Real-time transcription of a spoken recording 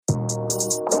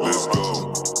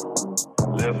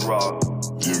let's rock.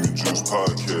 Jimmy Juice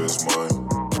Podcast, man.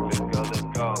 Let's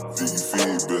go.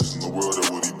 Figgy, best in the world, that's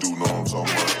what he do, know what I'm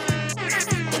talking about.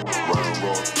 Ryan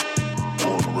Rockett,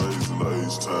 born and raised in the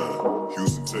H-Town,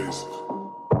 Houston, Texas.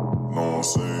 Know what I'm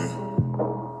saying?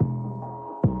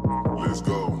 Let's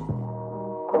go.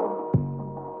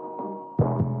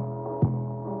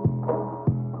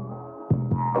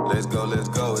 Let's go.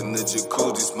 In the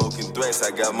jacuzzi, smoking threats.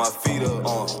 I got my feet up.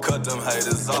 Cut them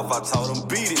haters off. I told them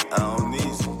beat it. I don't need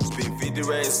you. Spend 50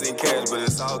 racks in cash, but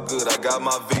it's all good. I got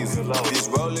my visa. This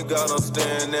rolling got them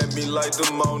staring at me like the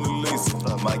Mona Lisa.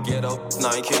 My ghetto,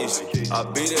 Nike. I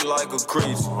beat it like a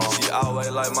creature. She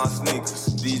always like my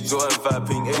sneakers. These Jordan 5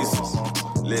 pink aces.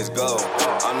 Let's go.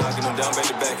 I'm knocking them down, back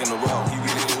to back in the row. He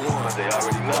really the one. They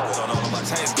already know. So all of my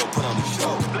chains go put on the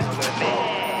show.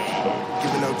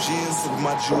 Giving out gins, sipping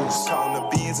my juice. Counting the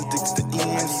beans, addicted to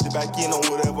ends. I need to back in on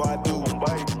whatever I do.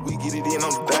 We get it in on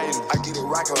the daily. I get it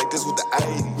rocking like this with the 80.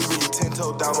 We really 10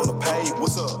 toe down on the page.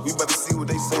 What's up? We about to see what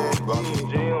they say. Rockin'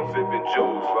 gym, sippin'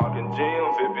 juice. Rockin' gym,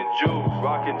 sippin' juice.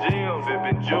 Rockin' gym,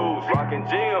 sippin' juice. Rockin'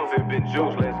 gym, sippin'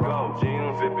 juice. Let's go.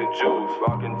 Gym, sippin' juice.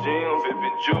 Rockin' gym,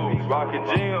 sippin' juice. Rockin'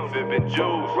 gym, sippin'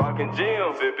 juice. Rockin'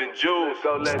 gym, sippin' juice.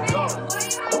 So let's go. What do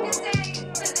you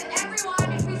have to say to everyone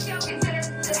who still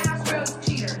considers the Astros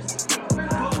cheaters?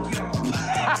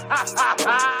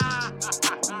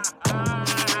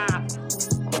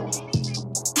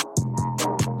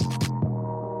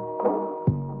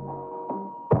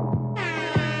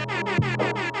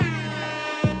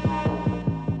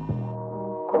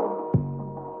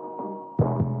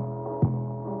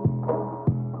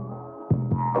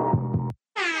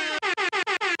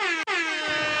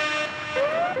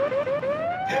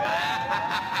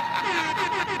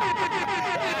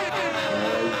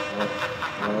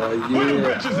 Where the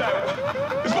bitches at?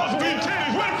 It's supposed to be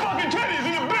titties. Where the fucking titties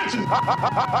and the bitches?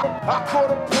 I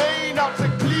caught a plane out to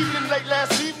Cleveland late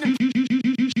last evening.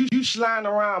 You sliding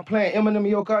around playing Eminem in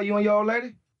your car, you and your old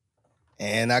lady?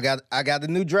 And I got the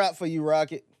new drop for you,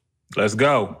 Rockett. Let's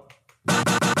go.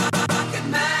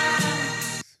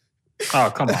 Oh,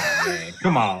 come on, man.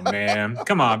 Come on, man.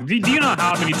 Come on. Do you know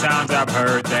how many times I've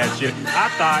heard that shit? I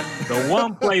thought the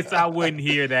one place I wouldn't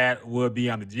hear that would be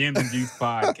on the Jim and Juice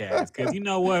podcast. Because you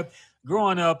know what?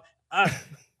 Growing up, I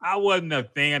wasn't a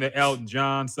fan of Elton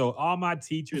John. So all my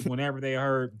teachers, whenever they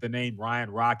heard the name Ryan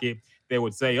Rockett, they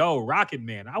would say, "Oh, Rocket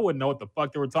Man." I wouldn't know what the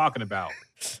fuck they were talking about.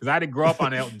 Because I didn't grow up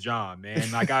on Elton John,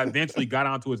 man. Like, I eventually got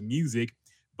onto his music.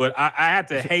 But I had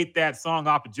to hate that song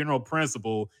off of general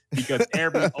principle because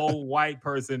every old white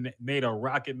person made a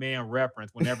Rocket Man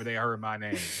reference whenever they heard my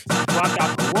name. So I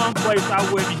thought the one place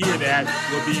I wouldn't hear that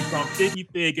would be from Figgy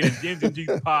Fig and the Jim's and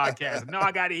Juice podcast. No,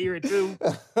 I got to hear it too.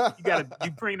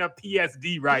 You bring up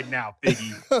PSD right now,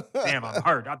 Figgy. Damn, I'm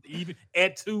hurt. Even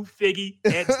Ed 2, Figgy,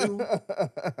 Ed 2.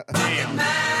 Damn.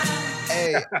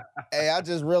 Hey, I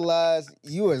just realized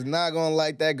you is not going to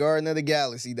like that Garden of the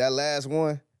Galaxy, that last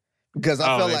one. Because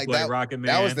I felt like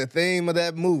that was the theme of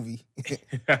that movie.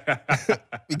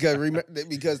 because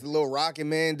the little Rocket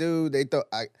Man dude, they thought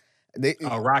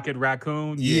Rocket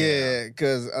Raccoon? Yeah,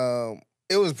 because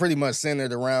it was pretty much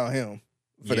centered around him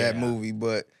for that movie.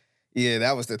 But yeah,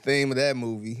 that was the theme of that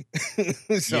movie.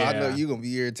 So I know you're gonna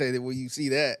be irritated when you see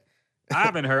that. I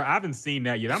haven't seen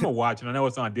that yet. I'm gonna watch it. I know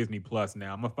it's on Disney Plus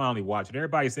now. I'm gonna finally watch it.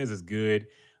 Everybody says it's good.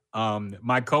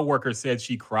 My coworker said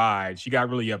she cried. She got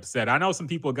really upset. I know some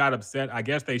people got upset. I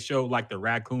guess they showed like the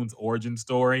raccoon's origin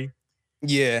story.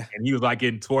 Yeah. And he was like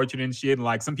getting tortured and shit. And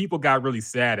like some people got really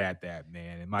sad at that,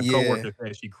 man. And my coworker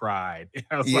said she cried.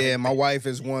 My wife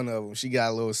is one of them. She got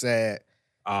a little sad.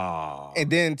 Oh. And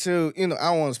then too, I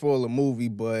don't want to spoil the movie,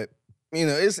 but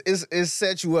it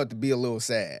sets you up to be a little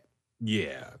sad.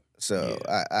 Yeah. So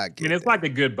I get mean, it's like the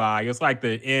goodbye. It's like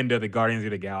the end of the Guardians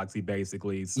of the Galaxy,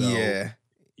 basically. So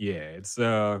yeah, it's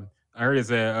I heard it's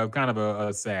a kind of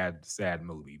a sad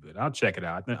movie, but I'll check it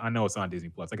out. I know it's on Disney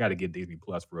Plus. I got to get Disney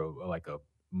Plus for like a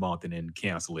month and then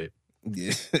cancel it.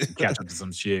 Yeah, catch up to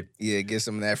some shit. Yeah, get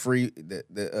some of that free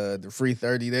the free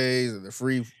 30 days or the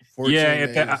free 14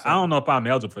 days. I don't know if I'm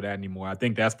eligible for that anymore. I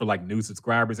think that's for like new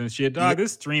subscribers and shit. Dog,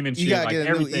 this streaming shit, you gotta like get a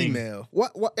everything. New email.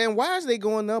 What and why is they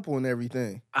going up on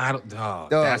everything? I don't.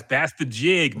 Dog. That's the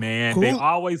jig, man. They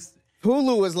always.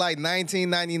 Hulu is like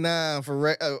 $19.99 for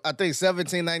I think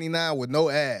 $17.99 with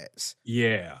no ads.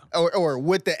 Yeah. Or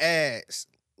with the ads,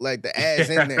 like the ads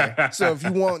in there. So if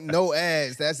you want no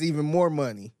ads, that's even more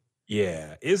money.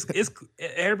 Yeah, it's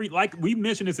like we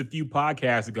mentioned this a few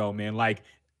podcasts ago, man. Like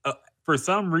for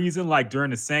some reason, like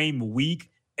during the same week,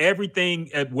 everything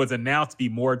was announced to be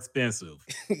more expensive.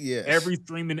 Yes. Every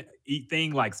streaming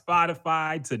thing like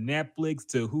Spotify to Netflix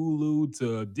to Hulu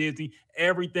to Disney,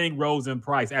 everything rose in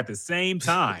price at the same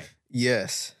time.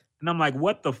 Yes. And I'm like,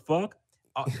 what the fuck?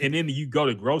 And then you go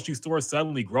to grocery stores,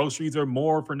 suddenly groceries are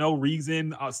more for no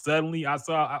reason. Suddenly I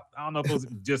don't know if it was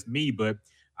just me, but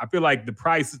I feel like the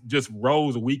price just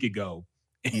rose a week ago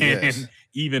and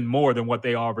even more than what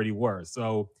they already were.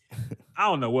 So I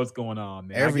don't know what's going on,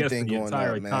 man. Everything I guess the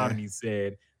entire up, economy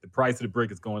said the price of the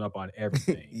brick is going up on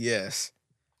everything. Yes.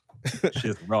 It's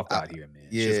just rough out here, man.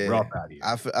 It's just rough out here.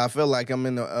 I feel like I'm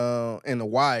in the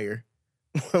wire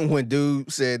when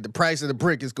dude said the price of the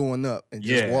brick is going up and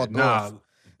just walked off.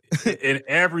 In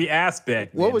every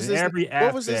aspect. What was his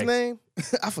name?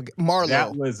 I forget. Marlo.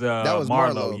 That was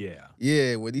Marlo. Yeah.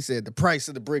 Yeah. When he said the price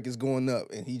of the brick is going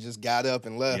up, and he just got up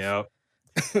and left. Yep.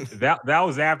 that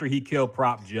was after he killed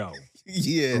Prop Joe.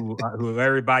 Yeah. Who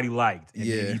everybody liked. And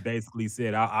then he basically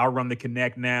said, I'll run the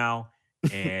Connect now.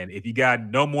 And if you got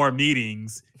no more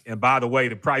meetings, and by the way,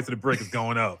 the price of the brick is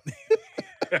going up.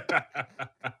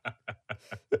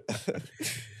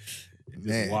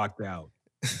 Just walked out.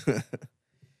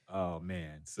 Oh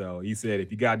man. So he said,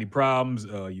 if you got any problems,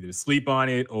 either sleep on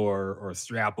it or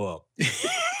strap up.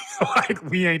 Like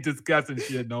we ain't discussing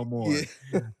shit no more.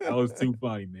 Yeah. That was too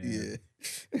funny, man.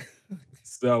 Yeah.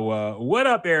 So what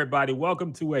up, everybody?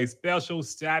 Welcome to a special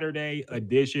Saturday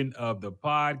edition of the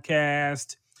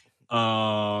podcast.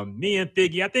 Me and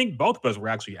Figgy, I think both of us were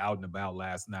actually out and about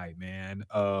last night, man.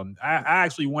 I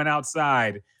actually went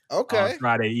outside on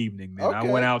Friday evening, man. I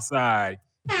went outside.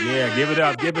 Yeah, give it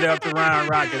up to Ryan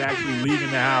Rockett actually leaving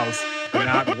the house and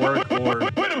not work or where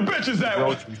the bitches at?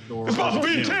 Grocery store. It's supposed to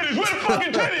be titties. Where the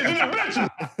fucking titties in the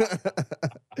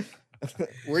bitches?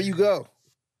 Where you go?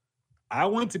 I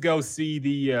went to go see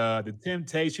the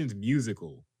Temptations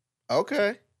musical.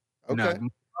 Okay. Now, my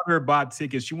mother bought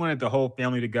tickets. She wanted the whole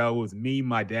family to go. It was me,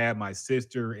 my dad, my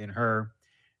sister, and her.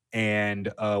 And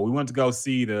we went to go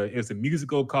see it's a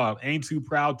musical called Ain't Too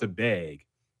Proud to Beg.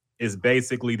 It's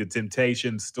basically the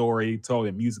Temptations story told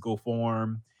in musical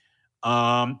form.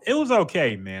 It was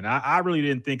okay, man. I really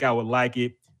didn't think I would like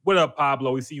it. What up,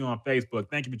 Pablo? We see you on Facebook.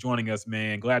 Thank you for joining us,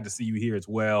 man. Glad to see you here as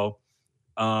well.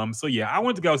 So yeah, I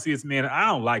went to go see this, man. I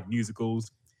don't like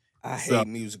musicals. I hate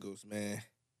musicals, man.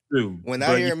 Dude, when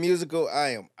I hear a musical, I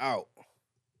am out.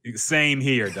 Same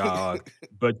here, dog.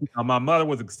 But my mother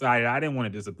was excited. I didn't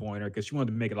want to disappoint her because she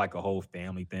wanted to make it like a whole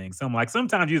family thing. So I'm like,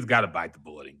 sometimes you just got to bite the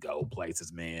bullet and go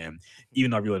places, man, even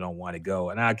though I really don't want to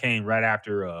go. And I came right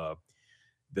after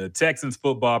the Texans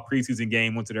football preseason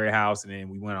game, went to their house, and then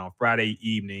we went on Friday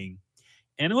evening.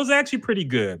 And it was actually pretty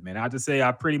good, man. I have to say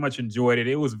I pretty much enjoyed it.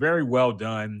 It was very well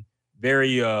done.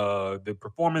 Very, the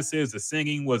performances, the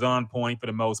singing was on point for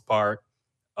the most part.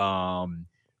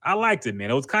 I liked it,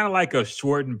 man. It was kind of like a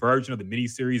shortened version of the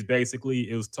miniseries, basically.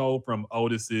 It was told from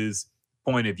Otis's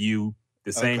point of view,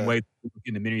 the same way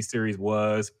in the miniseries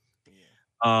was.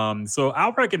 So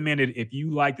I'll recommend it if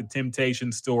you like the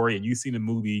Temptation story and you've seen the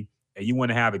movie and you want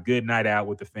to have a good night out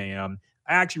with the fam.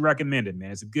 I actually recommend it, man.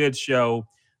 It's a good show.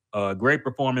 Great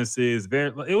performances.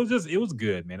 It was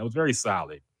good, man. It was very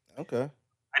solid. Okay.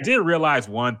 I did realize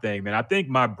one thing, man. I think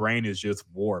my brain is just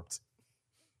warped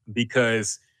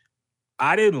because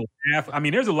I didn't laugh. I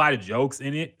mean, there's a lot of jokes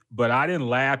in it, but I didn't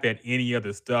laugh at any of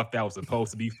the stuff that was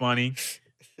supposed to be funny.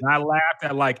 And I laughed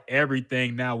at like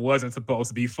everything that wasn't supposed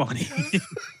to be funny.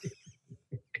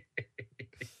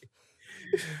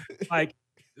 Like,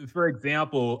 for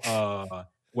example,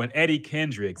 when Eddie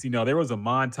Kendricks, there was a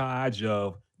montage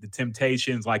of the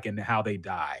Temptations, like in how they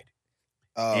died.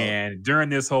 And during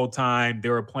this whole time, they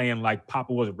were playing like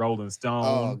Papa Was Rolling Stone.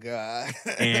 Oh, God.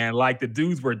 And like the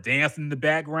dudes were dancing in the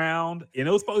background. And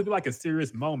it was supposed to be like a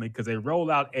serious moment because they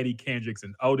rolled out Eddie Kendricks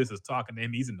and Otis is talking to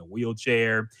him. He's in the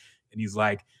wheelchair. And he's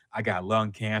like, I got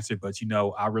lung cancer, but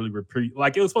I really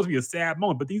like it was supposed to be a sad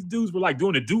moment. But these dudes were like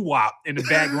doing a doo-wop in the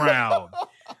background.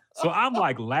 So I'm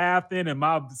like laughing and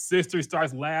my sister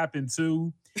starts laughing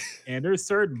too. And there's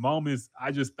certain moments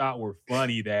I just thought were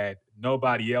funny that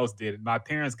nobody else did. My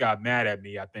parents got mad at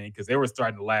me, I think, because they were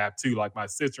starting to laugh too. Like my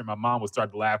sister and my mom would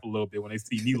start to laugh a little bit when they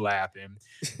see me laughing.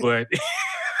 But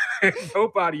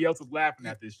nobody else was laughing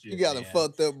at this shit. You got a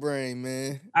fucked up brain,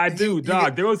 man. I do,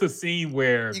 dog. There was a scene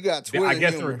where you got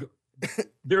Twitter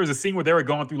there was a scene where they were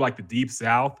going through like the Deep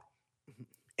South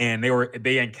and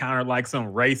they encountered like some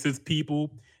racist people.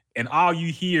 And all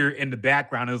you hear in the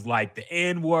background is like the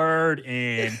N-word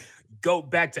and go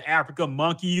back to Africa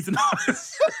monkeys and all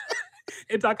this.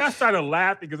 It's like I started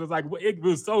laughing because it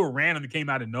was so random. It came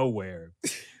out of nowhere.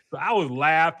 So I was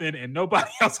laughing and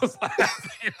nobody else was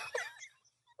laughing.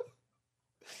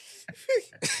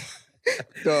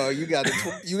 Dog, you got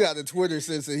the Twitter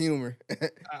sense of humor.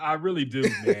 I really do,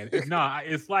 man.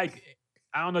 It's like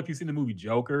I don't know if you've seen the movie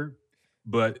Joker,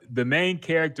 but the main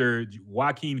character,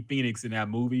 Joaquin Phoenix in that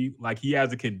movie, like he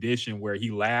has a condition where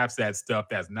he laughs at stuff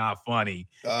that's not funny.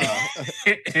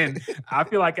 And I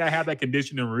feel like I have that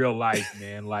condition in real life,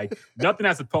 man. Like nothing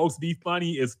that's supposed to be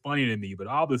funny is funny to me, but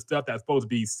all the stuff that's supposed to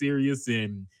be serious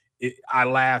and I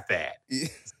laugh at.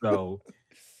 So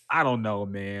I don't know,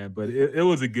 man, but it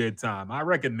was a good time. I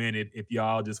recommend it if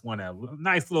y'all just want a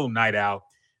nice little night out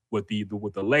with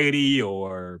the lady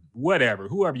or whatever,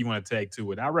 whoever you want to take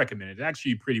to it. I recommend it. It's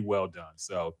actually pretty well done.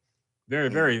 So very,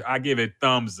 very, I give it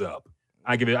thumbs up.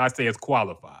 I say it's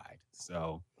qualified.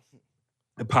 So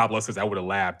and Pablo says I would have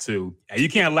laughed too. And you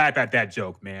can't laugh at that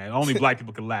joke, man. Only black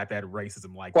people can laugh at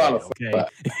racism like that, okay?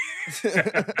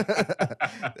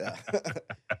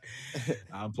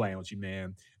 I'm playing with you,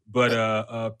 man. But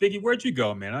Figgy, where'd you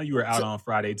go, man? I know you were out on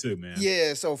Friday too, man.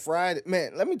 Yeah, so Friday,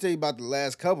 man, let me tell you about the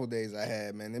last couple of days I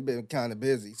had, man. They've been kind of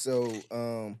busy. So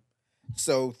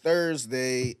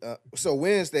Thursday, so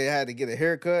Wednesday I had to get a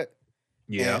haircut.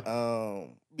 Yeah.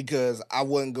 And, because I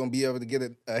wasn't gonna be able to get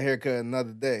a haircut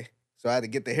another day. So I had to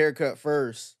get the haircut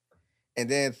first. And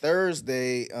then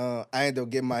Thursday, I ended up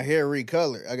getting my hair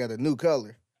recolored. I got a new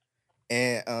color.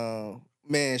 And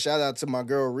man, shout out to my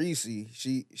girl Reese.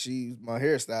 She's my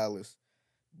hairstylist.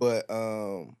 But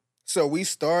so we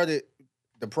started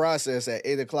the process at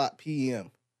 8:00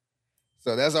 p.m.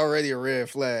 So that's already a red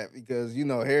flag because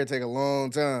hair take a long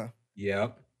time.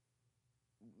 Yep.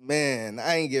 Man,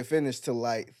 I ain't get finished till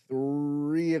like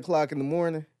 3:00 in the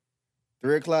morning.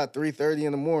 3:30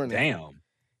 in the morning. Damn.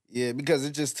 Yeah, because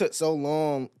it just took so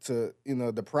long to,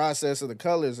 the process of the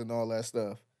colors and all that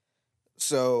stuff.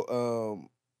 So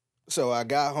I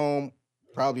got home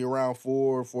probably around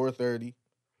 4:30.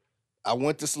 I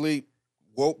went to sleep,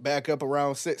 woke back up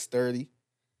around 6:30.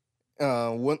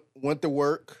 Went to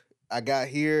work. I got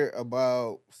here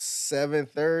about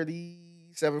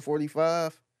 7:30,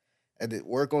 7:45. I did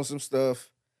work on some stuff.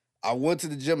 I went to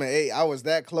the gym at 8. I was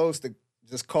that close to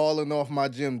just calling off my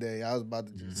gym day. I was about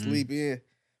to just sleep in.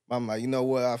 I'm like, you know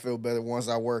what? I feel better once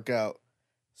I work out.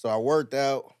 So I worked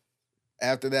out.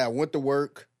 After that, I went to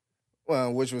work,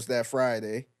 which was that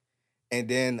Friday. And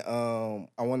then I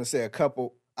want to say a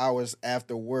couple hours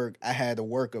after work, I had to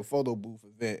work a photo booth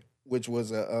event, which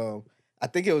was I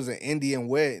think it was an Indian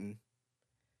wedding.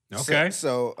 Okay.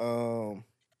 So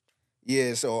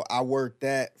I worked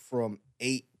that from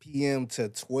 8 p.m. to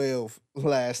 12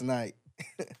 last night.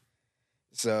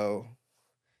 So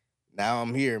now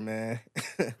I'm here, man.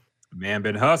 Man,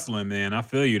 been hustling, man. I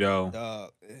feel you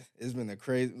though. It's been a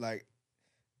crazy,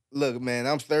 look, man,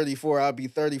 I'm 34. I'll be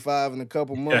 35 in a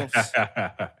couple months.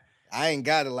 I ain't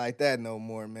got it like that no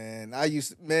more, man.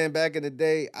 Back in the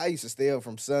day, I used to stay up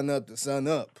from sun up to sun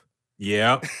up.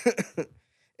 Yeah.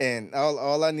 And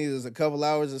all I need is a couple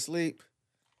hours of sleep.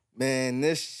 Man,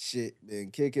 this shit been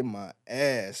kicking my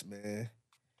ass, man.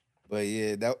 But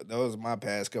yeah, that was my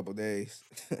past couple days.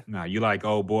 Nah, you like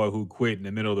old boy who quit in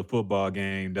the middle of the football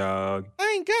game, dog.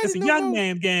 I ain't got It's it a no young more.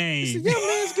 man game. It's a young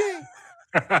man's game.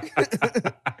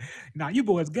 Nah, you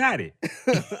boys got it.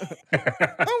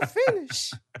 I'm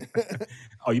finished.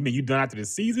 Oh, you mean you done after the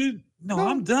season? No, No,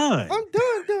 I'm done. I'm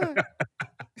done.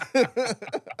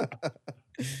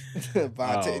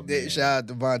 Shout out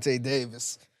to Vontae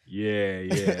Davis. Yeah,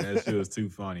 that shit was too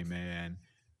funny, man.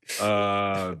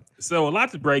 So a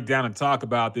lot to break down and talk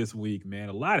about this week, man.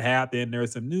 A lot happened.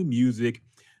 There's some new music.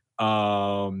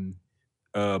 Pablo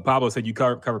said you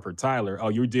covered for Tyler. Oh,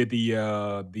 you did the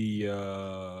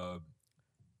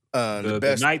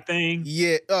best night thing?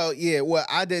 Yeah. Oh, yeah. Well,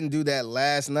 I didn't do that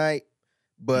last night,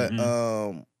 but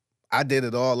I did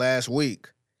it all last week.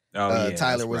 Oh, yeah,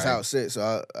 Tyler that's was right. out sick,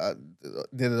 so I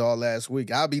did it all last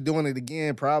week. I'll be doing it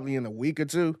again probably in a week or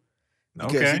two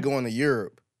because Okay. he's going to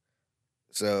Europe.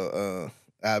 So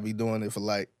I'll be doing it for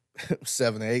like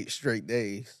 7 or 8 straight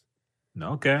days.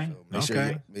 Okay.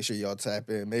 So make sure y'all tap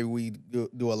in. Maybe we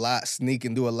do a live sneak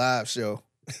and do a live show.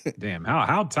 Damn,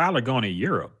 how Tyler going to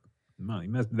Europe?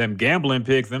 Them gambling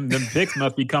picks, them picks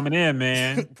must be coming in,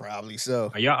 man. Probably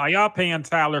so. Are y'all paying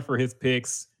Tyler for his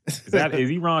picks? Is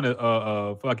he running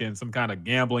a fucking some kind of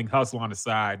gambling hustle on the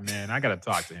side, man? I gotta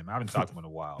talk to him. I haven't talked to him in a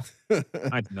while. I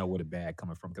need to know where the bag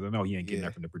coming from because I know he ain't getting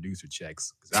that from the producer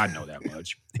checks because I know that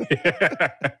much.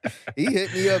 He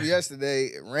hit me up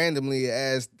yesterday randomly,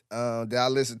 asked did I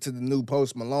listen to the new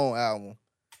Post Malone album.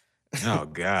 Oh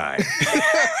God.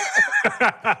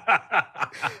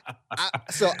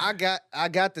 I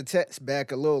got the text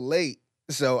back a little late,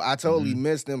 so I totally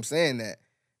missed him saying that.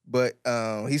 But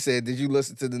he said, "Did you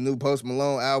listen to the new Post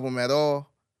Malone album at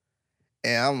all?"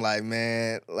 And I'm like,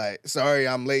 man, like, sorry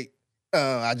I'm late.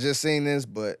 I just seen this,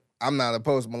 but I'm not a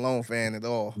Post Malone fan at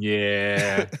all.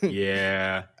 Yeah,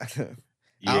 yeah,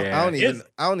 yeah.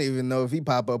 I don't even know if he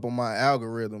pop up on my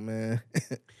algorithm, man.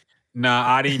 Nah,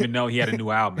 I didn't even know he had a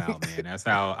new album out, man. That's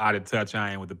how out of touch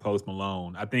I am with the Post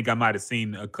Malone. I think I might have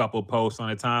seen a couple posts on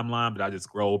the timeline, but I just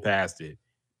scrolled past it.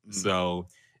 So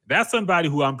that's somebody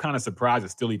who I'm kind of surprised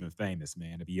is still even famous,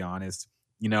 man, to be honest.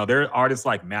 You know, there are artists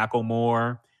like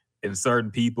Macklemore and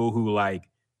certain people who like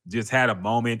just had a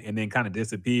moment and then kind of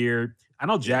disappeared. I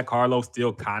know Jack Harlow's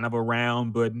still kind of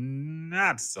around, but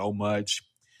not so much.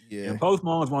 Yeah. And Post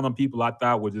Malone is one of them people I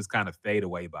thought would just kind of fade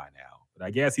away by now. But I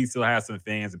guess he still has some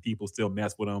fans and people still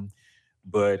mess with him.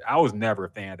 But I was never a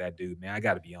fan of that dude, man. I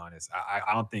got to be honest.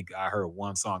 I don't think I heard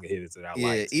one song of his that I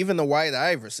liked. Even the White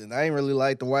Iverson. I ain't really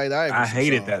like the White Iverson. I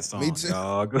hated song. that song, Me too.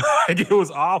 dog. Like, it was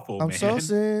awful, I'm man.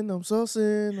 so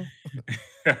sin.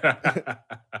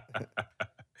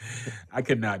 I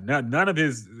could not. None of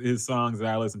his songs that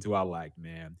I listened to I liked,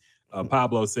 man.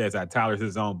 Pablo says that Tyler's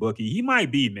his own bookie. He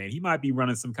might be, man. He might be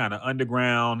running some kind of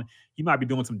underground. He might be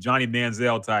doing some Johnny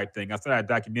Manziel type thing. I saw that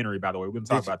documentary, by the way. We're going to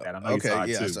talk about that. I know you saw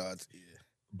it, too. I saw it. Yeah.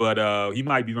 But he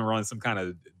might be running some kind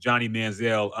of Johnny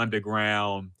Manziel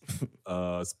underground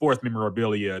sports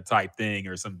memorabilia type thing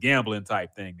or some gambling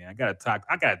type thing, man. I gotta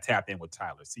tap in with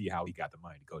Tyler, see how he got the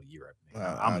money to go to Europe,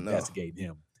 man. I'm investigating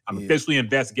him. I'm officially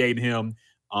investigating him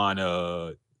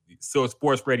on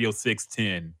Sports Radio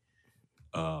 610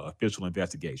 official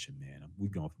investigation, man. We're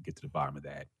gonna get to the bottom of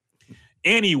that.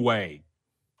 Anyway,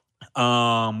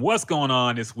 what's going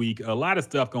on this week? A lot of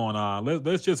stuff going on.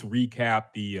 Let's just recap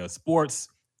the sports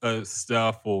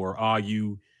stuff for all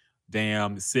you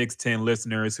damn 610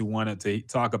 listeners who wanted to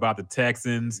talk about the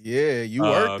Texans. Yeah, you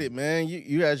worked it, man.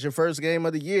 You had your first game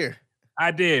of the year. I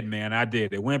did, man. I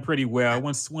did. It went pretty well. It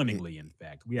went swimmingly, in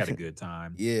fact. We had a good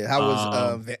time. Yeah, how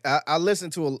was I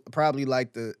listened to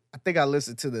I think I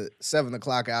listened to the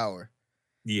 7:00 hour.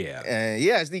 Yeah. And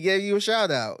he actually gave you a shout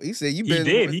out. He said he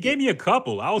did. He gave me a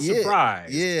couple. I was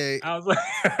surprised. Yeah. I was like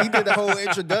he did the whole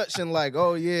introduction like,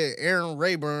 oh yeah, Aaron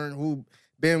Rayburn, who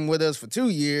been with us for 2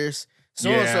 years.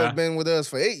 So-and-so been with us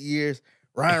for 8 years.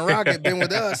 Ryan Rockett been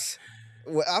with us.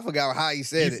 Well, I forgot how he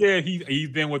said it. He said he's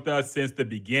been with us since the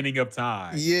beginning of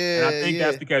time. Yeah. And I think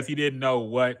that's because he didn't know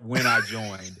when I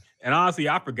joined. And honestly,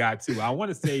 I forgot too. I want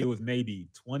to say it was maybe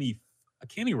I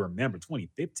can't even remember,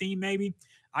 2015 maybe.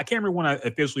 I can't remember when I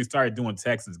officially started doing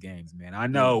Texans games, man. I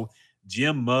know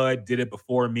Jim Mudd did it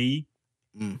before me.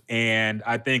 And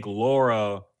I think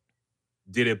Laura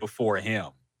did it before him.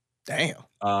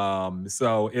 Damn.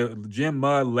 So Jim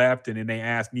Mudd left, and then they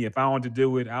asked me if I wanted to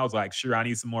do it. I was like, sure, I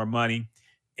need some more money.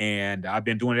 And I've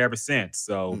been doing it ever since.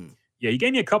 So, yeah, he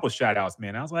gave me a couple shout outs,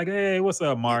 man. I was like, hey, what's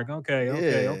up, Mark?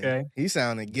 Okay. He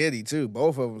sounded giddy, too.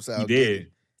 Both of them sounded giddy.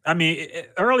 Giddy. I mean,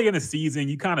 early in the season,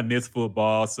 you kind of miss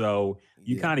football. So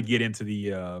you kind of get into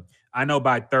the I know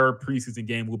by third preseason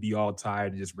game, we'll be all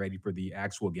tired and just ready for the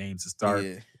actual games to start.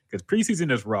 Because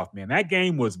preseason is rough, man. That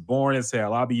game was boring as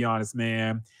hell. I'll be honest,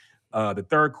 man. The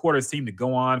third quarter seemed to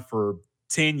go on for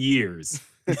 10 years.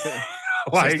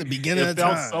 Like the beginning of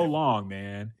time. It felt so long,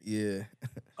 man. Yeah.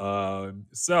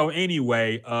 So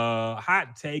anyway,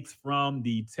 hot takes from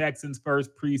the Texans' first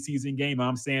preseason game.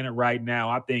 I'm saying it right now.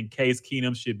 I think Case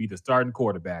Keenum should be the starting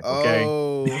quarterback. Okay.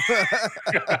 Oh.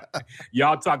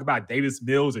 Y'all talk about Davis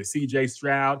Mills or C.J.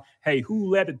 Stroud. Hey, who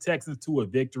led the Texans to a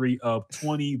victory of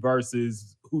 20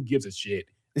 versus who gives a shit?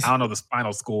 I don't know the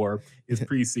final score. It's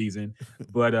preseason.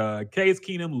 But Case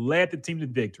Keenum led the team to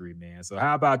victory, man. So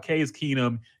how about Case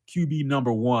Keenum, QB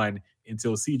number 1,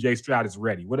 until C.J. Stroud is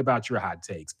ready? What about your hot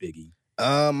takes, Figgy?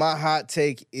 My hot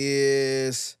take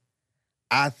is,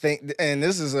 I think, and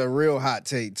this is a real hot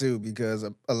take too, because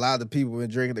a lot of the people been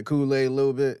drinking the Kool-Aid a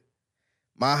little bit.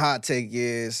 My hot take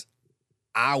is,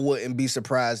 I wouldn't be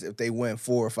surprised if they win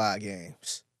 4 or 5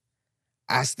 games.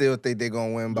 I still think they're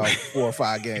gonna win about 4 or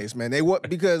 5 games, man.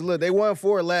 Because look, they won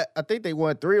 4 I think they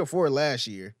won 3 or 4 last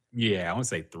year. Yeah, I want to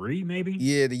say 3, maybe.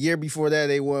 Yeah, the year before that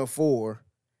they won 4.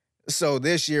 So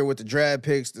this year with the draft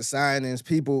picks, the signings,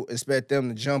 people expect them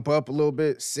to jump up a little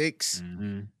bit. 6.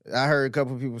 I heard a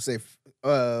couple of people say,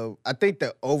 I think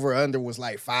the over-under was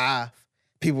like 5.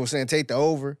 People were saying take the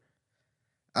over.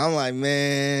 I'm like,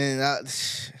 man,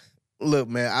 look,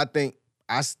 man, I think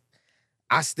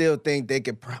I still think they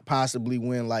could possibly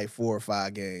win like 4 or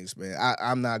 5 games, man.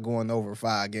 I'm not going over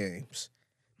 5 games.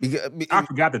 I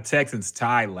forgot the Texans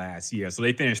tied last year, so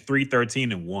they finished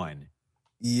 3-13-1.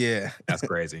 Yeah, that's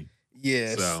crazy.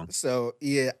 Yeah, so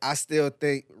yeah, I still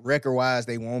think record-wise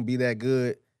they won't be that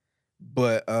good,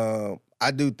 but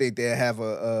I do think they have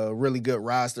a really good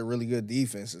roster, really good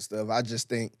defense and stuff. I just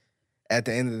think at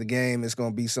the end of the game, it's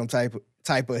going to be some type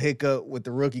of hiccup with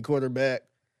the rookie quarterback.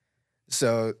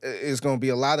 So it's going to be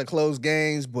a lot of close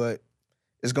games, but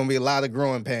it's going to be a lot of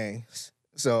growing pains.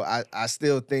 So I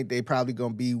still think they probably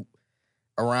going to be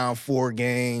around 4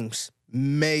 games,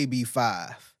 maybe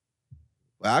 5.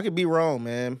 Well, I could be wrong,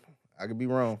 man. I could be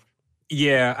wrong.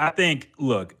 Yeah, I think,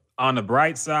 look, on the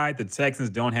bright side, the Texans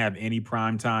don't have any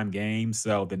primetime games,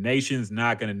 so the nation's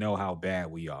not going to know how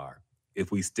bad we are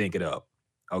if we stink it up.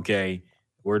 Okay?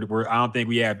 I don't think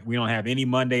we don't have any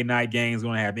Monday night games, we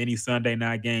don't have any Sunday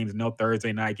night games, no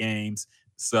Thursday night games.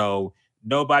 So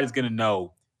nobody's going to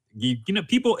know. You know,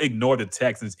 people ignore the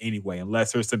Texans anyway,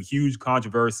 unless there's some huge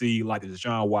controversy like the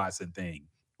Deshaun Watson thing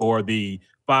or the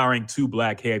firing 2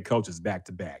 black head coaches back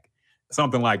to back.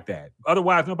 Something like that.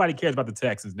 Otherwise, nobody cares about the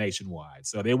Texans nationwide.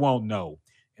 So they won't know.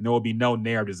 And there will be no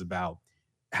narratives about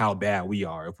how bad we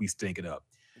are if we stink it up.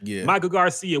 Yeah. Michael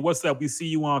Garcia, what's up? We see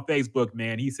you on Facebook,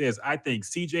 man. He says, I think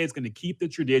CJ is going to keep the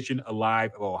tradition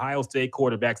alive of Ohio State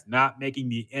quarterbacks not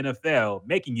making it in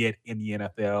the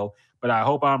NFL, but I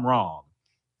hope I'm wrong.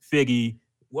 Figgy,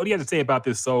 what do you have to say about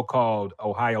this so-called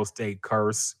Ohio State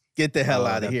curse? Get the hell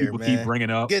out of here, people man. Keep bringing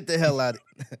up. Get the hell out of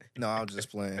No, I'm just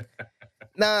playing.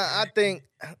 Nah, I think,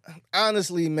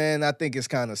 honestly, man, I think it's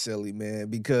kind of silly, man,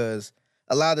 because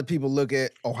a lot of people look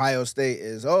at Ohio State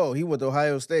as, oh, he went to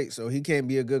Ohio State, so he can't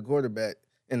be a good quarterback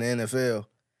in the NFL.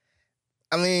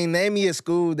 I mean, name me a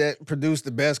school that produced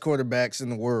the best quarterbacks in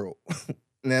the world. You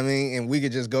know what I mean? And we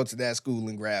could just go to that school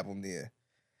and grab them there.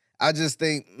 I just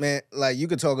think, man, like, you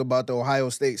could talk about the Ohio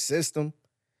State system.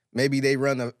 Maybe they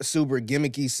run a super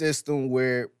gimmicky system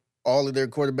where all of their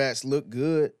quarterbacks look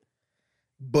good.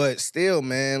 But still,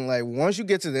 man, like, once you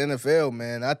get to the NFL,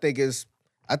 man, I think it's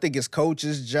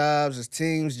coaches' jobs, it's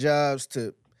teams' jobs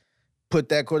to put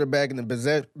that quarterback in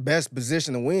the best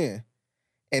position to win.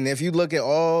 And if you look at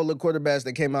all the quarterbacks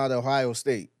that came out of Ohio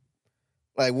State,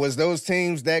 like, was those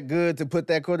teams that good to put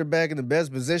that quarterback in the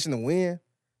best position to win?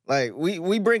 Like,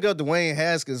 we bring up Dwayne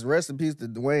Haskins, rest in peace to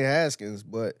Dwayne Haskins,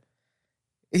 but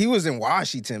he was in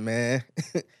Washington, man.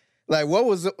 Like, what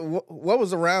was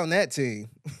around that team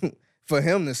for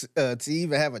him to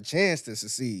even have a chance to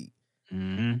succeed?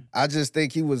 Mm-hmm. I just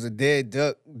think he was a dead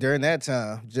duck during that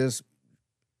time. Just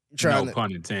trying no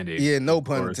pun intended. Yeah, no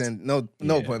pun intended.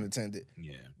 No pun intended.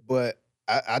 Yeah. But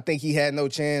I think he had no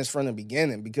chance from the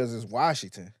beginning because it's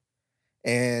Washington.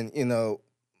 And, you know,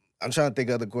 I'm trying to think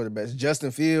of other quarterbacks.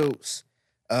 Justin Fields,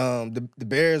 the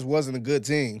Bears wasn't a good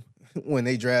team when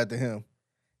they drafted him.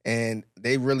 And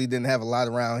they really didn't have a lot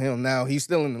around him. Now, he's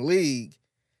still in the league,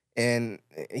 and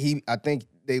I think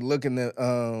they looking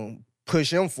to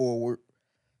push him forward,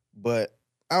 but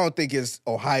I don't think it's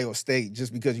Ohio State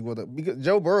just because because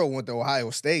Joe Burrow went to Ohio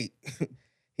State.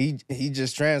 he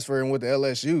just transferred and went to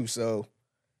LSU. So,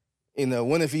 you know,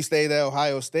 when if he stayed at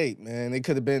Ohio State, man, it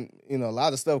could have been, you know, a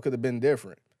lot of stuff could have been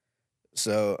different.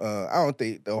 So I don't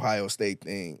think the Ohio State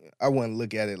thing, I wouldn't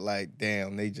look at it like,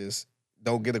 damn, they just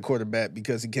don't get a quarterback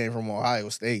because he came from Ohio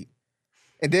State.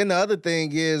 And then the other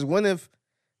thing is, when if,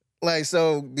 like,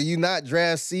 so do you not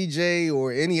draft CJ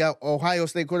or any Ohio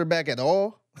State quarterback at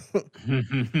all?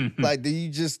 Like, do you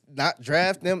just not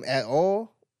draft them at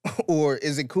all? Or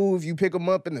is it cool if you pick them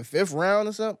up in the 5th round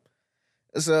or something?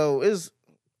 So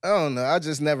I don't know. I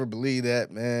just never believe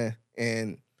that, man.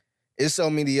 And it's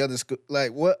so many other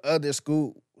like, what other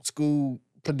school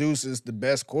produces the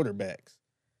best quarterbacks?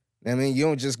 I mean, you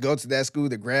don't just go to that school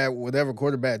to grab whatever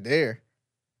quarterback there.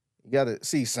 You got to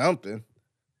see something.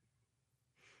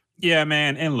 Yeah,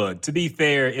 man. And look, to be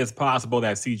fair, it's possible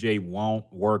that CJ won't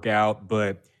work out,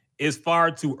 but it's far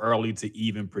too early to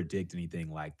even predict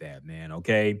anything like that, man,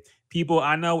 okay? People,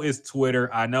 I know it's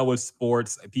Twitter. I know it's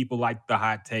sports. People like the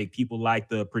hot take. People like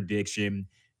the prediction.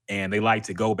 And they like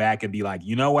to go back and be like,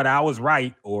 you know what, I was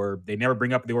right. Or they never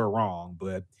bring up they were wrong.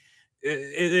 But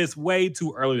it's way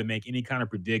too early to make any kind of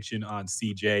prediction on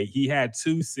CJ. He had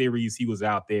 2 series he was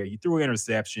out there. He threw an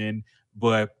interception,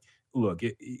 but look,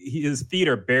 his feet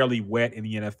are barely wet in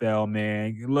the NFL,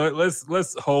 man.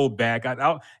 Let's hold back.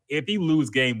 If he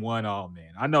lose game 1, oh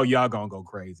man, I know y'all gonna go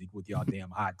crazy with y'all damn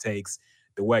hot takes.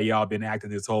 The way y'all been acting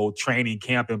this whole training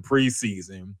camp and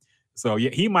preseason. So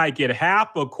yeah, he might get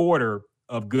half a quarter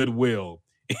of goodwill.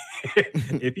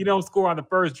 If he don't score on the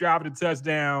first drive of the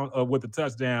touchdown with the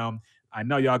touchdown, I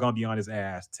know y'all gonna be on his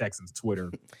ass, Texans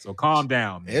Twitter. So calm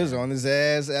down, man. It was on his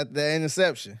ass at the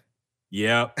interception.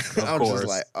 Yep, I was just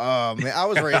like, oh man, I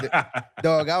was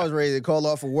ready to call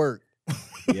off of work.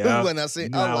 Yeah, when I see,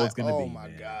 I was like, oh my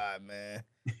God, man.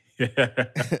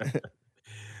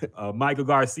 Michael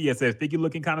Garcia says, Figgy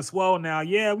looking kind of swole now.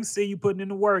 Yeah, we see you putting in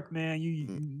the work, man.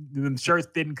 The shirt's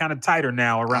fitting kind of tighter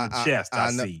now around the chest,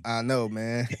 I see. I know,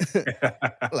 man.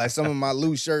 Like some of my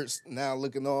loose shirts now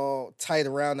looking all tight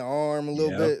around the arm a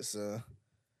little bit. So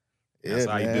That's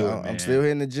how you do it, man. I'm still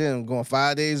hitting the gym, going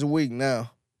 5 days a week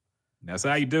now. That's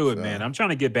how you do it, man. I'm trying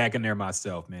to get back in there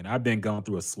myself, man. I've been going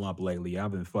through a slump lately.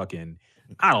 I've been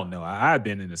I don't know. I've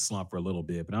been in a slump for a little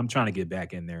bit, but I'm trying to get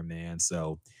back in there, man.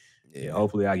 So, yeah,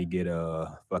 hopefully I can get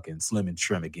a fucking slim and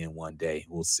trim again one day.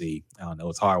 We'll see. I don't know.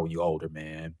 It's hard when you're older,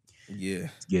 man. Yeah.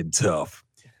 It's getting tough.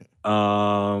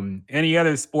 Any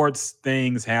other sports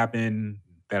things happen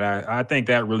that I think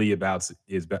that really about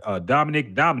is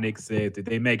Dominic said that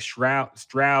they make Stroud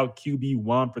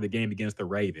QB1 for the game against the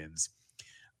Ravens.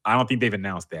 I don't think they've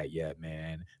announced that yet,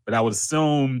 man. But I would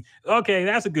assume, okay,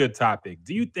 that's a good topic.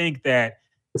 Do you think that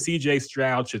CJ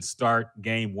Stroud should start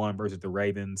game 1 versus the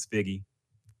Ravens, Figgy?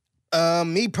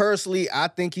 Me personally, I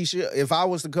think he should. If I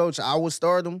was the coach, I would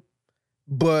start him.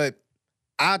 But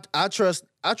I trust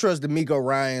DeMeco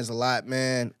Ryans a lot,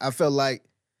 man. I feel like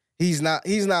he's not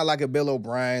like a Bill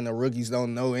O'Brien. The rookies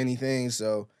don't know anything.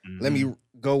 So let me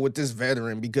go with this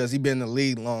veteran because he's been in the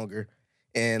league longer.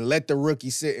 And let the rookie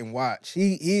sit and watch.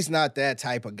 He's not that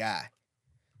type of guy.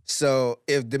 So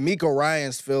if DeMeco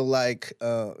Ryans feel like,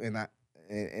 and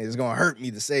it's gonna hurt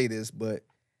me to say this, but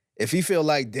if he feel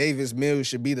like Davis Mills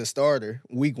should be the starter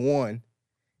week 1,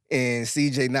 and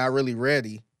CJ not really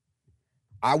ready,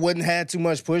 I wouldn't have too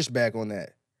much pushback on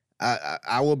that.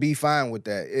 I will be fine with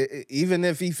that. Even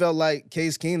if he felt like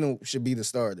Case Keenum should be the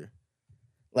starter,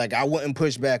 like I wouldn't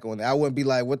push back on that. I wouldn't be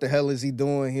like, what the hell is he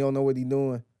doing? He don't know what he's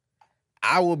doing.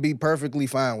 I would be perfectly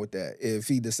fine with that if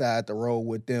he decided to roll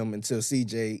with them until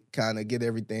CJ kind of get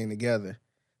everything together.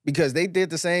 Because they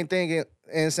did the same thing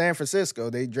in San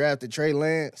Francisco. They drafted Trey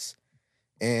Lance.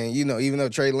 And, even though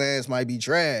Trey Lance might be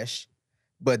trash,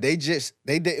 but they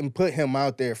didn't put him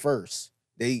out there first.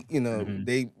 They,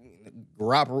 they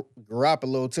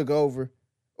Garoppolo took over,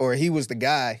 or he was the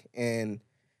guy, and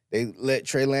they let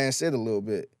Trey Lance sit a little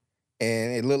bit.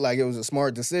 And it looked like it was a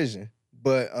smart decision.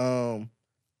 But,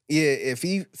 yeah, if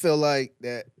he feel like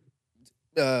that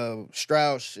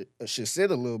Stroud should sit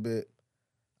a little bit,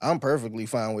 I'm perfectly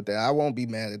fine with that. I won't be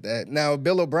mad at that. Now, if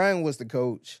Bill O'Brien was the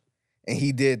coach and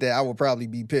he did that, I would probably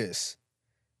be pissed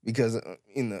because,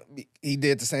 he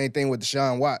did the same thing with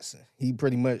Deshaun Watson. He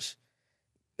pretty much,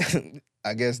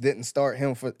 I guess, didn't start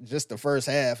him for just the first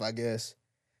half, I guess.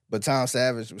 But Tom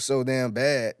Savage was so damn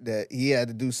bad that he had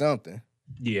to do something.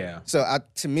 Yeah. So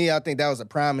to me, I think that was a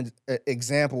prime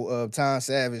example of Tom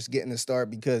Savage getting the start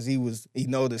because he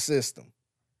know the system,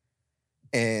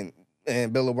 and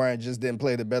Bill O'Brien just didn't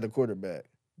play the better quarterback.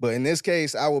 But in this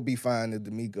case, I would be fine if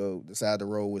DeMeco decided to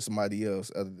roll with somebody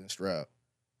else other than Stroud.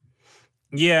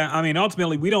 Yeah, I mean,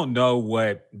 ultimately, we don't know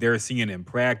what they're seeing in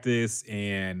practice,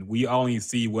 and we only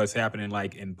see what's happening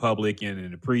like in public and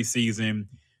in the preseason.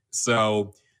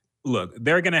 So, look,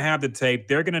 they're going to have the tape.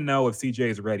 They're going to know if CJ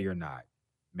is ready or not.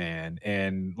 Man.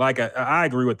 And like, I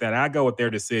agree with that. I go with their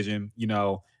decision.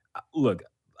 Look,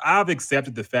 I've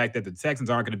accepted the fact that the Texans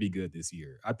aren't going to be good this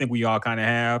year. I think we all kind of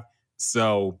have.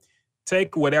 So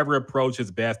take whatever approach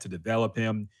is best to develop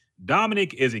him.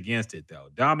 Dominic is against it, though.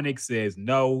 Dominic says,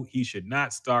 no, he should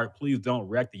not start. Please don't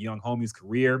wreck the young homie's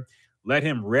career. Let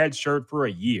him redshirt for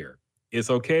a year. It's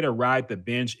okay to ride the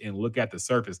bench and look at the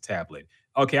Surface tablet.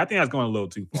 Okay, I think that's going a little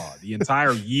too far. The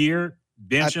entire year,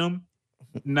 bench him?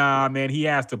 Nah, man, he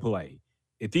has to play.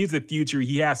 If he's the future,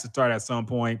 he has to start at some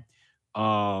point.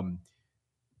 I'm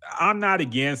not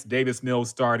against Davis Mills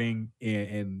starting,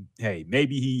 and hey,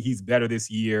 maybe he's better this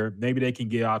year. Maybe they can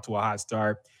get out to a hot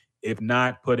start. If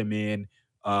not, put him in.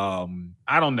 I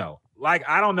don't know.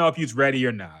 I don't know if he's ready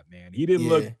or not, man. He didn't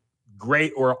look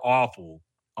great or awful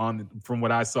from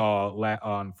what I saw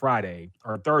on Friday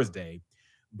or Thursday,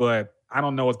 but I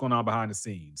don't know what's going on behind the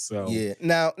scenes. So yeah.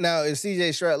 Now if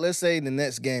CJ Stroud, let's say the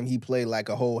next game he played like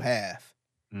a whole half,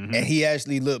 and he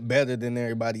actually looked better than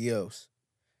everybody else,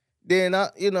 then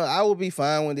I would be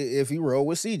fine with it if he rolled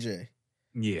with CJ.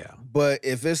 Yeah. But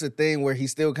if it's a thing where he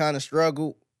still kind of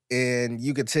struggled, and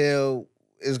you could tell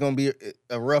it's gonna be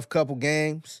a rough couple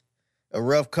games, a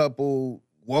rough couple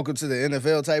welcome to the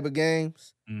NFL type of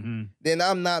games, then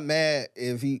I'm not mad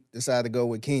if he decided to go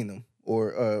with Keenum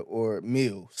or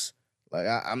Mills. Like,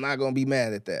 I'm not going to be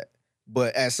mad at that.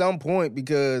 But at some point,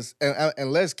 because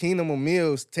unless Keenum or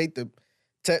Mills take the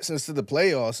Texans to the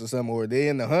playoffs or something, or they're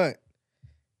in the hunt,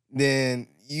 then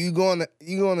you're gonna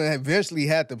eventually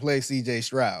have to play CJ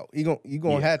Stroud. You're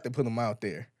gonna have to put him out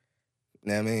there.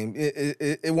 You know what I mean?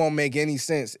 It won't make any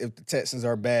sense if the Texans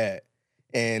are bad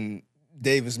and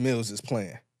Davis Mills is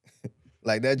playing.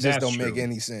 Like that just That's don't make true.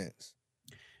 any sense.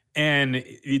 And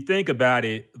if you think about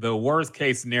it, the worst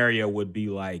case scenario would be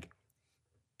like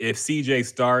if CJ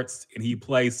starts and he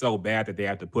plays so bad that they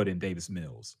have to put in Davis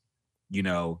Mills.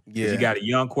 Because you Yeah. got a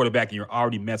young quarterback and you're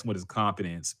already messing with his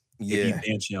confidence if you Yeah.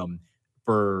 bench him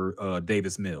for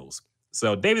Davis Mills.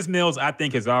 So Davis Mills, I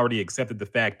think, has already accepted the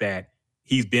fact that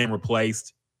he's been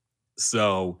replaced.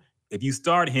 So if you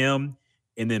start him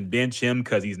and then bench him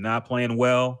because he's not playing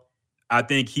well, I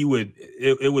think it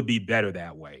would be better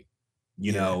that way.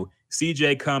 Yeah.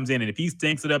 CJ comes in and if he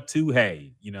stinks it up too,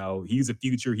 hey, he's a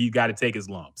future. He's got to take his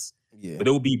lumps. Yeah. But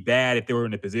it would be bad if they were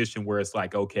in a position where it's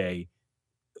like, okay,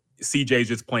 CJ's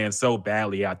just playing so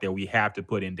badly out there, we have to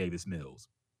put in Davis Mills.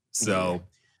 So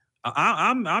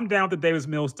I'm down with the Davis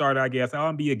Mills start, I guess. I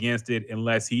won't be against it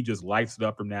unless he just lights it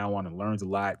up from now on and learns a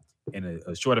lot in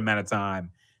a short amount of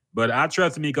time. But I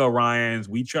trust D'Amico Ryans.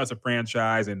 We trust the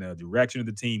franchise and the direction of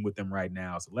the team with him right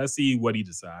now. So let's see what he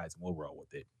decides, and we'll roll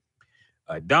with it.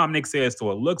 Dominic says, so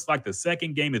it looks like the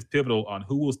second game is pivotal on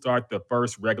who will start the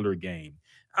first regular game.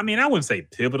 I mean, I wouldn't say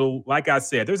pivotal. Like I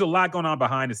said, there's a lot going on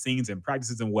behind the scenes and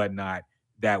practices and whatnot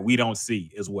that we don't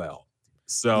see as well.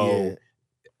 So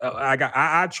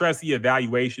I trust the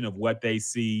evaluation of what they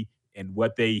see and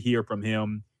what they hear from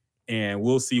him, and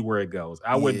we'll see where it goes.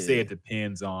 I wouldn't say it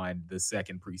depends on the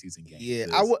second preseason game. Yeah,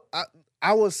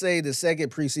 I would say the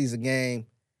second preseason game.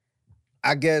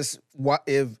 I guess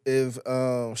if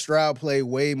Stroud play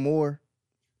way more,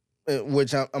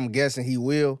 which I'm guessing he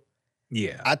will.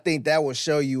 Yeah, I think that will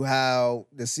show you how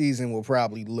the season will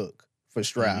probably look for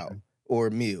Stroud or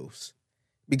Mills,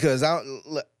 because I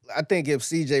think if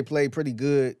CJ played pretty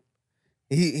good,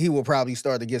 he will probably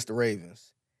start against the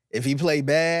Ravens. If he played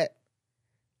bad,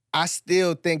 I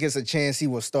still think it's a chance he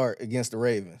will start against the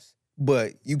Ravens.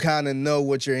 But you kind of know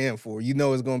what you're in for. You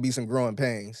know it's going to be some growing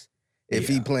pains if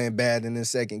he playing bad in the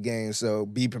second game. So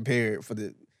be prepared for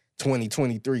the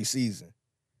 2023 season.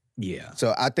 Yeah.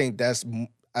 So I think that's more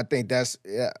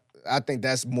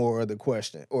of the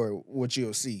question, or what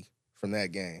you'll see from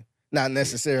that game. Not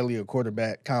necessarily a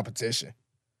quarterback competition.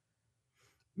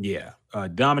 Yeah.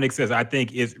 Dominic says, I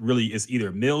think it's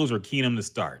either Mills or Keenum to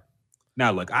start.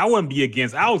 Now, look, I wouldn't be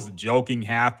against, I was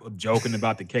half joking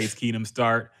about the Case Keenum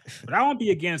start, but I won't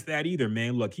be against that either,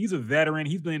 man. Look, he's a veteran.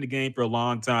 He's been in the game for a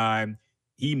long time.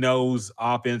 He knows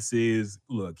offenses.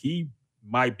 Look, he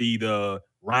might be the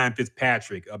Ryan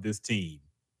Fitzpatrick of this team.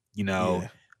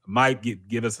 Might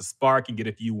give us a spark and get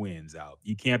a few wins out.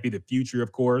 He can't be the future,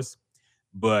 of course,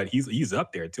 but he's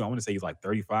up there too. I want to say he's like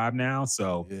 35 now,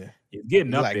 so he's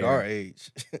getting up like there. Our age.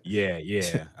 Yeah.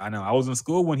 I know. I was in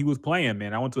school when he was playing,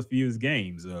 man. I went to a few of his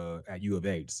games at U of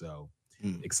H, so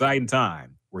exciting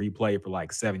time where he played for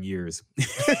like 7 years.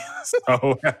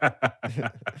 So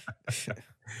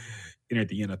entered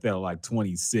the NFL like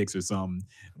 26 or something.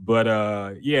 But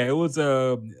it was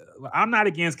I'm not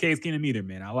against Case Keenum either,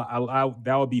 man. I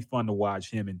that would be fun to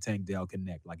watch him and Tank Dell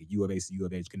connect, like a U of H to U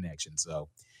of H connection. So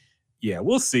yeah,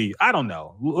 we'll see. I don't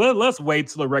know. Let's wait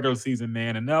till the regular season,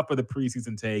 man. Enough of the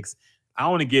preseason takes. I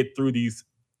want to get through these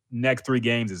next 3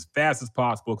 games as fast as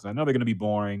possible because I know they're going to be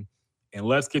boring. And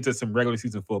let's get to some regular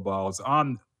season football. It's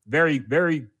on very,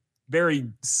 very,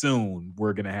 very soon.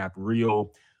 We're going to have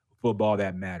real football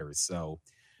that matters. So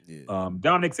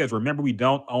Dominic says, remember, we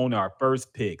don't own our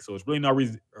first pick. So it's really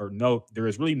there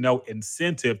is really no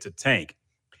incentive to tank.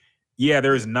 Yeah,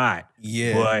 there is not.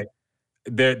 Yeah.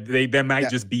 But they might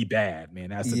just be bad, man.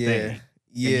 That's the thing.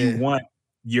 Yeah. And you want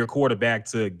your quarterback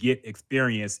to get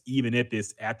experience, even if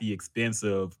it's at the expense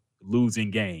of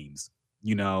losing games,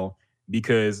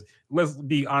 because let's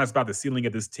be honest about the ceiling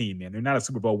of this team, man. They're not a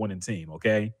Super Bowl winning team,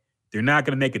 okay? They're not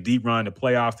going to make a deep run to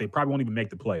playoffs. They probably won't even make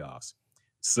the playoffs.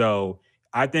 So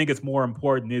I think it's more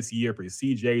important this year for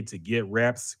CJ to get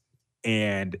reps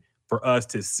and for us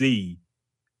to see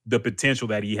the potential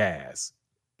that he has.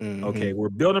 Mm-hmm. Okay, we're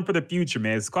building for the future,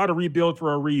 man. It's called a rebuild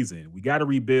for a reason. We got to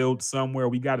rebuild somewhere.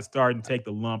 We got to start and take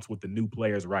the lumps with the new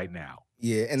players right now.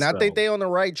 Yeah, and I think they on the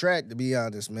right track, to be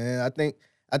honest, man. I think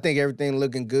everything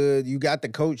looking good. You got the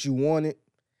coach you wanted.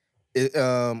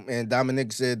 And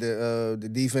Dominic said the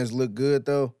defense looked good,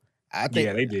 though.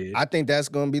 They did. I think that's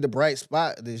going to be the bright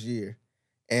spot this year.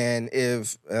 And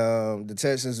if the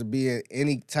Texans will be in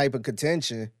any type of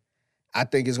contention, I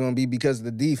think it's going to be because of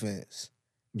the defense.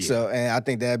 Yeah. So, and I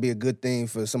think that'd be a good thing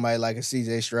for somebody like a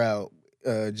CJ Stroud,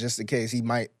 just in case he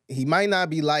might not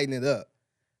be lighting it up,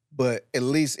 but at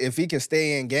least if he can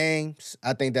stay in games,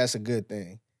 I think that's a good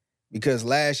thing. Because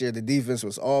last year the defense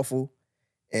was awful,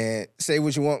 and say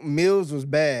what you want, Mills was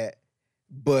bad,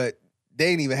 but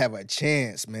they didn't even have a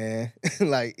chance, man.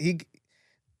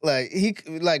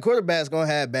 Quarterbacks gonna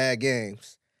have bad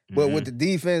games, But with the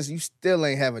defense, you still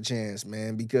ain't have a chance,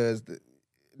 man, because the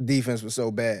defense was so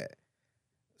bad.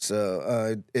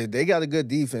 So if they got a good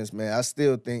defense, man, I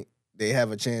still think they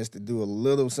have a chance to do a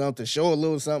little something, show a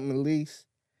little something at least,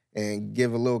 and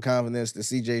give a little confidence to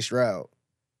C.J. Stroud.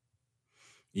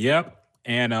 Yep.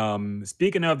 And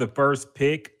speaking of the first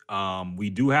pick, we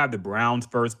do have the Browns'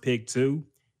 first pick too.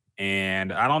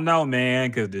 And I don't know,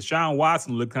 man, because Deshaun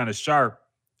Watson looked kind of sharp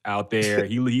out there.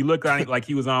 He looked like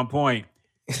he was on point.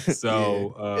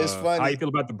 So it's funny. how you feel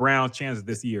about the Browns' chances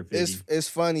this year, Figgy? It's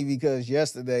funny because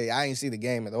yesterday I didn't see the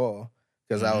game at all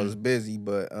because I was busy,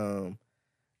 but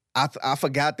I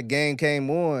forgot the game came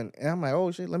on, and I'm like,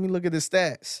 oh shit, let me look at the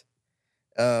stats.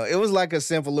 It was like a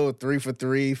simple little 3 for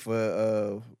 3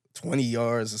 for 20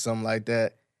 yards or something like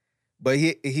that. But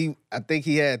I think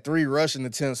he had 3 rushing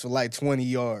attempts for like 20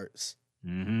 yards.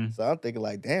 So I'm thinking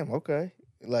like, damn, okay,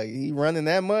 like he running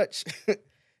that much.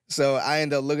 So I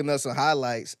end up looking up some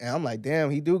highlights, and I'm like, damn,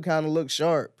 he do kind of look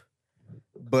sharp.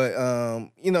 But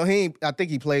I think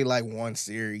he played like one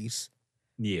series.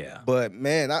 Yeah. But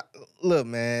man,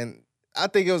 man, I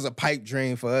think it was a pipe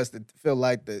dream for us to feel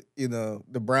like the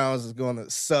Browns is gonna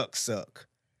suck.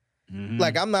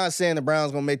 Like, I'm not saying the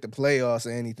Browns gonna make the playoffs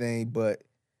or anything, but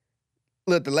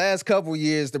look, the last couple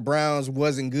years the Browns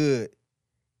wasn't good,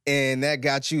 and that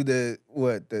got you the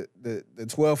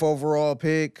 12th overall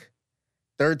pick.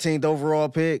 13th overall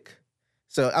pick.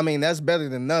 So, I mean, that's better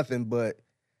than nothing, but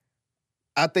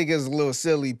I think it's a little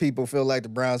silly. People feel like the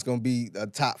Browns going to be a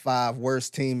top 5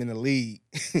 worst team in the league.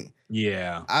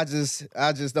 Yeah. I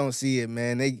just don't see it,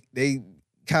 man. They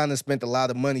kind of spent a lot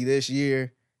of money this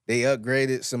year. They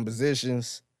upgraded some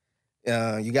positions.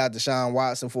 You got Deshaun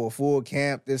Watson for a full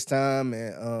camp this time,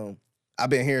 and I've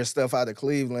been hearing stuff out of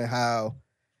Cleveland how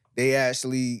they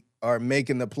actually are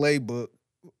making the playbook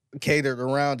catered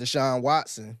around Deshaun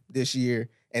Watson this year,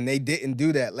 and they didn't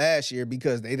do that last year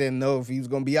because they didn't know if he was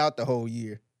going to be out the whole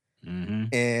year.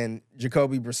 And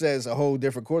Jacoby Brissett is a whole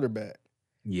different quarterback.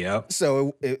 Yep.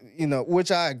 So,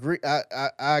 which I agree. I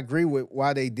agree with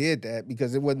why they did that,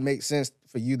 because it wouldn't make sense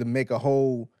for you to make a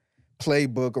whole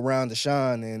playbook around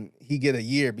Deshaun and he get a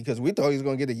year, because we thought he was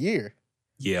going to get a year.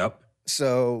 Yep.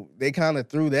 So they kind of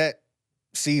threw that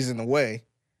season away.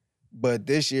 But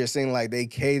this year it seemed like they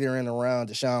catering around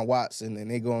Deshaun Watson, and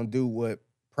they going to do what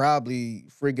probably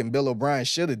freaking Bill O'Brien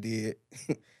should have did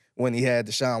when he had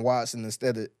Deshaun Watson,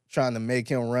 instead of trying to make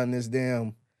him run this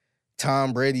damn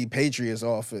Tom Brady Patriots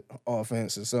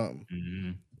offense or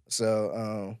something.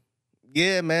 So,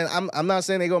 yeah, man, I'm not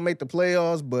saying they're going to make the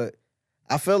playoffs, but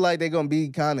I feel like they're going to be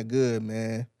kind of good,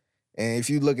 man. And if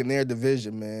you look in their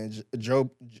division, man,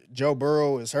 Joe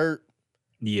Burrow is hurt.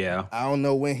 Yeah. I don't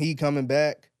know when he coming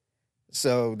back.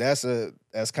 So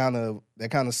that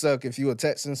kind of suck if you a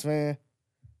Texans fan.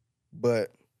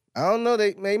 But I don't know,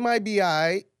 they might be all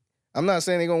right. I'm not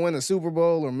saying they're gonna win the Super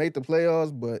Bowl or make the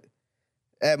playoffs, but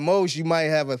at most you might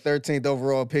have a 13th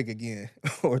overall pick again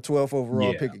or 12th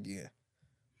overall pick again.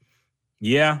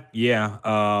 Yeah.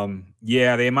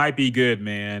 They might be good,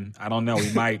 man. I don't know.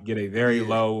 We might get a very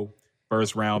low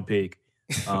first round pick.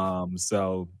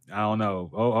 So I don't know.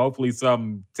 Hopefully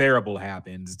something terrible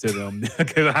happens to them,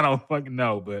 because I don't fucking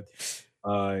know. But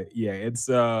it's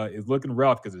looking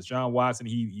rough because Deshaun Watson,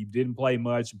 he didn't play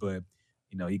much, but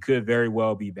he could very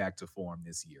well be back to form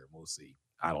this year. We'll see.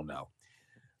 I don't know.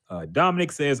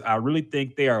 Dominic says, I really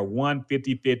think they are one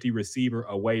 50-50 receiver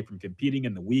away from competing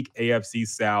in the weak AFC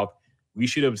South. We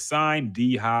should have signed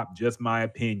D-Hop, just my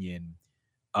opinion.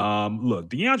 Look,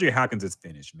 DeAndre Hopkins is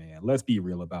finished, man. Let's be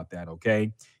real about that,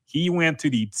 okay? He went to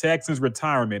the Texans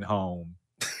retirement home,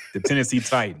 the Tennessee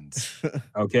Titans,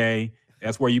 okay?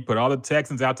 That's where you put all the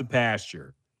Texans out to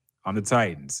pasture, on the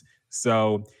Titans.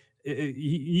 So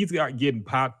he's getting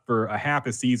popped for a half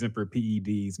a season for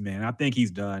PEDs, man. I think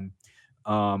he's done.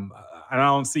 I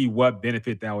don't see what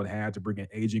benefit that would have to bring an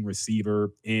aging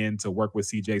receiver in to work with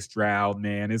CJ Stroud,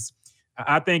 man.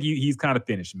 I think he's kind of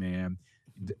finished, man.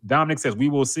 Dominic says, we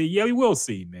will see. Yeah, we will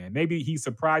see, man. Maybe he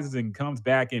surprises and comes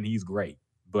back and he's great.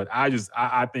 But I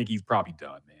think he's probably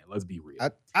done, man. Let's be real.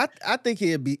 I think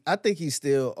he's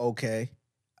still okay.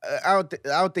 I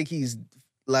don't think he's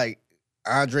like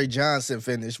Andre Johnson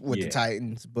finished with the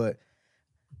Titans, but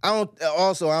I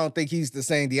don't think he's the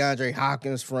same DeAndre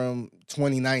Hopkins from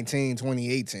 2019,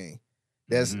 2018.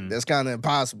 That's kind of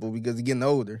impossible because he's getting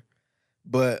older.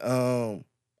 But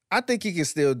I think he can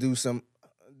still do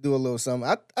a little something.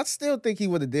 I still think he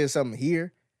would have did something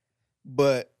here,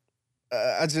 but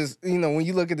I just, when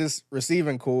you look at this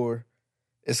receiving core,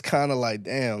 it's kind of like,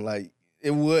 damn, like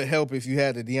it would help if you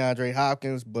had the DeAndre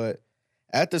Hopkins, but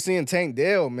after seeing Tank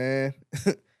Dell, man,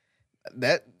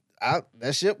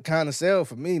 that ship kind of sailed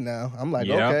for me now. I'm like,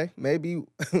 Yeah. okay,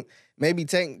 maybe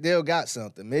Tank Dell got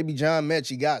something. Maybe John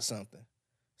Mechie got something.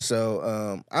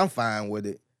 So I'm fine with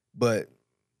it. But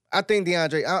I think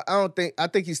DeAndre, I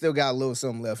think he still got a little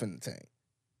something left in the tank.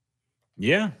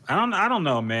 Yeah, I don't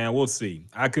know, man. We'll see.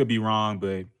 I could be wrong,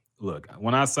 but look,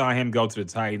 when I saw him go to the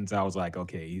Titans, I was like,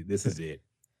 okay, this is it.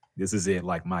 This is it,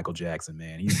 like Michael Jackson,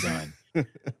 man. He's done.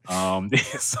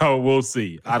 So we'll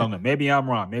see. I don't know. Maybe I'm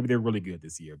wrong. Maybe they're really good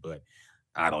this year, but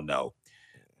I don't know.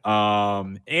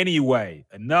 Anyway,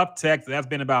 enough text. That's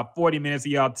been about 40 minutes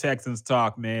of y'all Texans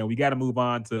talk, man. We got to move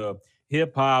on to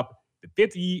hip hop.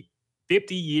 The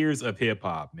 50 years of hip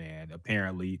hop, man.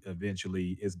 Apparently,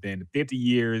 eventually, it's been the 50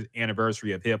 years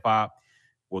anniversary of hip hop.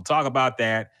 We'll talk about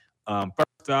that.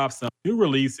 First off, some new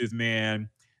releases, man.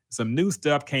 Some new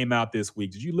stuff came out this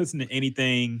week. Did you listen to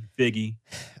anything, Figgy?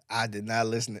 I did not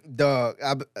listen. Dog,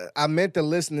 I meant to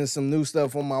listen to some new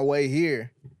stuff on my way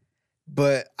here.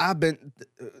 But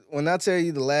when I tell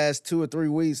you the last 2 or 3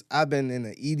 weeks, I've been in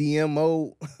the EDM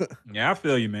mode. Yeah, I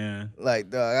feel you, man. Like,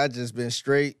 dog, I just been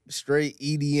straight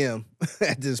EDM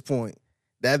at this point.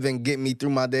 That been getting me through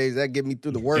my days. That get me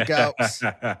through the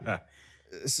workouts.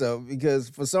 So, because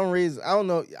for some reason, I don't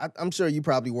know, I'm sure you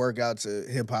probably work out to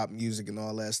hip hop music and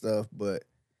all that stuff, but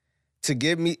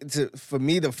for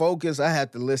me to focus, I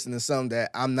have to listen to something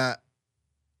that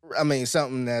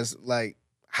something that's like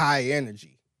high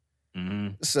energy.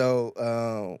 Mm-hmm.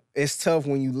 So it's tough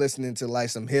when you listening to like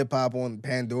some hip hop on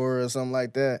Pandora or something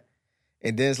like that,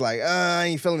 and then it's like, I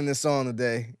ain't feeling this song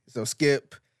today, so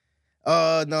skip.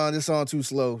 Oh no, this song too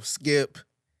slow. Skip.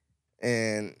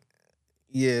 And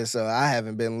yeah, so I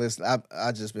haven't been listening.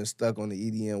 I just been stuck on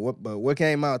the EDM. What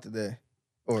came out today?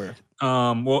 Or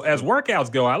well, as workouts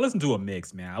go, I listen to a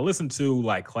mix, man. I listen to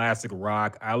like classic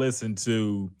rock. I listen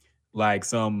to like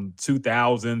some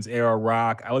 2000s era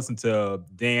rock. I listen to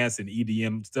dance and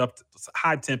EDM stuff,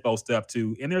 high tempo stuff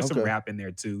too. And there's some rap in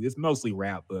there too. It's mostly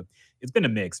rap, but it's been a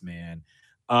mix, man.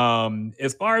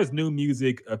 As far as new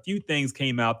music, a few things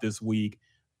came out this week.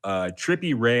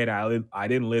 Trippie Redd, I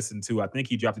didn't listen to. I think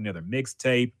he dropped another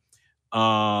mixtape.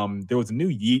 There was a new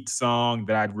Yeet song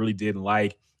that I really didn't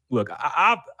like. Look,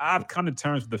 I've come to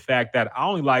terms with the fact that I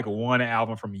only like one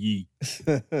album from Yeet.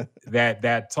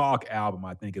 that Talk album,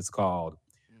 I think it's called.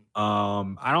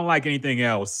 I don't like anything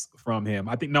else from him.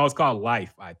 It's called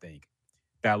Life, I think.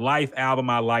 That Life album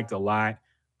I liked a lot,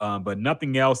 but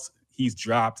nothing else he's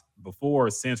dropped before or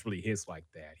since really hits like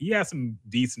that. He had some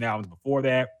decent albums before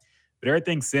that, but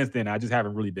everything since then, I just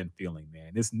haven't really been feeling,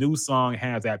 man. This new song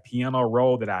has that piano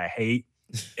roll that I hate.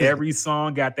 Every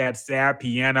song got that sad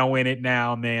piano in it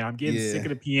now, man. I'm getting sick of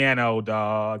the piano,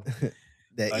 dog.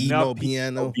 That emo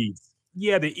piano. Beats.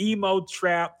 Yeah, the emo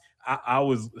trap. I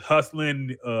was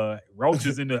hustling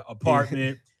roaches in the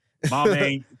apartment. Mama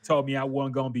ain't told me I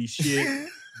wasn't going to be shit.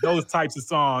 Those types of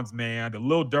songs, man. The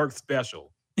Lil Durk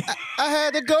special. I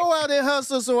had to go out and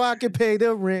hustle so I could pay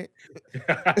the rent.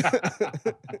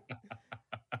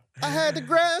 I had to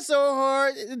grind so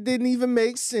hard, it didn't even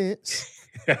make sense.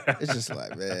 It's just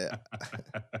like, man.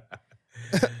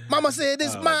 Mama said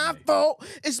it's my fault.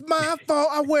 It's my fault.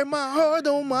 I wear my heart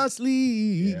on my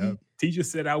sleeve. Yeah. Teacher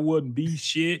said I wouldn't be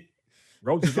shit.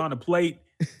 Roaches on the plate.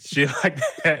 Shit like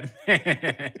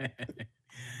that.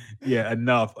 Yeah,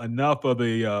 enough of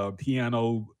the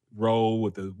piano roll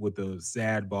with the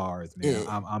sad bars, man.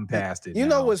 Yeah. I'm past it. You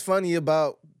know what's funny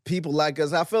about people like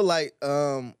us? I feel like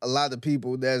a lot of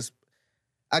people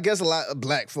I guess a lot of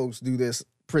black folks do this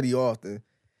pretty often.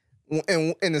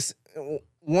 And in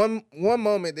one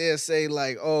moment they'll say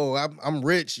like, "Oh, I'm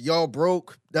rich, y'all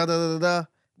broke," da da da da.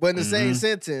 But in the same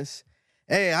sentence,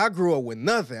 hey, I grew up with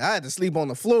nothing. I had to sleep on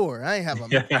the floor. I ain't have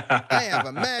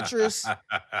a mattress.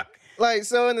 Like,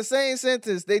 so in the same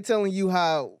sentence, they telling you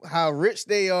how rich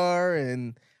they are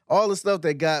and all the stuff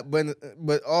they got, but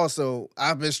also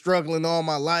I've been struggling all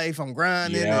my life. I'm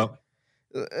grinding. Yep.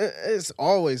 It's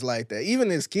always like that.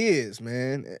 Even as kids,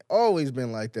 man, it always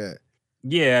been like that.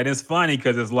 Yeah, and it's funny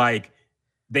because it's like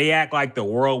they act like the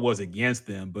world was against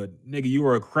them, but nigga, you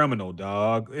were a criminal,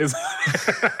 dog. The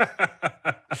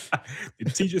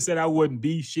teacher said I wouldn't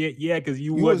be shit. Yeah, because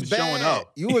you wasn't showing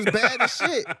up. You was bad as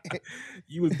shit.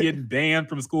 You was getting banned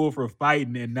from school for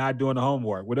fighting and not doing the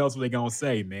homework. What else were they gonna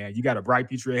say, man? You got a bright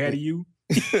future ahead of you.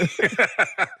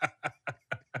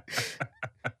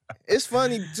 It's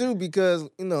funny too because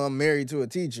I'm married to a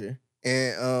teacher,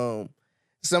 and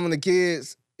some of the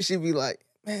kids, she'd be like,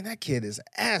 "Man, that kid is an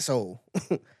asshole."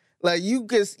 Like you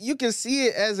can see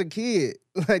it as a kid,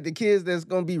 like the kids that's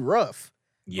gonna be rough,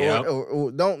 yeah,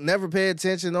 or don't never pay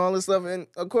attention, all this stuff. And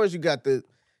of course, you got the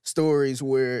stories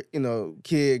where,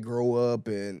 kid grow up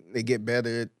and they get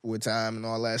better with time and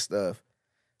all that stuff.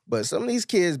 But some of these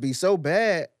kids be so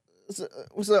bad.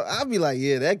 So I'll be like,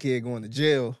 yeah, that kid going to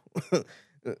jail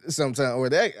sometime. Or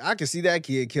that I can see that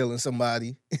kid killing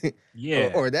somebody.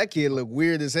 Yeah. or that kid look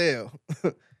weird as hell.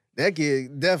 That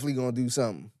kid definitely gonna do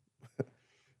something.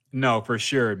 No, for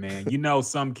sure, man.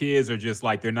 Some kids are just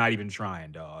like, they're not even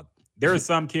trying, dog. There are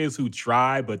some kids who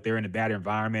try, but they're in a bad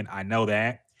environment. I know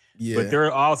that. Yeah. But there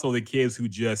are also the kids who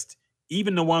just,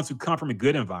 even the ones who come from a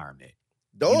good environment.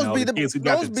 Those be the kids who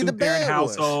got the two-parent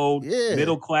household,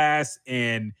 middle class,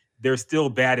 and they're still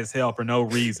bad as hell for no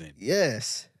reason.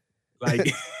 Yes.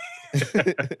 Like,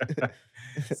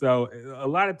 so a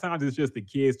lot of times it's just the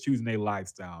kids choosing their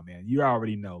lifestyle, man. You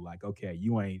already know, like, okay,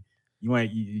 you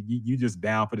just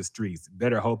bound for the streets.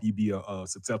 Better hope you be a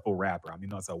successful rapper. I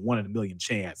mean, it's a 1 in a million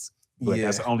chance, but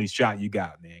that's the only shot you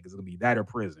got, man, because it'll be that or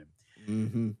prison.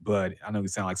 Mm-hmm. But I know you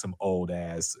sound like some old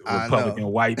ass Republican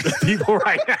white people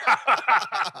right now.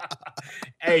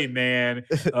 Hey, man,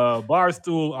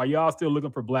 Barstool, are y'all still looking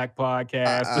for black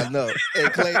podcasts? I know.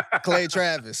 Hey, Clay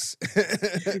Travis.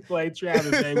 Clay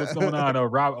Travis, hey, what's going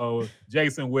on?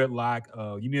 Jason Whitlock,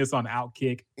 you need us on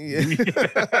Outkick. Yeah.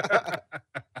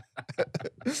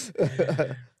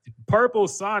 Purple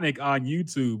Sonic on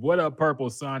YouTube. What up, Purple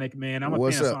Sonic, man? I'm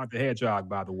a fan of Sonic the Hedgehog,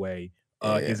 by the way.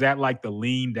 Is that like the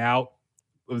leaned out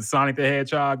of Sonic the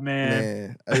Hedgehog,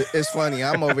 man? It's funny.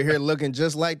 I'm over here looking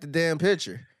just like the damn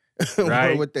picture.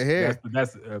 Right? With the hair.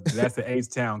 That's the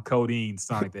H-Town codeine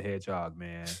Sonic the Hedgehog,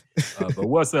 man. But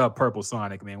what's up, Purple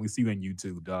Sonic, man? We see you on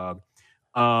YouTube, dog.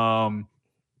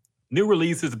 New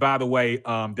releases, by the way.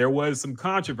 There was some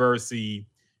controversy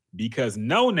because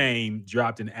Noname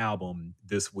dropped an album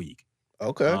this week.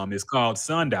 Okay. It's called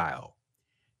Sundial.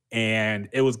 And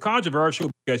it was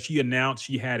controversial because she announced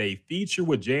she had a feature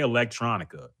with Jay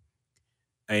Electronica.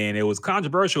 And it was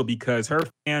controversial because her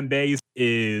fan base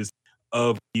is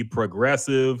of the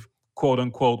progressive, quote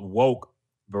unquote, woke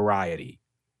variety.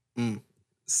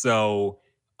 So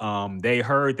they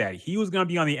heard that he was going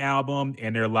to be on the album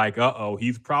and they're like,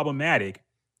 he's problematic.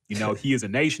 He is a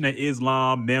Nation of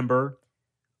Islam member.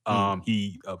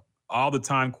 He all the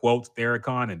time quotes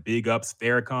Farrakhan and big ups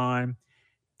Farrakhan.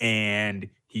 And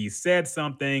he said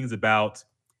some things about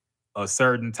a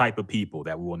certain type of people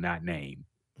that we will not name,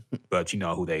 but you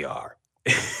know who they are.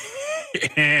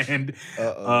 And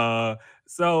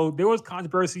so there was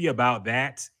controversy about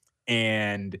that.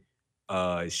 And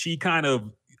she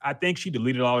I think she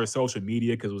deleted all her social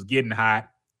media because it was getting hot.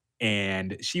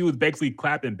 And she was basically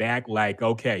clapping back like,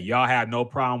 okay, y'all have no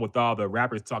problem with all the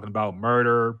rappers talking about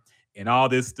murder and all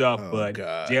this stuff, but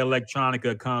God. Jay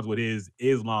Electronica comes with his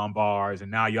Islam bars,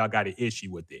 and now y'all got an issue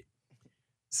with it.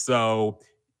 So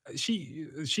she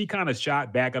kind of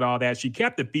shot back at all that. She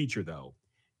kept the feature, though.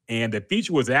 And the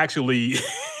feature was actually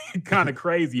kind of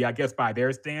crazy, I guess, by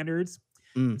their standards.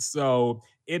 So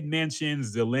it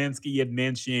mentions Zelensky, it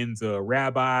mentions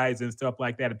rabbis and stuff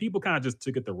like that. And people kind of just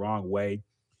took it the wrong way.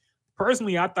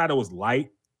 Personally, I thought it was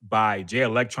light by Jay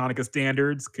Electronica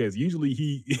standards, because usually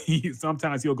he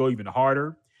sometimes he'll go even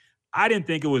harder. I didn't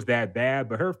think it was that bad,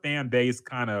 but her fan base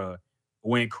kind of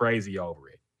went crazy over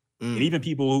it. And even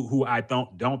people who I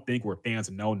don't think were fans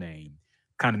of Noname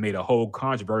kind of made a whole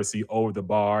controversy over the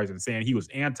bars and saying he was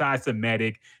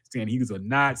anti-Semitic, saying he was a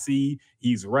Nazi,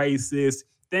 he's racist,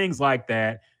 things like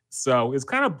that. So it's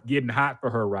kind of getting hot for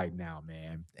her right now,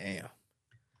 man. Damn.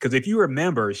 Because if you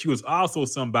remember, she was also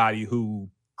somebody who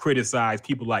criticized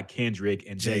people like Kendrick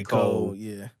and J. Cole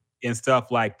and stuff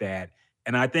like that.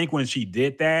 And I think when she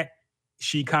did that,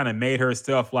 she kind of made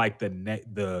herself like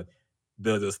the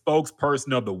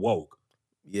spokesperson of the woke.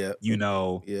 Yeah.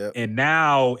 Yeah. And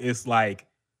now it's like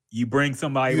you bring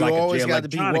somebody like a Jay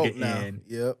Electronica in.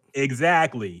 Yep.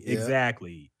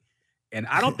 Exactly. And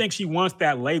I don't think she wants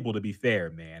that label, to be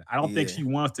fair, man. I don't think she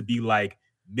wants to be like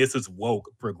Mrs. Woke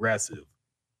Progressive.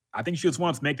 I think she just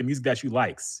wants to make the music that she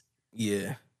likes.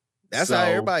 Yeah. That's how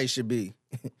everybody should be.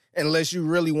 Unless you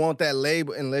really want that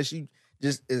label, unless you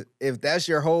just, if that's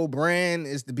your whole brand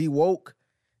is to be woke,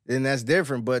 then that's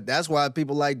different. But that's why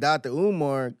people like Dr.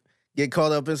 Umar get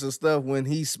caught up in some stuff when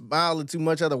he's smiling too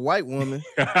much at a white woman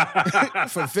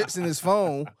for fixing his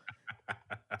phone.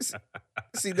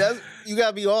 See, that's, you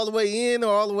got to be all the way in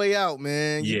or all the way out,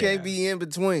 man. You can't be in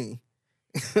between.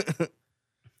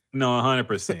 No,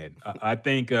 100%. I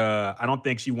think I don't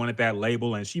think she wanted that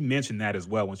label, and she mentioned that as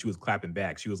well when she was clapping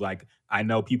back. She was like, "I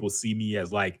know people see me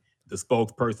as like the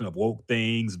spokesperson of woke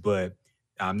things, but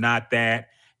I'm not that."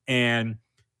 And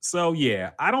so,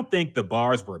 I don't think the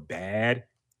bars were bad,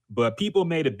 but people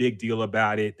made a big deal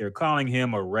about it. They're calling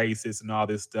him a racist and all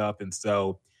this stuff, and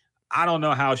so I don't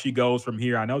know how she goes from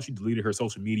here. I know she deleted her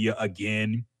social media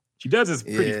again. She does this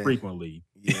pretty Yeah. frequently.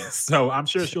 Yeah. So I'm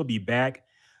sure she'll be back,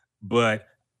 but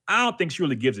I don't think she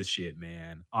really gives a shit,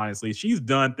 man. Honestly, she's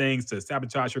done things to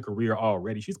sabotage her career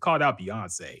already. She's called out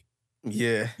Beyonce,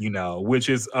 Yeah. which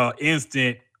is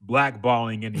instant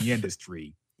blackballing in the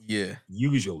industry, Yeah.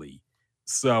 usually.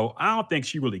 So I don't think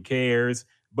she really cares.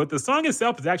 But the song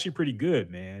itself is actually pretty good,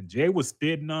 man. Jay was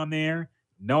spitting on there.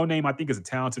 Noname, I think, is a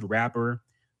talented rapper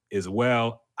as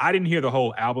well. I didn't hear the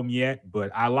whole album yet,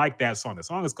 but I like that song. The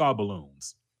song is called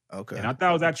Balloons. Okay. And I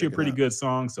thought it was I'll actually a check it pretty out. good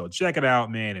song. So check it out,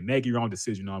 man, and make your own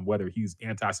decision on whether he's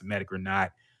anti-Semitic or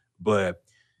not. But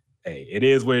hey, it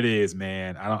is what it is,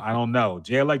 man. I don't know.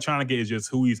 Jay Electronica is just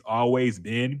who he's always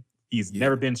been. He's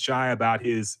never been shy about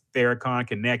his Farrakhan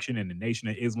connection and the Nation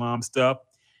of Islam stuff.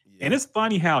 And it's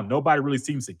funny how nobody really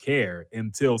seems to care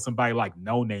until somebody like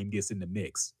Noname gets in the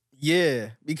mix. Yeah,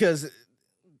 because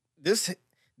this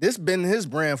been his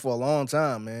brand for a long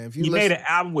time, man. If you He made an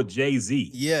album with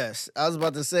Jay-Z. Yes, I was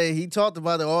about to say he talked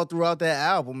about it all throughout that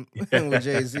album with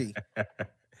Jay-Z.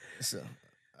 So,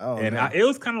 I don't know. It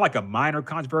was kind of like a minor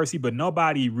controversy, but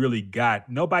nobody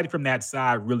from that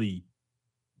side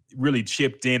really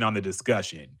chipped in on the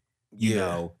discussion. You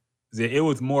know, it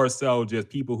was more so just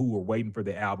people who were waiting for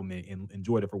the album and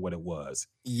enjoyed it for what it was.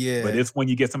 Yeah. But it's when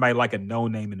you get somebody like a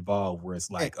Noname involved where it's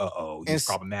like, he's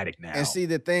problematic now. And see,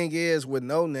 the thing is with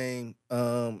Noname,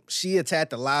 she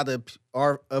attacked a lot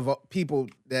of people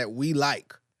that we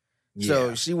like. Yeah.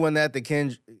 So she went at the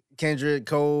Kendrick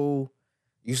Cole.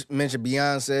 You mentioned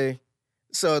Beyonce.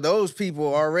 So those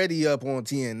people are already up on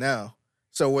 10 now.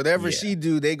 So whatever she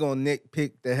do, they gonna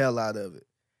nitpick the hell out of it.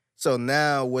 So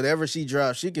now whatever she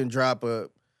drops, she can drop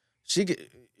she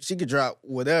could drop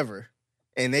whatever,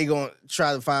 and they gonna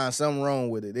try to find something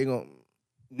wrong with it. They gonna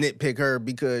nitpick her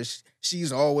because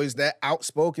she's always that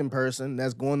outspoken person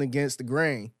that's going against the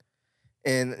grain.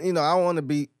 And I want to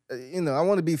be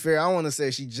fair. I want to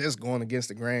say she's just going against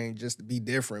the grain just to be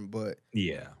different, but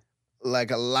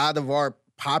like a lot of our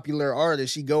popular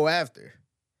artists, she go after.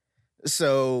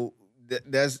 So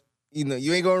that's.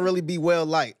 You ain't gonna really be well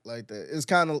liked like that. It's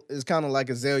kind of like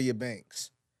Azalea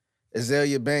Banks.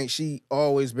 Azalea Banks, she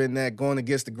always been that going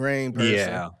against the grain person.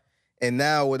 Yeah. And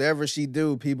now whatever she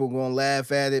do, people gonna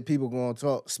laugh at it. People gonna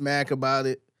talk smack about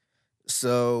it.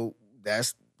 So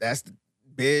that's the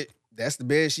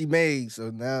bed she made. So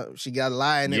now she got to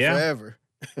lie in it forever.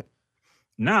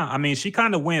 Nah, I mean, she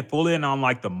kind of went full in on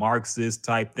like the Marxist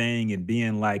type thing and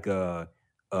being like a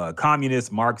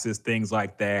communist, Marxist, things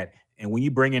like that. And when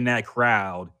you bring in that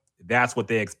crowd, that's what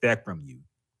they expect from you.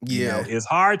 Yeah. It's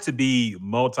hard to be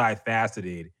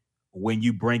multifaceted when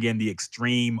you bring in the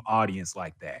extreme audience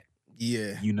like that.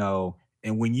 Yeah.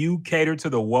 And when you cater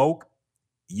to the woke,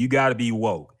 you got to be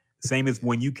woke. Same as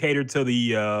when you cater to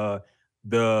the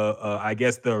I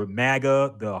guess the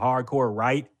MAGA, the hardcore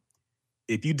right.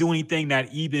 If you do anything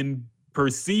that even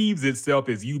perceives itself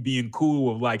as you being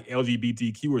cool with like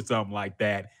LGBTQ or something like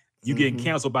that, you getting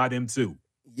canceled by them too.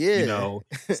 Yeah.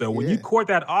 So when you court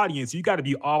that audience, you got to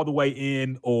be all the way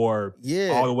in or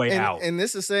all the way out. And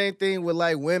it's the same thing with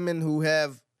like women who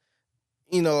have,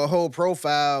 a whole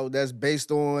profile that's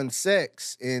based on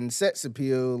sex and sex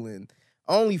appeal and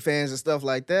OnlyFans and stuff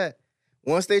like that.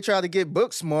 Once they try to get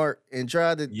book smart and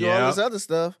try to do all this other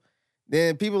stuff,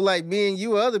 then people like me and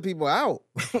you, other people out.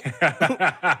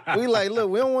 We like, look,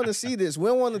 we don't want to see this. We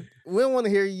don't want to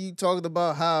hear you talking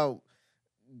about how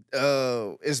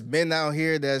it's men out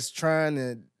here that's trying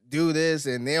to do this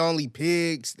and they only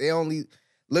pigs. They only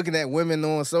looking at women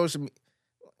on social media.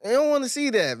 They don't want to see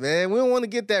that, man. We don't want to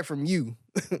get that from you.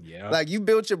 Like you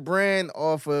built your brand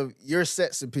off of your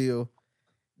sex appeal.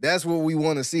 That's what we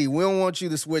want to see. We don't want you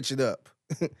to switch it up.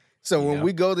 So when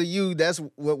we go to you, that's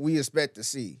what we expect to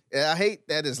see. And I hate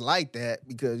that it's like that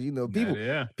because,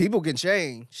 people can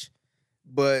change.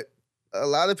 But a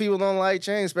lot of people don't like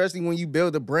change, especially when you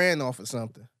build a brand off of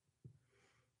something.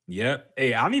 Yep.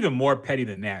 Hey, I'm even more petty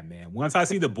than that, man. Once I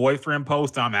see the boyfriend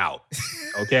post, I'm out.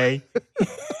 Okay?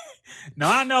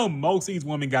 Now, I know most of these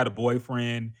women got a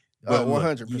boyfriend. But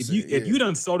 100%. If you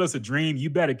done sold us a dream, you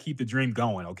better keep the dream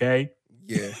going, okay?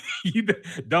 Yeah. You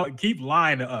don't keep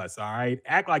lying to us, all right?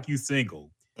 Act like you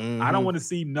single. Mm-hmm. I don't want to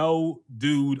see no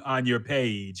dude on your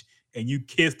page and you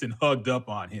kissed and hugged up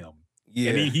on him.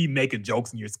 Yeah. And he making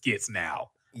jokes in your skits now.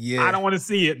 Yeah. I don't want to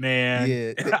see it, man.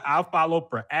 Yeah. I'll follow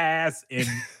for ass and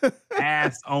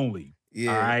ass only.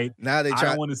 Yeah. All right. Now they I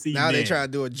don't want to see men. they try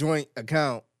to do a joint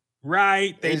account.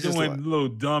 Right. They It's just doing like- little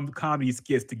dumb comedy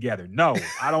skits together. No,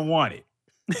 I don't want it.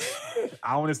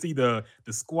 I want to see the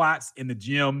squats in the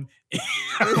gym.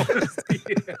 I don't want to see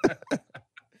it.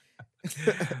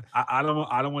 I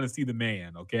don't want to see the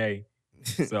man. Okay,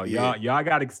 so Yeah. y'all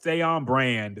got to stay on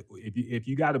brand. If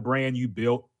you got a brand you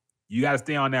built, you got to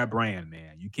stay on that brand,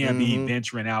 man. You can't be Mhm.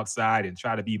 venturing outside and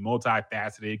try to be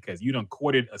multifaceted because you done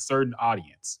courted a certain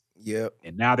audience, Yep.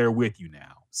 and now they're with you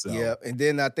now. So Yep. And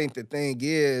then I think the thing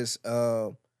is,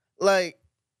 like,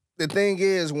 the thing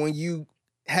is when you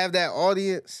have that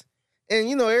audience,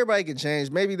 and everybody can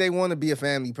change. Maybe they want to be a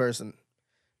family person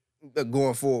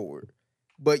going forward,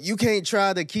 but you can't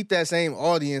try to keep that same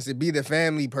audience and be the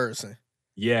family person.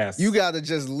 yes, You got to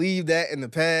just leave that in the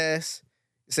past.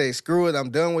 Say, screw it, I'm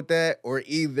done with that. Or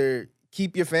either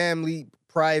keep your family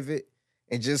private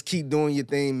and just keep doing your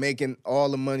thing, making all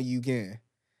the money you can.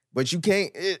 But you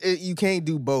can't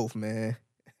do both, man.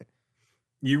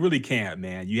 you really can't,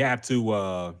 man. You have to,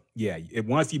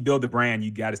 once you build the brand,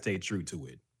 you got to stay true to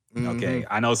it. Okay.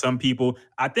 I know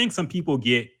I think some people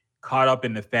get caught up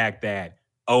in the fact that,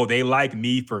 oh, they like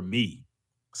me for me.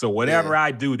 So whatever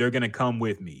I do, they're going to come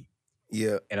with me.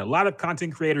 Yeah. And a lot of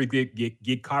content creators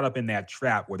get caught up in that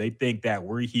trap where they think that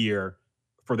we're here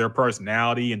for their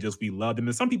personality and just we love them.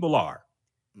 And some people are.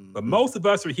 But most of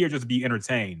us are here just to be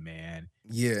entertained, man.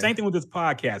 Yeah. Same thing with this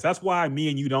podcast. That's why me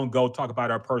and you don't go talk about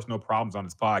our personal problems on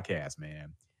this podcast,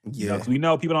 man. Yeah. Because we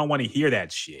know people don't want to hear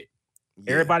that shit.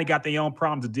 Yeah. Everybody got their own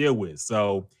problems to deal with.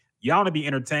 So y'all want to be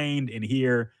entertained and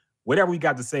hear whatever we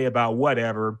got to say about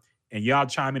whatever. And y'all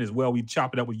chime in as well. We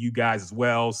chop it up with you guys as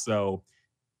well. So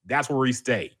that's where we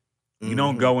stay. We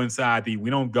don't go inside we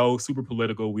don't go super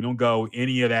political. We don't go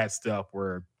any of that stuff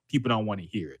where people don't want to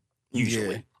hear it,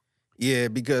 usually. Yeah,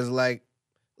 because like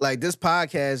this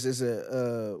podcast is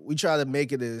we try to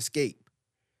make it an escape.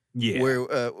 Yeah.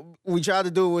 Where we try to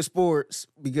do it with sports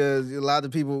because a lot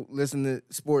of people listen to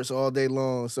sports all day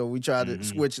long. So we try to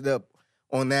switch it up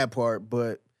on that part.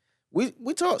 But we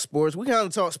talk sports. We kind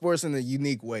of talk sports in a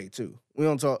unique way too. We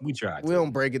don't talk. We try. We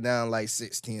don't break it down like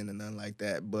 6'10" and nothing like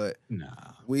that. But nah,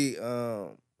 we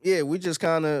we just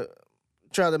kind of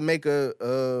try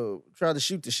to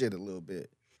shoot the shit a little bit.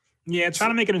 Yeah, trying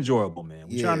to make it enjoyable, man.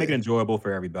 We try to make it enjoyable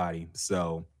for everybody.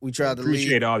 So we try to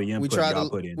appreciate all the input y'all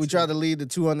put in. We try to leave the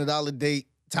 $200 date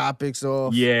topics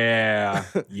off. Yeah.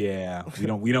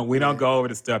 We don't go over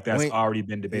the stuff that's already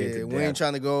been debated. Yeah, we ain't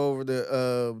trying to go over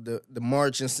the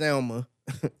march in Selma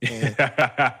and,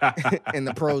 and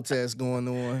the protests going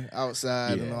on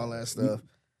outside and all that stuff.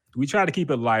 We try to keep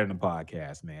it light on the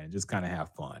podcast, man. Just kind of have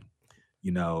fun,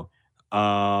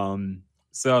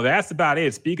 So that's about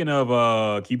it. Speaking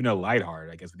of keeping it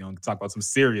lighthearted, I guess we're going to talk about some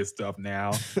serious stuff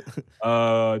now.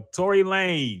 Tory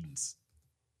Lanez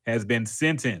has been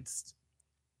sentenced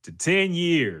to 10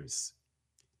 years.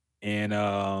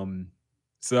 And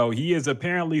so he is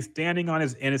apparently standing on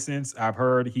his innocence. I've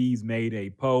heard he's made a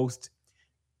post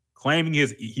claiming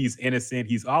he's innocent.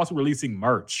 He's also releasing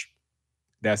merch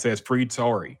that says Free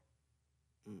Tory.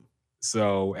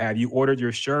 So have you ordered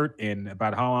your shirt, and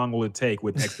about how long will it take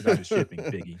with expedited shipping,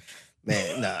 Figgy?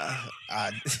 Man, nah.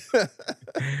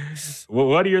 Well,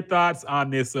 what are your thoughts on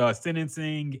this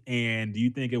sentencing, and do you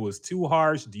think it was too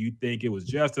harsh? Do you think it was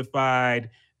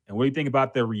justified? And what do you think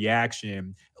about the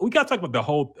reaction? We got to talk about the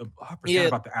whole, I forgot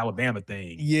about the Alabama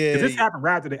thing. Yeah. Because this happened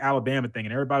right after the Alabama thing,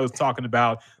 and everybody was talking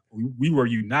about we were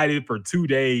united for 2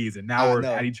 days, and now we're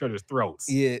at each other's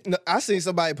throats. Yeah. No, I seen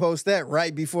somebody post that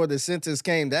right before the sentence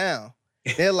came down.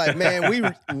 They're like, man,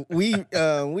 we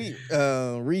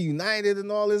reunited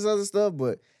and all this other stuff,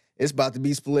 but it's about to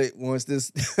be split once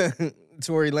this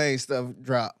Tory Lanez stuff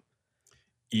drop.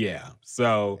 Yeah.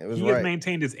 So he has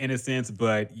maintained his innocence,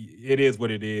 but it is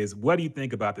what it is. What do you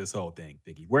think about this whole thing,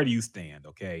 Figgy? Where do you stand?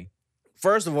 Okay.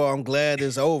 First of all, I'm glad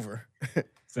it's over.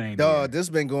 Same. Dog, this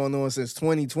been going on since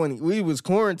 2020. We was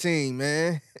quarantined,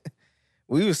 man.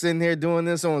 We was sitting here doing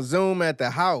this on Zoom at the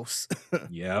house.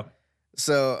 Yep.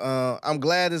 So I'm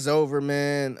glad it's over,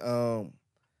 man.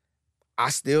 I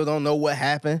still don't know what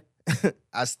happened.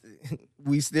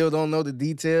 We still don't know the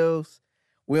details.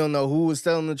 We don't know who was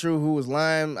telling the truth, who was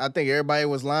lying. I think everybody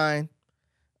was lying.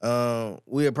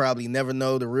 We'll probably never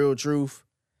know the real truth.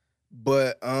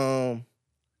 But I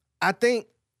think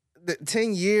the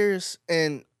 10 years,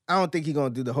 and I don't think he's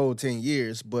going to do the whole 10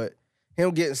 years, but him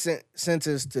getting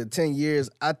sentenced to 10 years,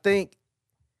 I think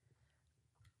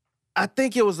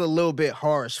it was a little bit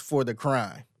harsh for the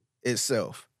crime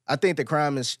itself. I think the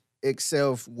crime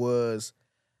itself was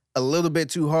a little bit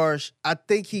too harsh. I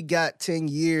think he got 10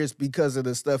 years because of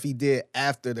the stuff he did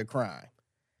after the crime,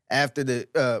 after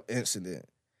the incident.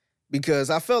 Because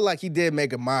I felt like he did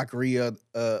make a mockery of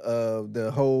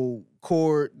the whole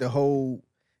court, the whole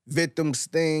victims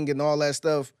thing and all that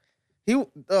stuff. He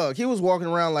was walking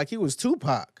around like he was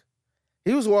Tupac.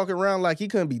 He was walking around like he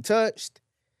couldn't be touched.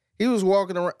 He was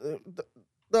walking around.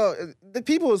 The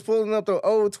people was pulling up the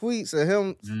old tweets of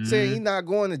him saying he not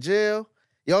going to jail.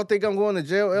 Y'all think I'm going to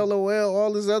jail? LOL,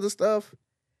 all this other stuff.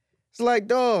 It's like,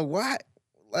 dog, why?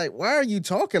 Like, why are you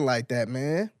talking like that,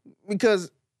 man?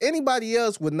 Because anybody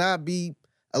else would not be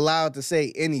allowed to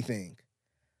say anything.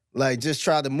 Like, just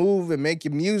try to move and make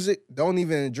your music. Don't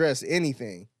even address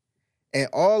anything. And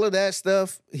all of that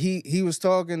stuff he was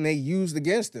talking, they used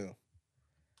against him.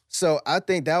 So I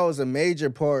think that was a major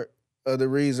part of the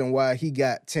reason why he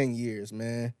got 10 years,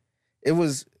 man. It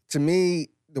was, to me,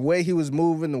 the way he was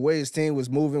moving, the way his team was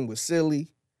moving was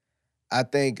silly. I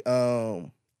think it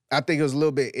was a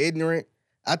little bit ignorant.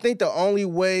 I think the only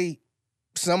way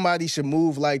somebody should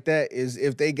move like that is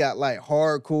if they got like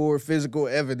hardcore physical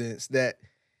evidence that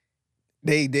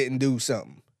they didn't do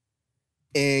something.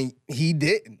 And he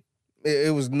didn't.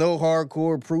 It was no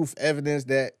hardcore proof evidence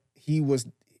that he was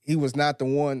not the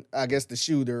one, I guess, the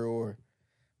shooter or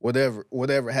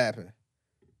whatever happened.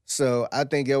 So I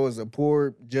think it was a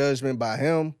poor judgment by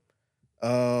him.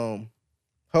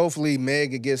 Hopefully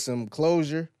Meg could get some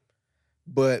closure,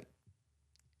 but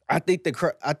I think the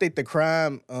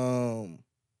crime,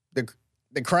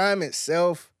 the crime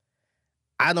itself,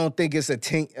 I don't think it's I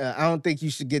don't think you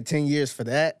should get 10 years for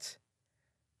that.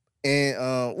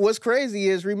 And what's crazy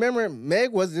is, remember, Meg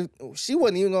she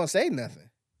wasn't even gonna say nothing.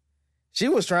 She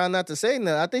was trying not to say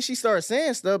nothing. I think she started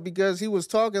saying stuff because he was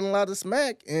talking a lot of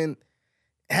smack and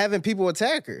having people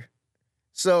attack her.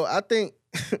 So I think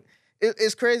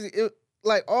it's crazy.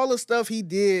 Like, all the stuff he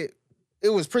did, it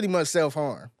was pretty much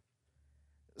self-harm.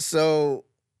 So,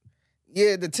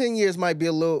 yeah, the 10 years might be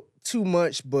a little too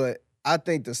much, but I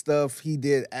think the stuff he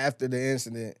did after the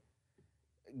incident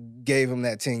gave him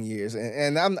that 10 years.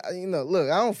 And I'm,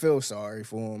 look, I don't feel sorry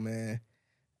for him, man.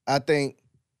 I think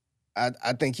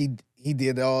he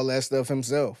did all that stuff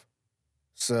himself.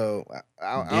 So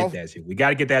I did that shit. We got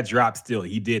to get that drop still.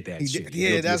 He did that shit.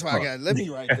 Yeah, that's why I got. Let me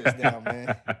write this down,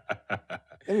 man.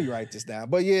 Let me write this down.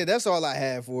 But yeah, that's all I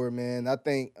had for it, man. I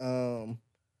think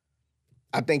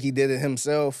he did it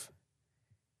himself.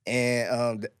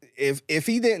 And if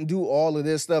he didn't do all of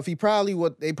this stuff, they probably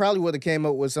would have came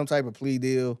up with some type of plea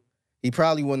deal. He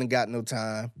probably wouldn't have got no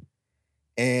time.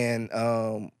 And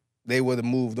they would have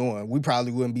moved on. We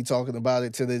probably wouldn't be talking about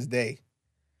it to this day.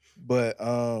 But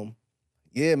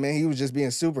yeah, man, he was just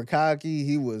being super cocky.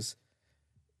 He was,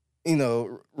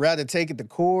 rather take it to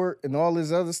court and all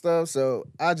this other stuff. So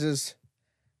I just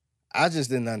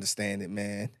didn't understand it,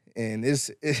 man. And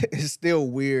it's still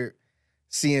weird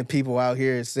seeing people out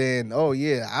here saying, "Oh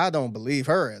yeah, I don't believe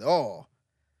her at all,"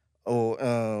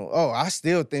 or I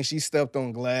still think she stepped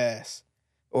on glass,"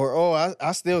 or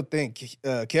I still think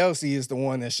Kelsey is the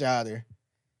one that shot her.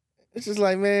 It's just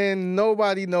like, man,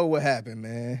 nobody know what happened,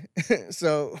 man.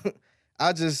 So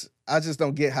I just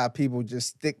don't get how people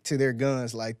just stick to their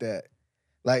guns like that.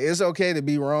 Like, it's okay to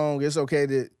be wrong. It's okay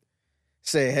to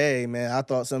say, "Hey, man, I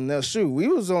thought something else." Shoot, we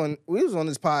was on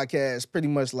this podcast pretty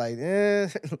much like,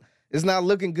 it's not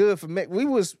looking good for Meg. We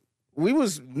was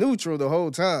neutral the whole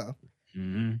time.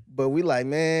 Mm-hmm. But we like,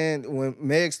 man, when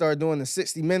Meg started doing the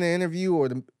 60-minute interview or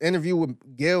the interview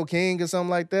with Gayle King or something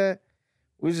like that,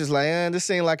 we was just like, this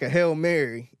seemed like a Hail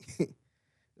Mary.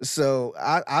 So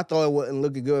I thought it wasn't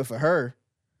looking good for her.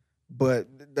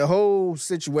 But the whole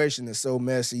situation is so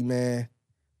messy, man.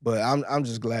 But I'm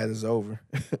just glad it's over.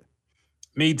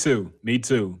 Me too.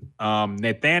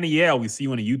 Nathaniel, we see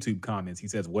you in the YouTube comments. He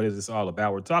says, "What is this all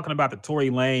about?" We're talking about the Tory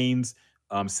Lanez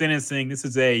sentencing. This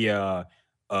is the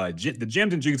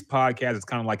Gems and Juice podcast. It's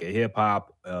kind of like a hip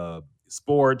hop,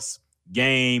 sports,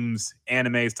 games,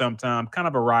 anime, sometimes kind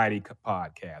of variety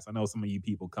podcast. I know some of you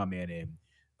people come in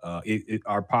and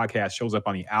our podcast shows up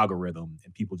on the algorithm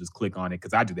and people just click on it,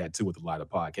 because I do that too with a lot of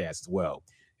podcasts as well,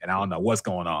 and I don't know what's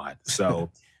going on.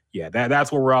 So. Yeah,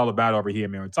 that's what we're all about over here,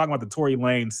 man. We're talking about the Tory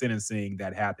Lanez sentencing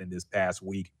that happened this past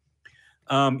week.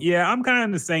 Yeah, I'm kind of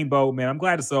in the same boat, man. I'm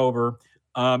glad it's over.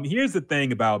 Here's the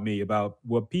thing about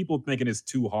what people thinking is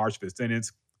too harsh for the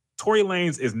sentence. Tory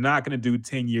Lanez is not going to do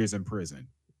 10 years in prison.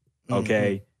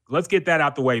 Okay? Mm-hmm. Let's get that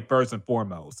out the way first and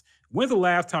foremost. When's the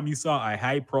last time you saw a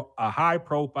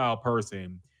high-profile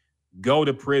person go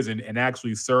to prison and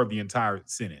actually serve the entire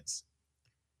sentence?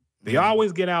 They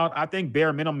always get out. I think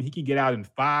bare minimum, he can get out in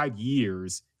 5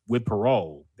 years with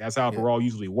parole. That's how parole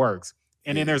usually works.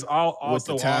 And then there's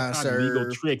also all kinds of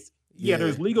legal tricks. Yeah,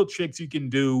 there's legal tricks you can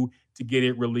do to get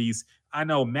it released. I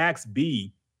know Max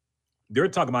B, they're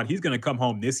talking about he's going to come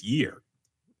home this year.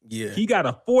 Yeah. He got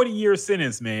a 40-year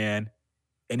sentence, man,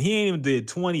 and he ain't even did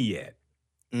 20 yet.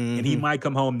 Mm-hmm. And he might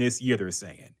come home this year, they're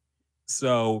saying.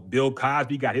 So Bill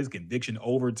Cosby got his conviction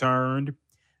overturned.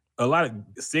 a lot of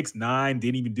 6'9",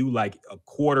 didn't even do like a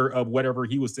quarter of whatever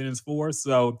he was sentenced for.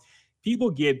 So people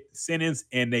get sentenced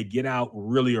and they get out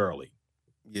really early.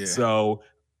 Yeah. So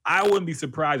I wouldn't be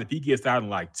surprised if he gets out in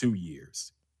like 2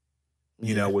 years.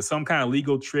 You know, with some kind of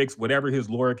legal tricks, whatever his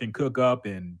lawyer can cook up,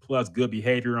 and plus good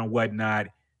behavior and whatnot,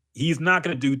 he's not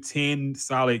going to do 10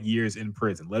 solid years in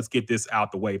prison. Let's get this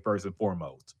out the way first and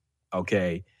foremost.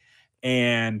 Okay.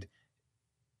 And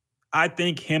I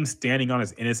think him standing on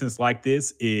his innocence like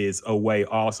this is a way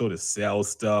also to sell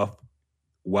stuff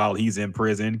while he's in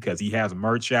prison because he has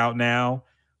merch out now.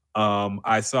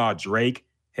 I saw Drake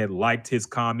had liked his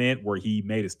comment where he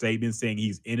made a statement saying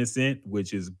he's innocent,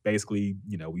 which is basically,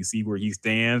 you know, we see where he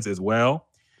stands as well.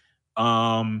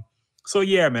 So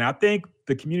yeah, man, I think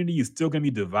the community is still going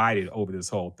to be divided over this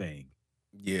whole thing.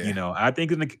 Yeah. You know, I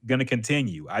think it's going to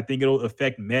continue. I think it'll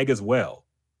affect Meg as well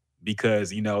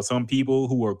because, you know, some people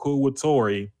who are cool with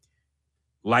Tory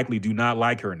likely do not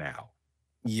like her now.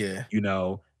 Yeah. You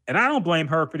know, and I don't blame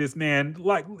her for this, man.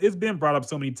 Like, it's been brought up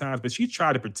so many times, but she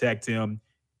tried to protect him.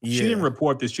 Yeah. She didn't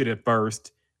report this shit at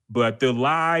first, but the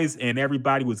lies and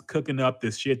everybody was cooking up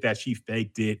this shit that she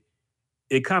faked it.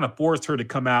 It kind of forced her to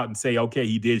come out and say, okay,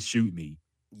 he did shoot me.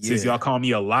 Since y'all call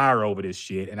me a liar over this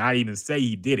shit, and I didn't even say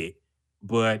he did it.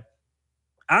 But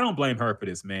I don't blame her for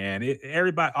this, man.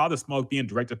 Everybody, all the smoke being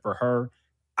directed for her.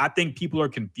 I think people are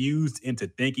confused into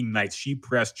thinking like she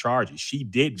pressed charges. She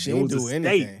didn't. She It didn't was do a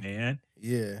anything. state, man.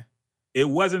 Yeah. It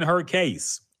wasn't her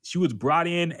case. She was brought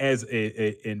in as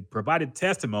and provided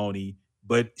testimony,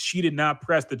 but she did not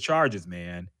press the charges,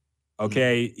 man.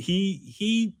 Okay.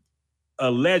 He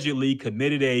allegedly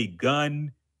committed a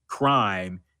gun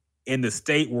crime in the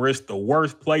state where it's the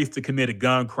worst place to commit a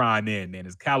gun crime in, man.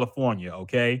 It's California,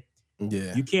 okay?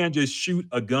 Yeah. You can't just shoot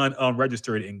a gun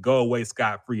unregistered and go away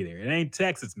scot-free there. It ain't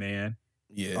Texas, man.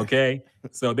 Yeah. Okay?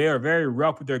 So they are very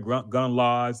rough with their gun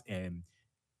laws, and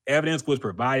evidence was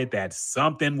provided that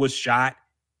something was shot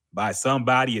by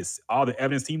somebody. All the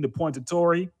evidence seemed to point to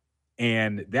Tory,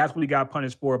 and that's what he got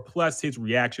punished for, plus his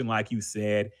reaction, like you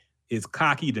said, his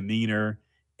cocky demeanor,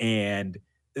 and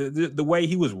the way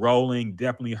he was rolling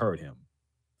definitely hurt him.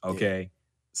 Okay? Yeah.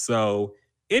 So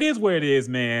it is where it is,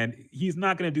 man. He's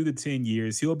not going to do the 10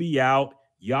 years. He'll be out.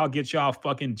 Y'all get y'all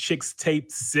fucking Chicks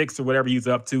Tape 6 or whatever he's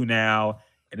up to now,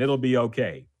 and it'll be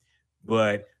okay.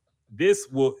 But it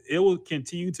will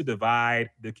continue to divide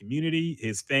the community,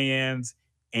 his fans,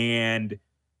 and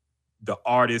the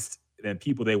artists and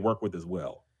people they work with as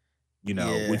well, you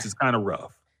know, which is kind of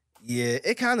rough. Yeah,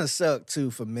 it kind of sucked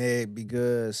too for Meg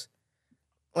because,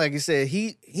 like you said,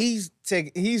 he's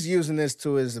using this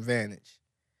to his advantage.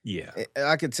 Yeah,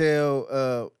 I could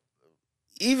tell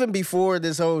even before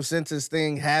this whole sentence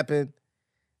thing happened.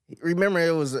 Remember,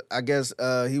 it was, I guess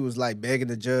he was like begging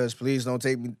the judge, please don't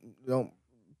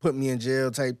put me in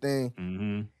jail type thing.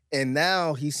 Mm-hmm. And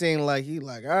now he's saying like,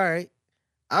 all right,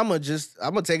 I'm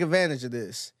gonna take advantage of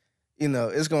this. You know,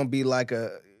 it's gonna be like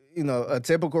a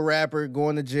typical rapper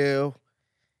going to jail,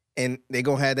 and they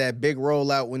gonna have that big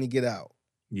rollout when he get out.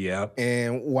 Yeah.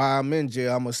 And while I'm in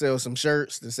jail, I'm gonna sell some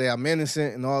shirts to say I'm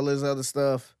innocent and all this other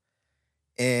stuff.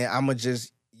 And I'm gonna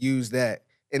just use that.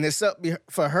 And it's up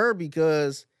for her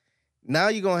because now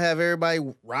you're gonna have everybody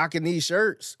rocking these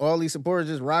shirts, all these supporters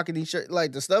just rocking these shirts.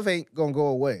 Like, the stuff ain't gonna go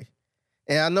away.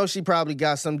 And I know she probably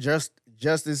got some justice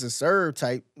is served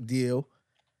type deal,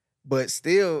 but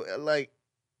still, like,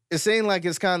 it seemed like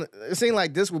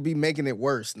this would be making it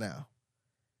worse now.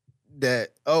 That,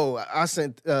 I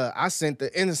sent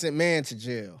the innocent man to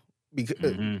jail because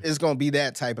it's gonna be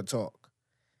that type of talk,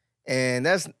 and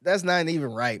that's not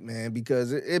even right, man.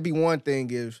 Because it'd be one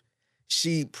thing if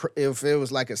it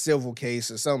was like a civil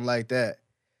case or something like that,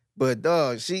 but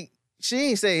dog, she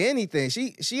ain't say anything.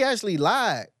 She actually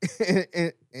lied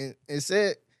and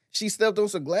said she stepped on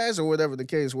some glass or whatever the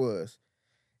case was,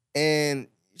 and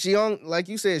like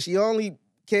you said, she only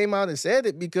came out and said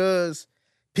it because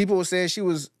people were saying she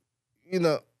was,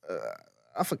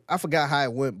 I forgot how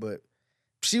it went, but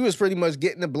she was pretty much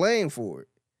getting the blame for it.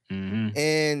 Mm-hmm.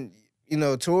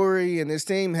 And, Tory and his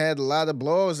team had a lot of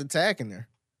blogs attacking her.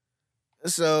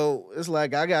 So it's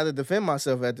like, I got to defend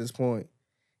myself at this point.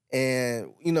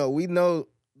 And, we know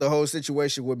the whole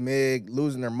situation with Meg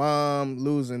losing her mom,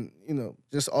 losing,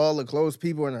 just all the close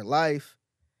people in her life.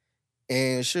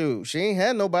 And shoot, she ain't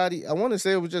had nobody. I want to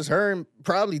say it was just her and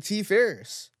probably T.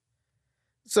 Ferris.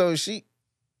 So she,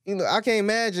 I can't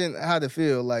imagine how to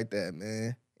feel like that,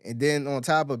 man. And then on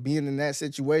top of being in that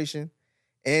situation,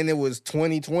 and it was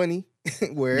 2020,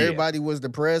 where everybody was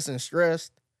depressed and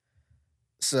stressed.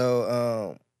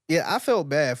 So, I felt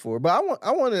bad for her. But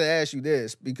I wanted to ask you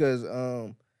this because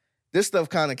this stuff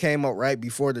kind of came up right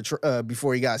before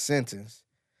before he got sentenced.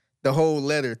 The whole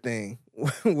letter thing,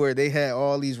 where they had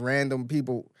all these random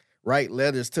people write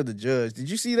letters to the judge. Did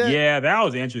you see that? Yeah, that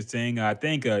was interesting. I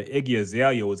think Iggy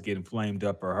Azalea was getting flamed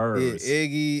up for Yeah, hers.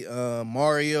 Iggy,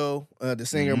 Mario, the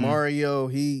singer Mario,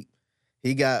 he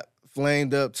got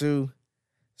flamed up too.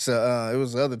 So it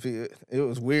was other people. It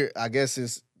was weird. I guess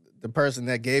it's the person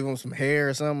that gave him some hair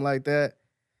or something like that.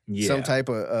 Yeah. Some type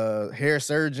of hair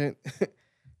surgeon.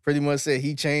 Pretty much said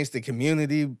he changed the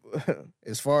community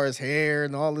as far as hair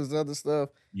and all this other stuff.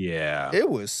 Yeah. It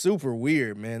was super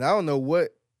weird, man. I don't know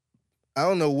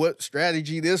what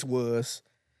strategy this was,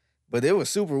 but it was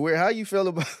super weird. How you feel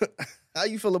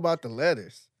about the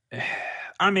letters?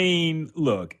 I mean,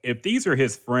 look, if these are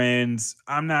his friends,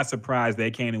 I'm not surprised they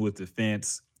came in with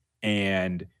defense.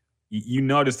 And you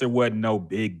notice there wasn't no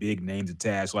big names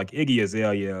attached. Like Iggy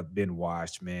Azalea been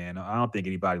washed, man. I don't think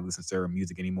anybody listens to her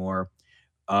music anymore.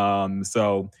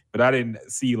 But I didn't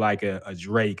see like a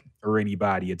Drake or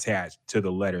anybody attached to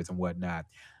the letters and whatnot.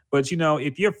 But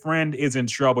if your friend is in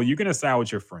trouble, you're gonna side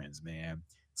with your friends, man.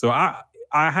 So I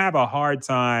have a hard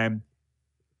time.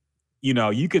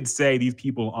 You could say these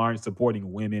people aren't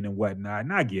supporting women and whatnot,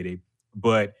 and I get it.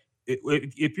 But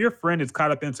if your friend is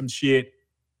caught up in some shit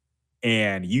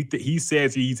and he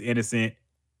says he's innocent,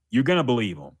 you're gonna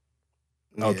believe him.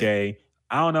 Yeah. Okay,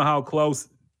 I don't know how close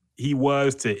he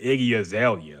was to Iggy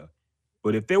Azalea,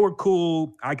 but if they were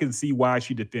cool, I can see why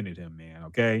she defended him, man.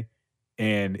 Okay.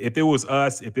 And if it was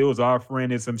us, if it was our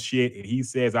friend and some shit, and he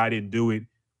says I didn't do it,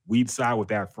 we'd side with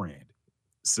that friend.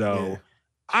 So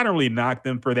I don't really knock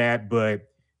them for that.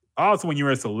 But also, when you're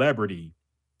a celebrity,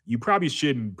 you probably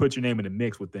shouldn't put your name in the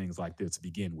mix with things like this to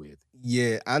begin with.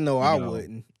 Yeah, I know I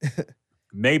wouldn't.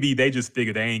 Maybe they just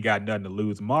figured they ain't got nothing to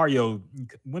lose. Mario,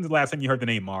 when's the last time you heard the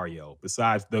name Mario?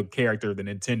 Besides the character, the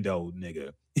Nintendo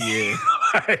nigga. Yeah.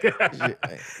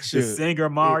 The singer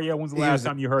Mario, when's the last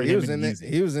time you heard him in music?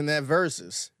 He was in that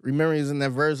Versus. Remember he was in that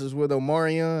Versus with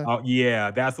Omarion? Oh,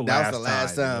 yeah, that's the last time. That was the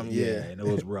last time, yeah. And it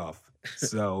was rough.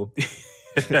 So,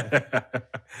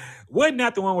 wasn't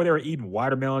that the one where they were eating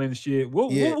watermelon and shit?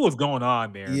 What was going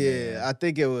on there? Yeah, man? I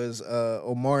think it was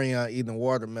Omarion eating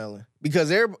watermelon.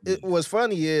 Because what's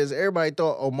funny is everybody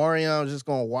thought Omarion was just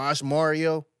going to wash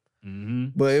Mario. Mm-hmm.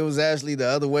 But it was actually the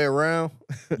other way around.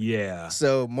 Yeah.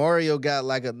 So Mario got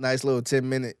like a nice little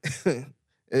 10-minute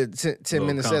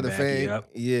 10-minute set of fame. Yep.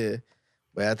 Yeah.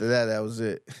 But after that was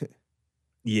it.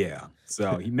 Yeah.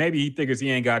 So maybe he figures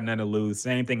he ain't got nothing to lose.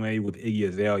 Same thing maybe with Iggy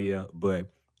Azalea. But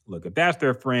look, if that's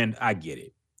their friend, I get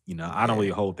it. I don't really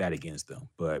hold that against them.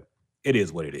 But it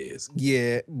is what it is.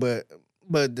 Yeah, but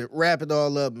to wrap it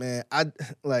all up, man, I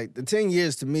like the 10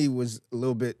 years to me was a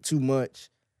little bit too much.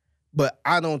 But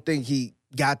I don't think he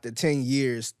got the 10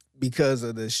 years because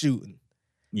of the shooting.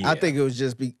 Yeah. I think it was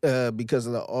just because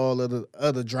of all of the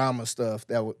other drama stuff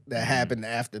that happened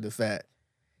after the fact.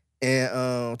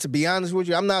 And to be honest with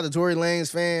you, I'm not a Tory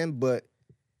Lanez fan, but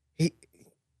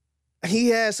he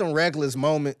had some reckless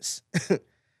moments.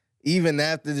 Even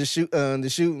after the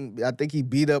shooting, I think he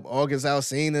beat up August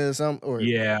Alsina or something. Or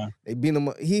they beat him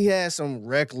up. He had some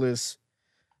reckless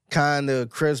kind of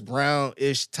Chris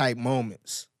Brown-ish type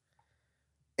moments.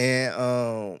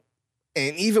 And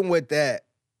even with that,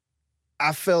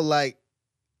 I felt like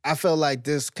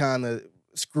this kind of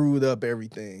screwed up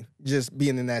everything, just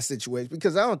being in that situation,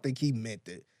 because I don't think he meant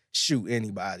to shoot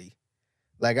anybody.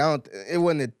 Like it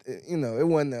wasn't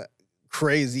a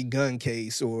crazy gun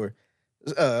case or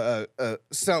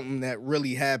something that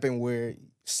really happened where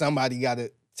somebody got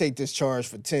to take this charge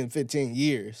for 10, 15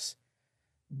 years.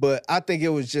 But I think it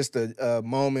was just a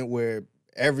moment where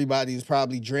everybody's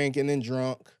probably drinking and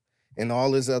drunk and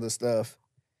all this other stuff.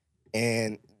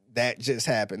 And that just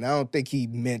happened. I don't think he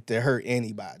meant to hurt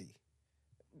anybody.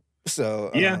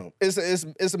 So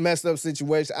it's a messed up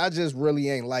situation. I just really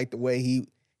ain't like the way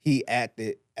he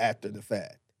acted after the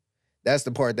fact. That's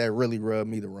the part that really rubbed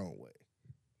me the wrong way.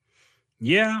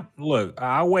 Yeah, look,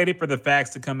 I waited for the facts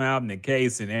to come out in the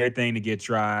case and everything to get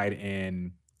tried,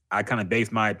 and I kind of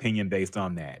based my opinion based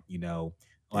on that,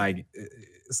 Like,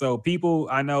 so people,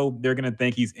 I know they're going to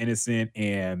think he's innocent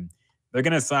and they're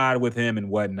going to side with him and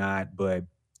whatnot, but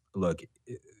look,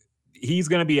 he's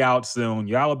going to be out soon.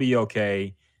 Y'all will be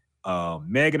okay.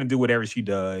 Meg going to do whatever she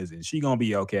does, and she going to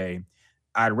be okay.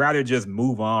 I'd rather just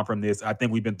move on from this. I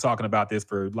think we've been talking about this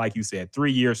for, like you said,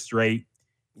 3 years straight.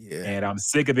 Yeah. And I'm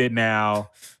sick of it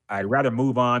now. I'd rather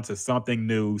move on to something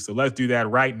new. So let's do that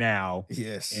right now.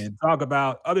 Yes. And talk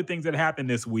about other things that happened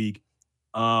this week.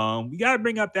 We got to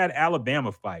bring up that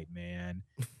Alabama fight, man.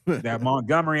 That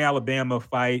Montgomery, Alabama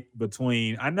fight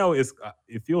between, I know it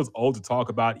feels old to talk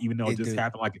about, even though it just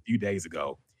happened like a few days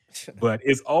ago. but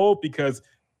it's old because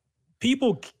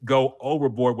people go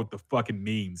overboard with the fucking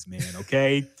memes, man,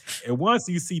 okay? And once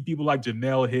you see people like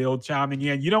Jamel Hill chiming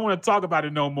in, you don't want to talk about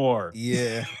it no more.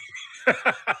 Yeah.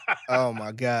 Oh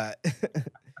my God.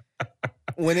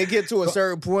 When it get to a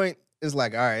certain point, it's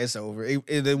like, all right, it's over.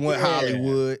 It went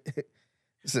Hollywood.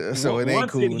 So it ain't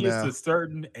once cool it hits now. a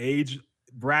certain age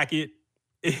bracket,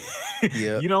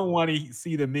 you don't want to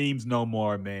see the memes no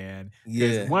more, man.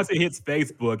 Yeah. Once it hits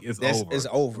Facebook, it's over. It's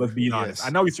over. Let's be honest. Yes. I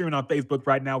know you're streaming on Facebook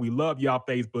right now. We love y'all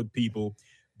Facebook people,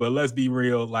 but let's be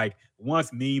real. Like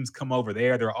once memes come over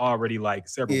there, they're already like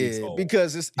several weeks old.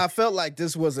 Because I felt like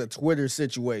this was a Twitter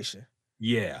situation.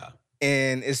 Yeah.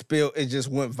 And it just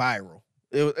went viral.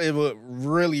 It went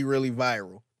really, really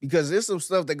viral. Because there's some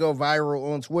stuff that go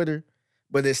viral on Twitter,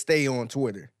 but it stay on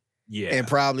Twitter. Yeah. And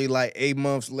probably like 8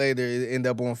 months later, it end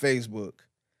up on Facebook.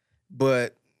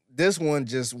 But this one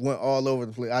just went all over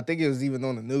the place. I think it was even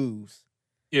on the news.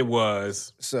 It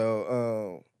was.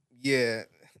 So, yeah.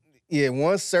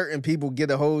 Once certain people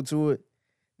get a hold to it,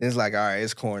 it's like, all right,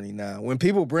 it's corny now. When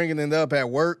people bringing it up at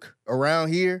work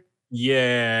around here,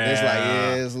 yeah, it's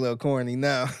like, it's a little corny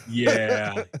now.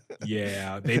 Yeah.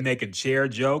 They making chair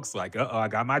jokes like, I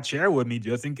got my chair with me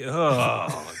just in case.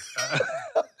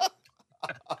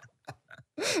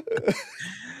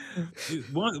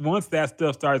 Once that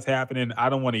stuff starts happening, I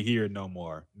don't want to hear it no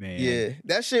more, man. Yeah,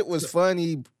 that shit was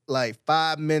funny like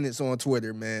 5 minutes on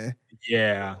Twitter, man.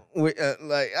 Yeah.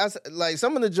 Like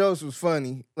some of the jokes was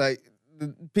funny. Like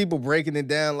the people breaking it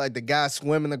down, like the guy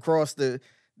swimming across the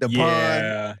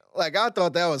pond. Like I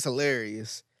thought that was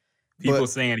hilarious. People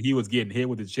saying he was getting hit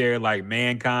with the chair like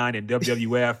Mankind and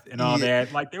WWF and all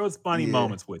that. Like there was funny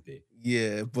moments with it.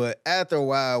 Yeah, but after a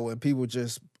while when people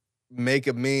just make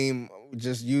a meme,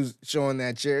 just showing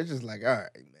that chair, it's just like, all right,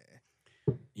 man.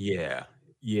 Yeah.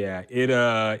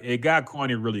 It got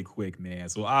corny really quick, man.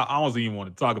 So I don't even want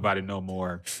to talk about it no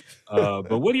more.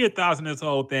 But what are your thoughts on this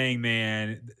whole thing,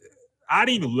 man? I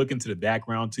didn't even look into the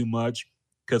background too much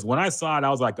because when I saw it, I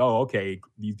was like, oh, okay,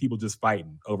 these people just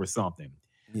fighting over something.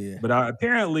 Yeah. But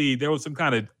apparently there was some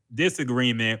kind of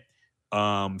disagreement.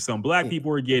 Some black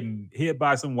people were getting hit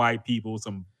by some white people.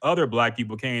 Some other black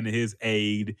people came to his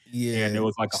aid. Yeah. And there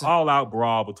was like an all-out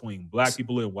brawl between black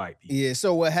people and white people. Yeah,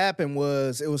 so what happened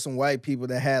was it was some white people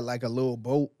that had like a little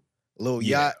boat, a little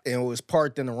yacht, and it was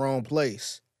parked in the wrong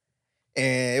place.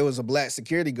 And it was a black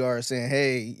security guard saying,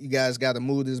 hey, you guys got to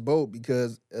move this boat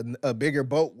because a bigger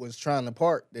boat was trying to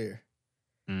park there.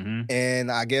 Mm-hmm. And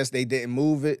I guess they didn't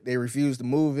move it. They refused to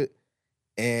move it.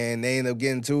 And they ended up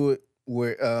getting to it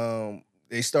where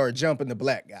they started jumping the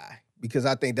black guy. Because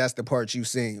I think that's the part you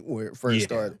seen where it first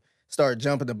started. Started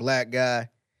jumping the black guy.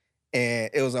 And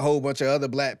it was a whole bunch of other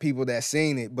black people that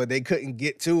seen it, but they couldn't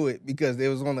get to it because they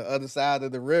was on the other side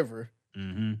of the river.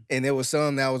 Mm-hmm. And there was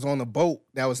some that was on the boat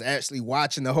that was actually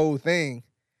watching the whole thing,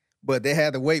 but they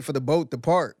had to wait for the boat to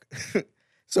park.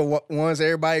 So once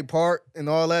everybody parked and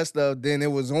all that stuff, then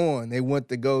it was on. They went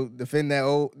to go defend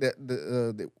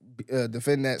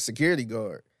defend that security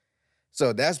guard.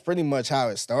 So that's pretty much how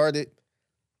it started.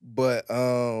 But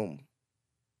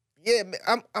yeah,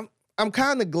 I'm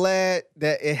kind of glad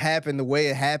that it happened the way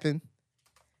it happened,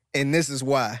 and this is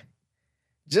why.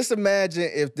 Just imagine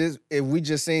if we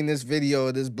just seen this video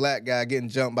of this black guy getting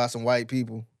jumped by some white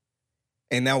people,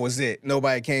 and that was it.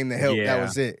 Nobody came to help. Yeah. That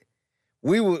was it.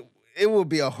 It would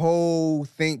be a whole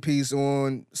think piece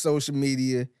on social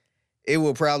media. It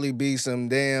would probably be some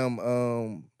damn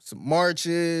some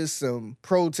marches, some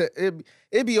protest.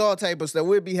 It'd be all type of stuff.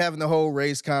 We'd be having the whole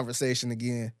race conversation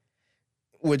again,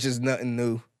 which is nothing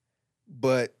new.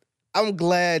 But I'm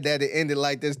glad that it ended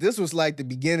like this. This was like the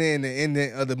beginning and the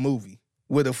ending of the movie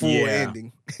with a full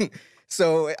ending.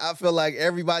 So I feel like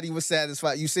everybody was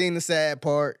satisfied. You seen the sad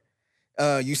part.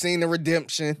 You seen the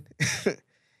redemption.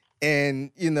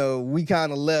 And, we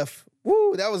kind of left.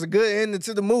 Woo, that was a good ending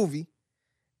to the movie.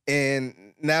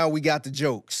 And now we got the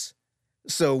jokes.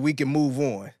 So we can move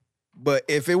on. But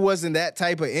if it wasn't that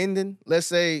type of ending, let's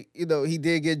say, he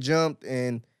did get jumped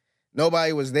and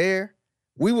nobody was there,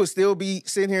 we would still be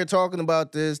sitting here talking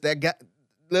about this. That guy,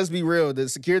 let's be real, the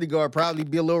security guard probably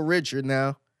be a little richer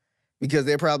now because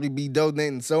they'd probably be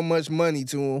donating so much money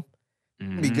to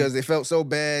him because they felt so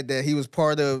bad that he was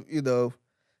part of,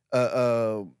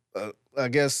 I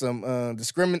guess some I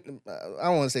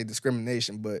don't want to say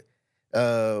discrimination, but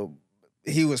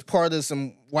he was part of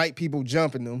some white people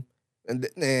jumping him.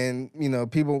 And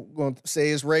people going to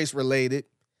say it's race related,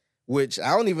 which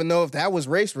I don't even know if that was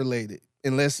race related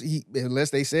unless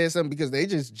they said something because they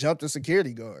just jumped the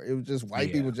security guard. It was just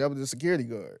white people jumping the security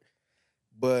guard.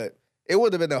 But it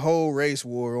would have been a whole race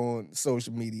war on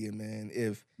social media, man,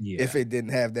 if Yeah. it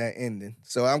didn't have that ending.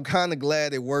 So I'm kind of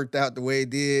glad it worked out the way it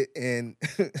did, and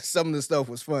some of the stuff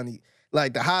was funny.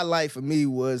 Like the highlight for me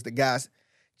was the guys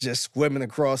just swimming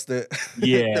across the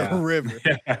the river.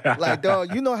 Like,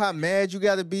 dog, you know how mad you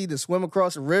got to be to swim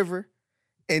across a river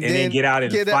and then get out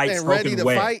and fight and ready soaking to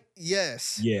wet. fight?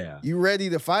 Yes. Yeah. You ready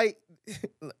to fight?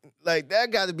 Like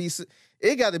that got to be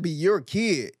it. Got to be your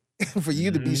kid for you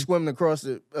to be swimming across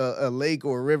a lake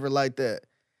or a river like that.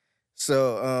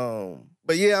 So,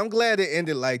 but yeah, I'm glad it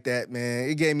ended like that, man.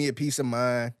 It gave me a peace of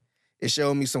mind. It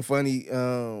showed me some funny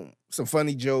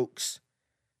jokes.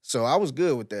 So I was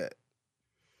good with that.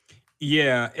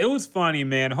 Yeah, it was funny,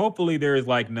 man. Hopefully there's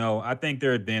I think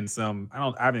there have been some,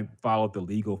 I haven't followed the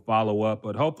legal follow-up,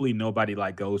 but hopefully nobody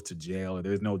goes to jail or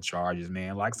there's no charges,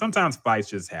 man. Like sometimes fights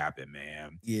just happen,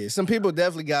 man. Yeah, some people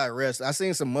definitely got arrested. I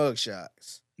seen some mug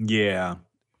shots. Yeah.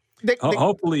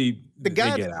 Hopefully they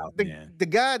get out, man. The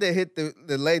guy that hit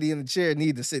the lady in the chair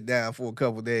need to sit down for a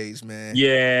couple days, man.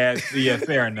 Yeah,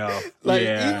 fair enough.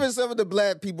 Even some of the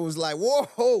black people was like,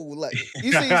 whoa, like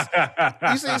you see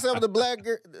some of the black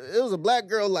girl, it was a black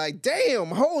girl like, damn,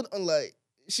 hold on, like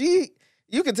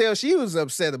you could tell she was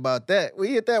upset about that. We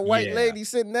hit that white lady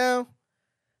sitting down.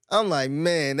 I'm like,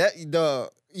 man, that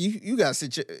dog, you gotta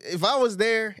sit if I was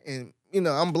there and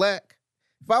I'm black,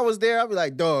 if I was there, I'd be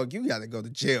like, dog, you gotta go to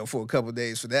jail for a couple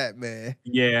days for that, man.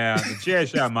 Yeah, the chair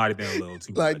shot might have been a little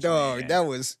too like, much, dog, man. that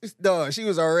was, dog, she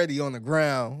was already on the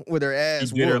ground with her ass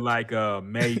She did her whooped. like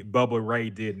Bubba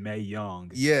Ray did Mae Young.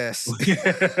 Yes.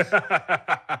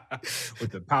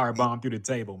 With the power bomb through the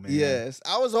table, man. Yes.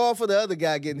 I was all for the other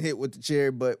guy getting hit with the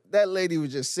chair, but that lady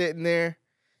was just sitting there,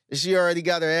 and she already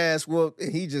got her ass whooped,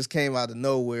 and he just came out of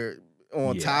nowhere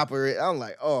on top of it. I'm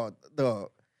like, oh,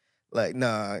 dog. Like,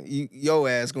 nah, your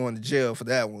ass going to jail for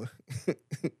that one.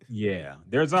 Yeah.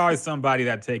 There's always somebody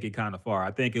that take it kind of far.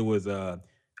 I think it was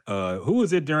who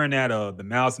was it during that the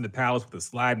Mouse in the Palace with the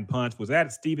sliding punch? Was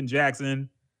that Steven Jackson?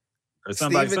 Or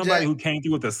somebody who came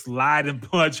through with a sliding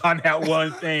punch on that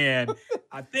one fan.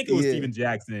 I think it was Steven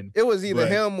Jackson. It was either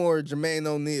him or Jermaine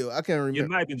O'Neal. I can't remember. It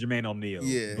might have been Jermaine O'Neal.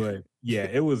 Yeah. But yeah,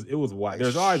 it was wild.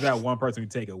 There's always that one person who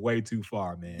take it way too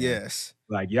far, man. Yes.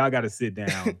 Like, y'all got to sit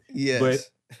down. Yes.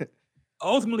 But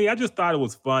ultimately, I just thought it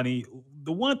was funny.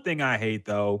 The one thing I hate,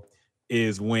 though,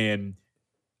 is when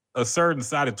a certain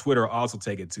side of Twitter also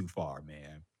take it too far,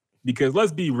 man. Because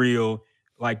let's be real,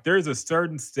 like there's a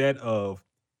certain set of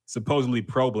supposedly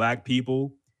pro-black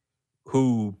people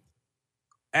who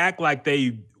act like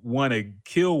they want to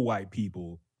kill white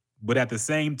people, but at the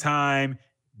same time,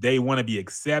 they want to be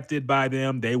accepted by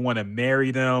them. They want to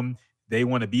marry them. They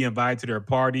want to be invited to their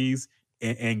parties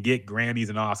and get Grammys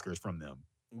and Oscars from them.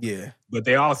 Yeah. But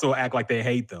they also act like they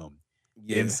hate them.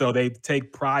 Yeah. And so they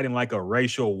take pride in like a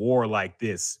racial war like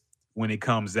this when it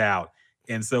comes out.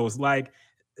 And so it's like,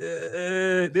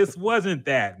 this wasn't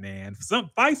that, man. Some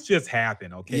fights just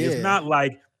happen, okay? Yeah. It's not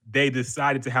like they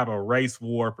decided to have a race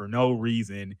war for no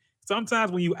reason.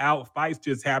 Sometimes when you out, fights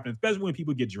just happen, especially when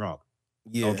people get drunk.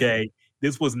 Yeah. Okay?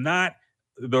 This was not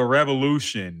the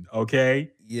revolution,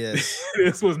 okay? Yes.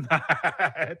 This was not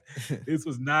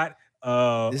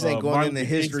this ain't going in the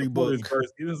history book.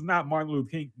 This is not Martin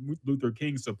Luther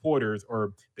King supporters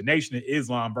or the Nation of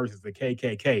Islam versus the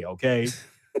KKK, okay?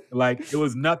 Like, it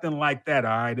was nothing like that,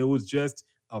 all right? It was just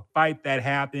a fight that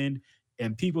happened,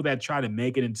 and people that try to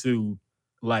make it into,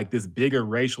 like, this bigger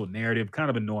racial narrative kind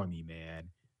of annoy me, man,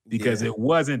 because it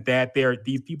wasn't that.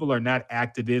 These people are not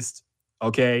activists,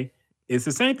 okay? It's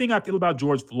the same thing I feel about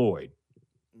George Floyd,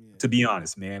 to be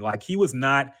honest, man. Like, he was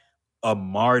not a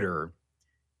martyr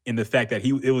in the fact that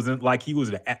he wasn't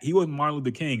Martin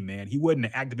Luther King, man. He wasn't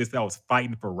an activist that was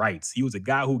fighting for rights. He was a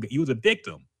guy he was a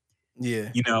victim. Yeah.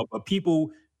 But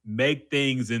people make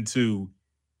things into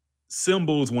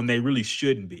symbols when they really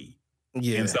shouldn't be.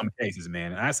 Yeah. In some cases,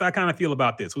 man. And I kind of feel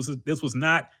about this. This was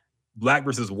not black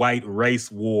versus white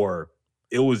race war.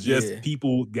 It was just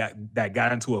people that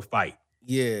got into a fight.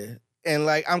 Yeah. And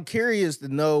like, I'm curious to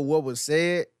know what was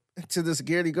said to the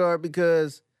security guard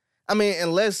because, I mean,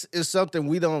 unless it's something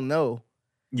we don't know.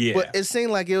 Yeah. But it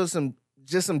seemed like it was some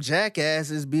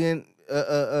jackasses being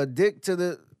a dick to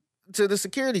the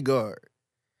security guard.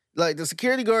 Like, the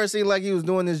security guard seemed like he was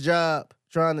doing his job,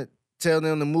 trying to tell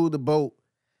them to move the boat.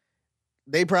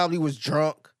 They probably was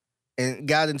drunk and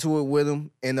got into it with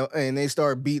him, and they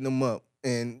started beating him up.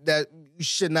 And that, you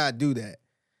should not do that.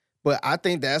 But I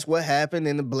think that's what happened,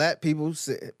 and the black people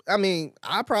said, I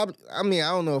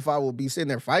don't know if I would be sitting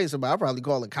there fighting somebody. I'd probably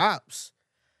call the cops.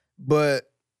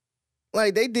 But,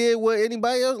 like, they did what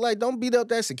anybody else, like, don't beat up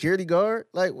that security guard.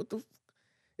 Like, what the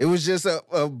It was just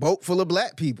a boat full of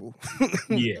black people.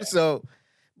 Yeah. So,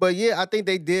 but yeah, I think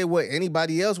they did what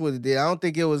anybody else would have did. I don't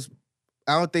think it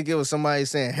was somebody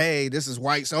saying, "Hey, this is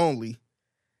whites only,"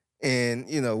 and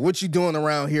what you doing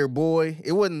around here, boy?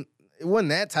 It wasn't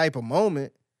that type of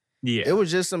moment. Yeah. It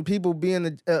was just some people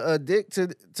being a dick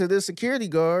to this security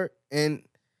guard, and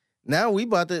now we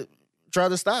about to try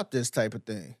to stop this type of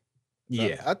thing. So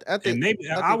Yeah. I think And maybe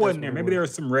I I think wasn't that's there. what it Maybe there was.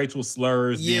 were some racial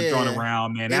slurs being thrown Yeah.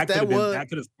 around, man. If That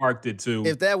could have sparked it too.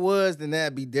 If that was, then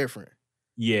that'd be different.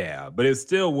 Yeah, but it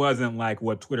still wasn't like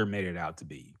what Twitter made it out to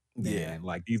be. Yeah. Man.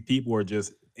 Like these people were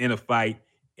just in a fight,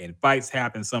 and fights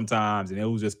happen sometimes, and it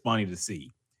was just funny to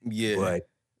see. Yeah. But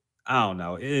I don't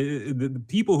know. The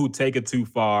people who take it too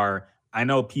far, I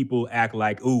know people act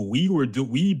like, "Oh,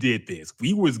 we did this.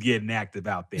 We was getting active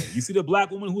out there. You see the black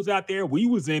woman who's out there? We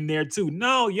was in there too."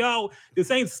 No, yo, this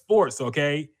ain't sports,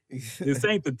 okay? This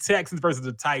ain't the Texans versus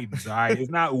the Titans, all right?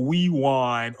 It's not we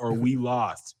won or we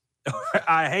lost.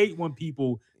 I hate when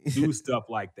people do stuff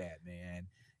like that, man.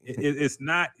 It's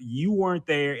not, you weren't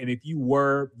there, and if you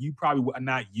were, you probably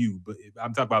not you, but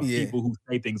I'm talking about Yeah. people who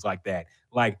say things like that.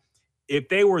 Like, if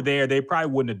they were there, they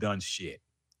probably wouldn't have done shit.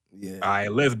 Yeah. All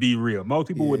right, let's be real. Most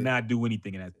people would Yeah. not do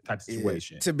anything in that type of Yeah.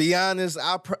 situation. To be honest,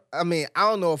 I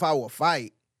don't know if I would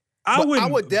fight. I But I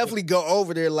wouldn't- would definitely go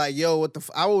over there like, yo, what the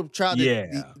I would try to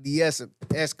Yeah.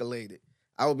 de-escalate it.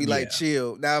 I would be like, Yeah.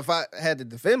 chill. Now, if I had to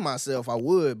defend myself, I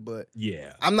would, but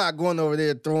Yeah. I'm not going over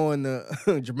there throwing the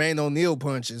Jermaine O'Neal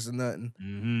punches or nothing.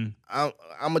 Mm-hmm. I'm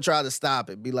gonna try to stop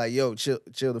it. Be like, yo, chill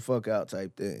the fuck out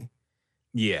type thing.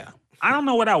 Yeah. I don't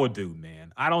know what I would do,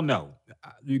 man. I don't know.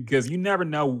 Because you never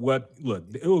know what. Look,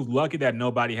 it was lucky that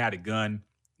nobody had a gun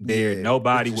there. Yeah,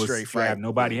 Nobody it's a was straight strapped. fight.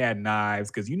 Nobody Yeah. had knives.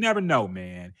 Because you never know,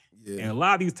 man. Yeah. And a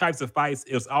lot of these types of fights,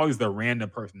 it's always the random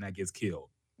person that gets killed.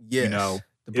 Yes. You know,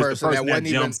 the it's person, that wasn't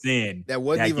even jumps in, that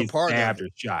wasn't even gets part of stabbed it. or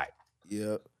shot.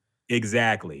 Yep.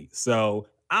 Exactly. So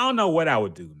I don't know what I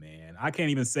would do, man. I can't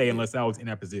even say unless I was in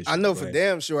that position. I know for but-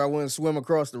 damn sure I wouldn't swim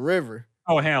across the river.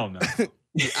 Oh hell no.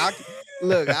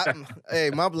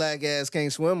 Hey, my black ass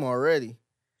can't swim already.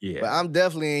 Yeah. But I'm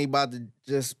definitely ain't about to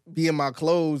just be in my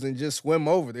clothes and just swim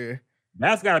over there.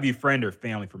 That's got to be friend or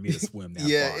family for me to swim that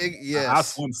Yeah, far. yes. I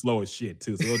swim slow as shit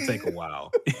too, so it'll take a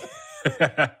while.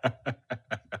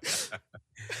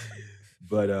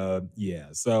 But yeah,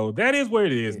 so that is what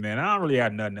it is, man. I don't really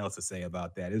have nothing else to say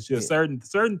about that. It's just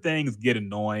certain things get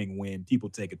annoying when people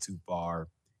take it too far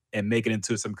and make it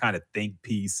into some kind of think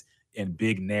piece and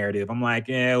big narrative. I'm like,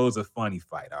 yeah, it was a funny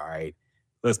fight. All right,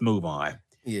 let's move on.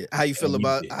 Yeah. How you feel And we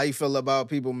about did.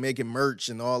 people making merch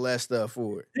and all that stuff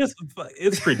for it?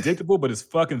 It's predictable, but it's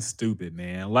fucking stupid,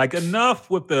 man. Like enough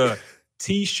with the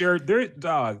t-shirt.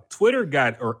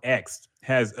 Twitter or X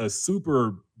has a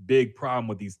super big problem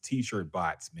with these t-shirt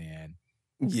bots, man.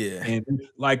 Yeah. And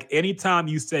like anytime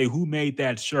you say who made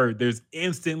that shirt, there's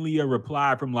instantly a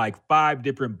reply from like 5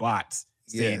 different bots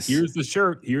saying, Yes. here's the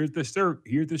shirt, here's the shirt,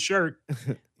 here's the shirt.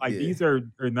 Like Yeah. these are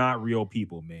not real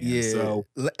people, man. Yeah. So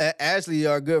Ashley,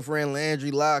 our good friend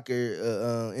Landry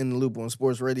Locker, in the loop on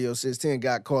Sports Radio 610,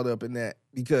 got caught up in that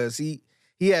because he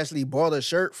actually bought a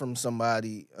shirt from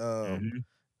somebody.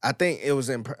 I think it was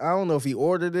I don't know if he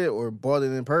ordered it or bought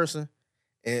it in person.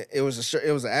 And it was a shirt.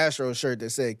 It was an Astro shirt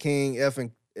that said King F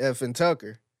and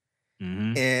Tucker.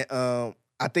 And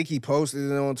I think he posted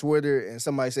it on Twitter, and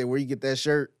somebody said, "Where you get that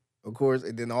shirt?" Of course,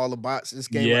 and then all the bots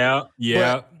just came.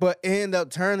 Yeah. But it ended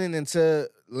up turning into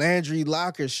Landry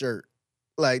Locker's shirt.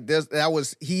 Like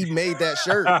he made that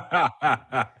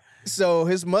shirt. So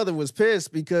his mother was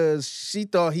pissed because she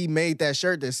thought he made that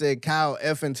shirt that said Kyle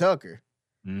F and Tucker.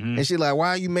 And she like, why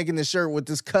are you making this shirt with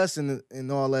this cussing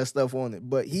and all that stuff on it?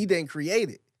 But he didn't create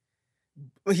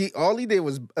it. All he did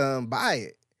was buy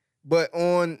it. But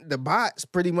on the bots,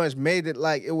 pretty much made it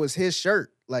like it was his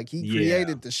shirt. Like he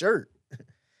created the shirt.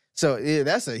 So yeah,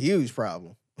 that's a huge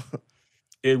problem.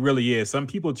 It really is. Some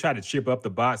people try to chip up the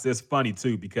bots. It's funny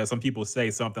too because some people say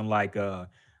something like,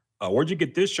 "Where'd you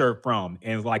get this shirt from?"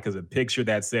 And it's like, "It's a picture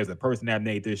that says the person that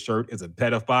made this shirt is a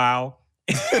pedophile."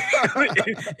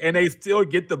 And they still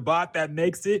get the bot that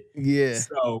makes it. Yeah.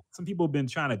 So some people have been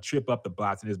trying to trip up the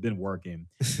bots and it's been working.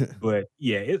 But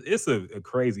yeah, it's a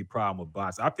crazy problem with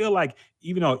bots. I feel like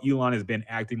even though Elon has been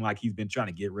acting like he's been trying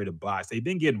to get rid of bots, they've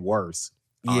been getting worse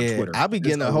on Twitter. I be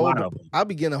getting There's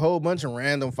a whole bunch of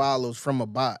random follows from a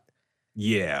bot.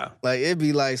 Yeah. Like it'd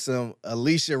be like some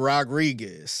Alicia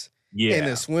Rodriguez in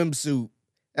a swimsuit.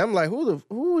 I'm like,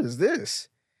 who is this?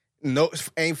 No,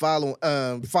 ain't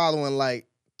following like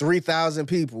 3,000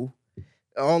 people.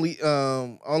 Only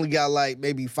got like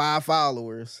maybe 5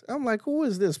 followers. I'm like, who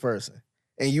is this person?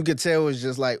 And you could tell it's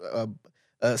just like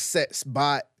a set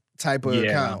bot type of Yeah.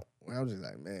 account. I was just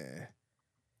like, man.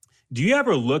 Do you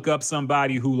ever look up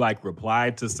somebody who like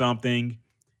replied to something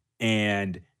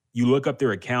and you look up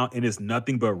their account and it's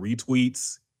nothing but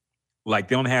retweets? Like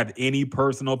they don't have any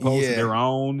personal posts of their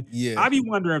own. Yeah. I be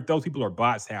wondering if those people are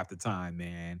bots half the time,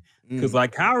 man. Because Mm.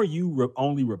 like, how are you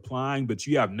only replying, but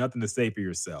you have nothing to say for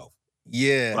yourself?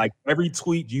 Yeah. Like every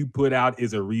tweet you put out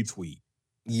is a retweet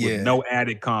with no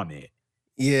added comment.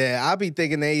 Yeah, I be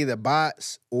thinking they either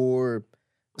bots or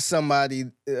somebody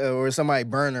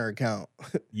burn their account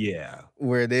Yeah.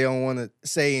 where they don't want to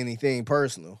say anything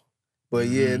personal. But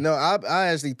yeah, no, I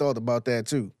actually thought about that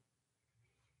too.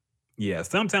 Yeah,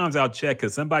 sometimes I'll check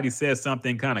because somebody says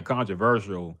something kind of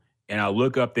controversial, and I'll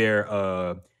look up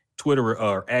their Twitter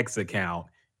or X account,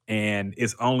 and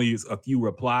it's only a few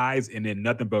replies and then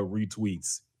nothing but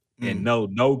retweets, and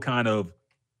no kind of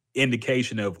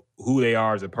indication of who they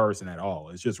are as a person at all.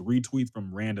 It's just retweets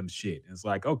from random shit. It's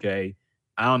like, okay,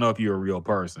 I don't know if you're a real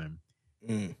person,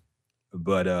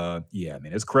 but yeah,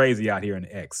 man, it's crazy out here in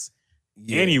X.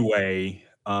 Yeah. Anyway,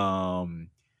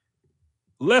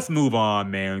 let's move on,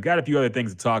 man. We got a few other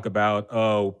things to talk about.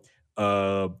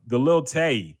 The Lil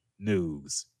Tay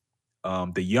news.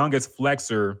 The youngest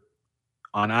flexer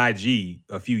on IG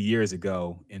a few years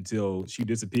ago until she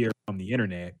disappeared from the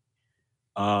internet.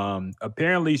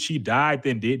 Apparently she died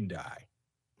then didn't die.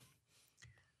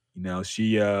 You know,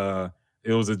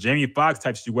 it was a Jamie Foxx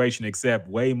type situation, except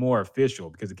way more official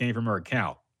because it came from her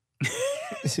account.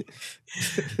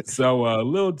 So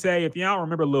Lil Tay, if y'all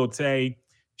remember Lil Tay,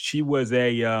 she was a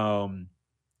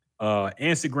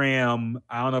Instagram,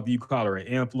 I don't know if you call her an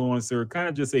influencer, kind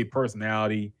of just a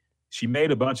personality. She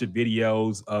made a bunch of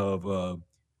videos of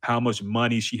how much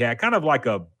money she had, kind of like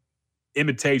a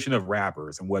imitation of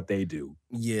rappers and what they do.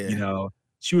 Yeah. You know,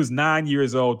 she was 9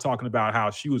 years old talking about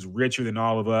how she was richer than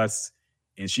all of us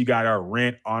and she got her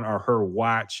rent on her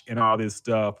watch and all this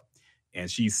stuff.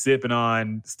 And she's sipping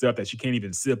on stuff that she can't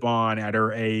even sip on at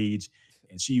her age.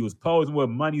 And she was posing with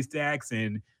money stacks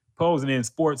and posing in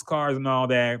sports cars and all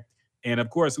that. And of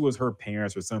course, it was her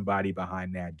parents or somebody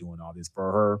behind that doing all this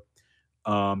for her.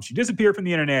 She disappeared from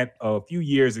the internet a few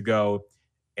years ago,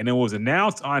 and it was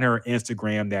announced on her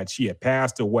Instagram that she had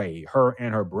passed away, her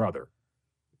and her brother.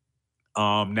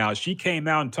 Now, she came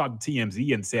out and talked to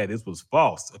TMZ and said this was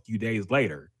false a few days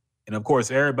later. And of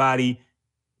course, everybody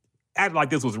acted like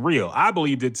this was real. I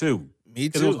believed it too. Me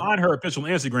because it was too. on her official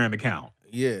Instagram account.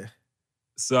 Yeah.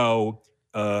 So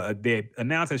they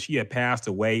announced that she had passed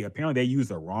away. Apparently, they used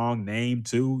the wrong name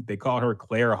too. They called her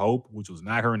Claire Hope, which was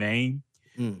not her name.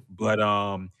 But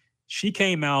she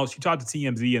came out, she talked to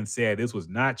TMZ and said this was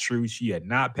not true. She had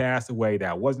not passed away.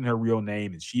 That wasn't her real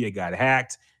name, and she had got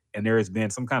hacked. And there has been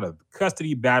some kind of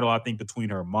custody battle, I think, between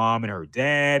her mom and her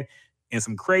dad, and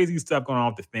some crazy stuff going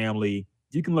on with the family.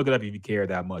 You can look it up if you care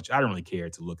that much. I don't really care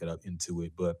to look it up into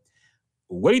it. But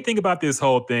what do you think about this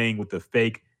whole thing with the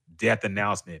fake death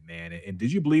announcement, man? And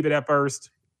did you believe it at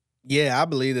first? Yeah, I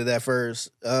believed it at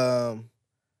first. I'm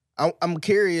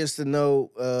curious to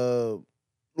know,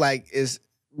 is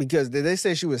because did they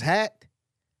say she was hacked?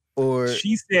 Or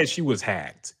she said she was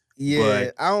hacked.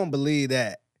 Yeah, I don't believe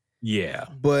that. Yeah,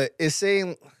 but it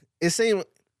seemed a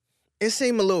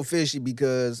little fishy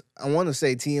because I want to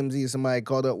say TMZ somebody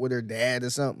caught up with her dad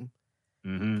or something,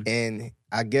 and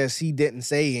I guess he didn't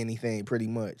say anything pretty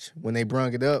much when they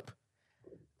brung it up.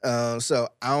 So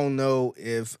I don't know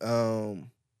if I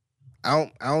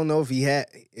don't know if he had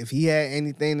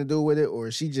anything to do with it or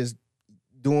she just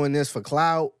doing this for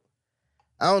clout.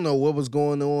 I don't know what was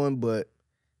going on, but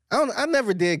I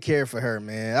never did care for her,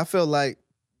 man. I feel like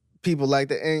people like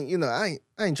that, and you know, I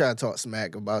ain't trying to talk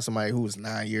smack about somebody who was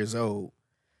 9 years old,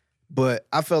 but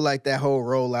I felt like that whole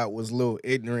rollout was a little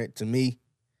ignorant to me,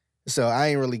 so I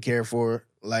ain't really care for her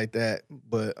like that.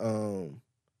 But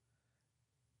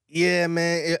yeah,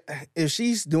 man, if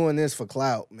she's doing this for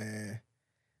clout, man,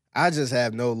 I just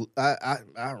have I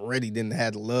already didn't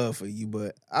have the love for you,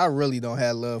 but I really don't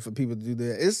have love for people to do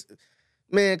that. It's,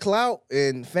 man, clout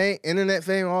and fame, internet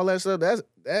fame, all that stuff.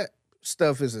 That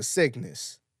stuff is a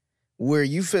sickness where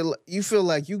you feel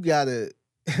like you gotta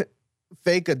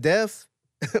fake a death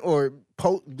or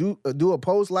do a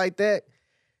post like that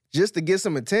just to get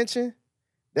some attention.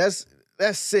 That's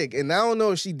sick. And I don't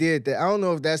know if she did that. I don't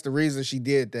know if that's the reason she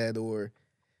did that or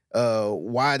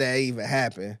why that even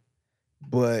happened.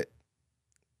 But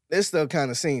this stuff kind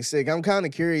of seems sick. I'm kind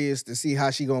of curious to see how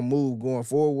she gonna move going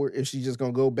forward. If she just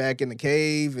gonna go back in the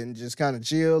cave and just kind of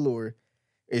chill, or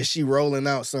is she rolling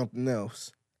out something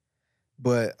else?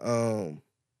 But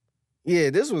yeah,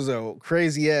 this was a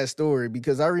crazy ass story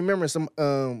because I remember some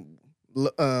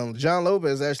John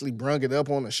Lopez actually brung it up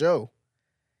on the show,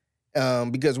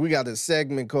 because we got a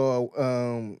segment called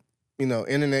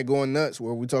Internet Going Nuts,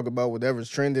 where we talk about whatever's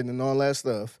trending and all that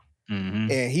stuff.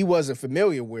 Mm-hmm. And he wasn't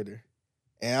familiar with her.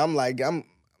 And I'm like,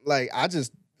 I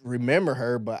just remember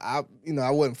her, but I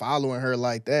wasn't following her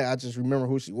like that. I just remember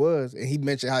who she was. And he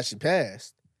mentioned how she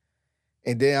passed.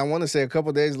 And then I want to say a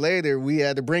couple days later, we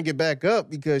had to bring it back up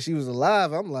because she was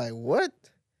alive. I'm like, what?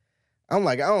 I'm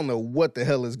like, I don't know what the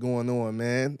hell is going on,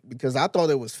 man. Because I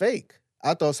thought it was fake.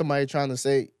 I thought somebody trying to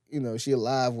say, she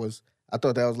alive I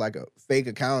thought that was like a fake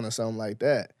account or something like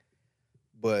that.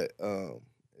 But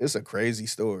it's a crazy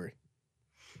story.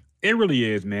 It really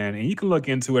is, man. And you can look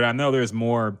into it. I know there's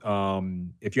more,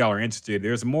 if y'all are interested,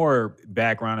 there's more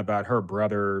background about her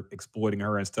brother exploiting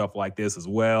her and stuff like this as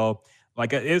well.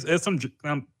 Like, it's some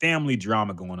family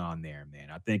drama going on there, man.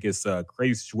 I think it's a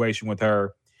crazy situation with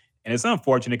her. And it's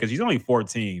unfortunate because she's only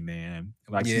 14, man.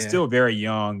 Like, she's still very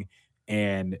young.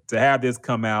 And to have this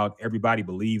come out, everybody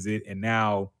believes it. And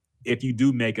now, if you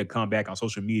do make a comeback on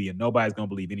social media, nobody's going to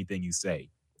believe anything you say,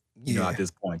 at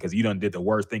this point, because you done did the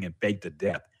worst thing and faked to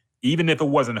death, even if it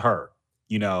wasn't her,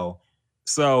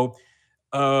 So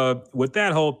with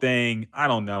that whole thing, I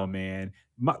don't know, man.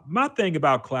 My thing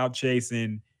about clout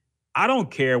chasing, I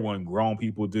don't care when grown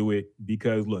people do it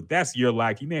because, look, that's your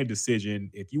life. You made a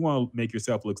decision. If you want to make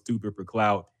yourself look stupid for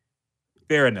clout,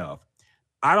 fair enough.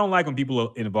 I don't like when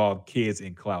people involve kids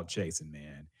in clout chasing,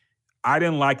 man. I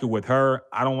didn't like it with her.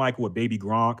 I don't like it with Baby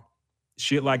Gronk.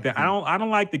 Shit like that. I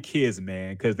don't like the kids,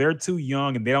 man, because they're too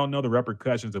young and they don't know the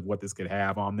repercussions of what this could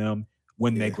have on them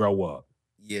when they grow up.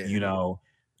 Yeah.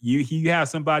 You have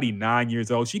somebody 9 years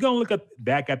old. She gonna look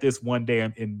back at this one day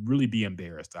and really be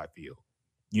embarrassed, I feel.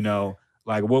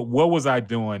 Like what was I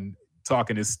doing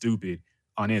talking this stupid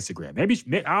on Instagram? Maybe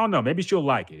I don't know. Maybe she'll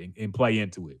like it and play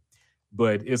into it.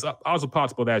 But it's also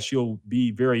possible that she'll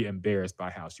be very embarrassed by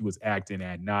how she was acting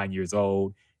at 9 years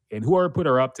old. And whoever put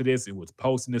her up to this and was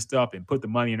posting this stuff and put the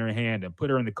money in her hand and put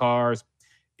her in the cars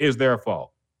is their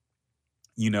fault.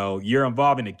 You're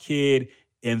involving a kid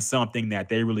in something that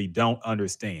they really don't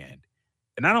understand.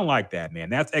 And I don't like that, man.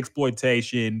 That's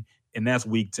exploitation, and that's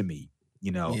weak to me.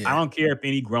 I don't care if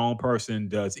any grown person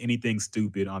does anything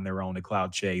stupid on their own to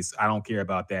clout chase. I don't care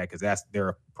about that because that's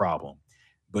their problem.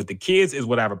 But the kids is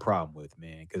what I have a problem with,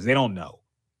 man, because they don't know.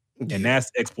 And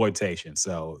that's exploitation.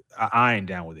 So I ain't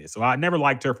down with it. So I never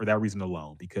liked her for that reason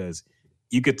alone, because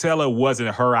you could tell it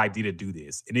wasn't her idea to do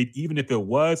this. And even if it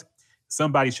was,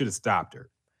 somebody should have stopped her.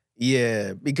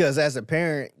 Yeah, because as a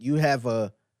parent, you have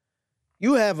a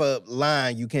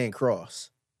line you can't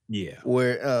cross. Yeah.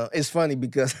 Where it's funny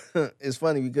because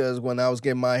when I was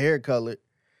getting my hair colored,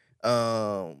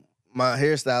 my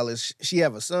hairstylist, she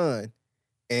have a son,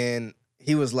 and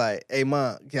he was like, "Hey,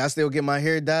 Mom, can I still get my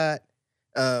hair dyed?"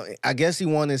 I guess he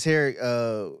wanted his hair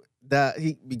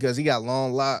dyed because he got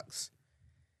long locks,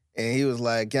 and he was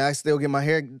like, "Can I still get my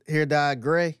hair dyed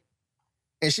gray?"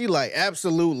 And she like,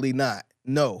 "Absolutely not,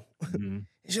 no." Mm-hmm.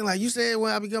 And she like, "You said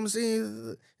when I become a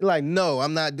senior," like, "No,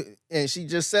 I'm not." And she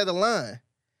just set a line.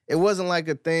 It wasn't like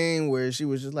a thing where she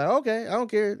was just like, "Okay, I don't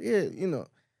care." Yeah,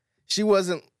 she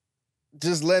wasn't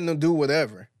just letting them do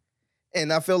whatever.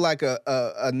 And I feel like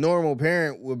a normal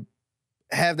parent would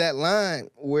have that line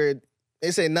where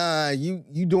they say, "Nah, you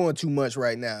doing too much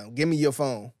right now. Give me your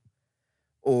phone."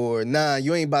 Or, "Nah,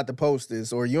 you ain't about to post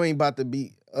this." Or, "You ain't about to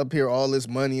be up here all this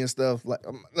money and stuff." Like,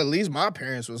 at least my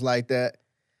parents was like that.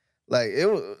 Like,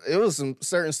 it was some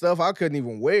certain stuff I couldn't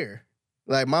even wear.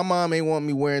 Like, my mom ain't want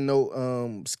me wearing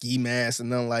no ski mask and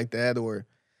nothing like that, or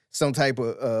some type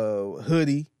of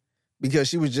hoodie, because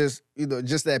she was just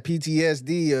that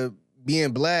PTSD of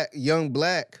being black, young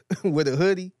black with a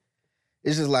hoodie.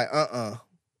 It's just like,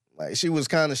 like, she was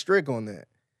kind of strict on that.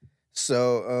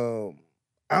 So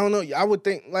I don't know. I would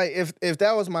think, like, if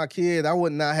that was my kid, I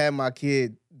would not have my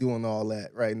kid doing all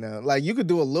that right now. Like, you could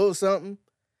do a little something,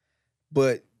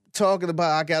 but talking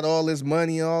about I got all this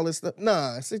money and all this stuff,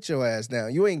 nah, sit your ass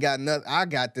down. You ain't got nothing. I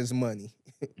got this money.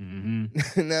 Mm-hmm.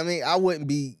 You know what I mean? I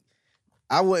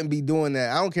wouldn't be doing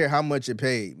that. I don't care how much it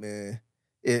paid, man.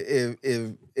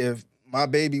 If my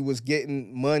baby was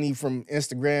getting money from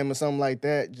Instagram or something like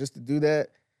that just to do that,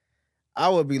 I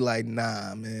would be like,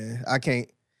 nah, man, I can't.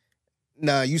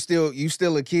 Nah, you still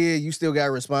a kid. You still got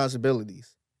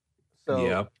responsibilities.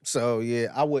 So yeah,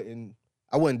 I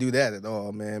wouldn't do that at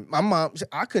all, man. My mom,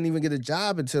 I couldn't even get a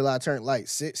job until I turned like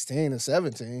 16 or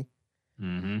 17.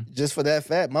 Mm-hmm. Just for that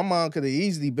fact. My mom could have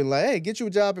easily been like, "Hey, get you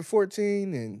a job at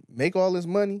 14 and make all this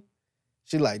money."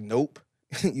 She like, "Nope.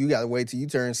 You got to wait till you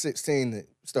turn 16 to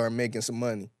start making some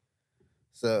money."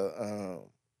 So,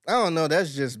 I don't know.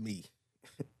 That's just me.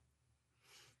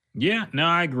 Yeah, no,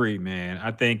 I agree, man.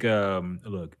 I think,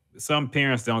 look, some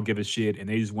parents don't give a shit and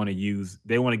they just want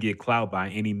to get clout by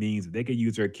any means. If they could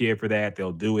use their kid for that,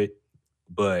 they'll do it.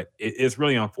 But it's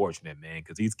really unfortunate, man,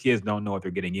 because these kids don't know what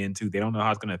they're getting into. They don't know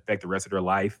how it's going to affect the rest of their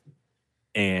life.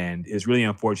 And it's really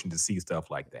unfortunate to see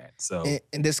stuff like that. So,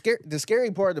 And the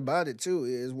scary part about it too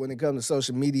is when it comes to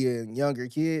social media and younger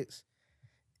kids,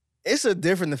 it's a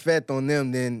different effect on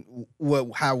them than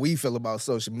how we feel about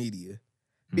social media.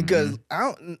 Because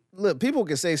people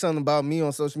can say something about me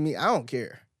on social media. I don't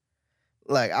care.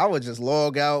 Like, I would just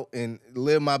log out and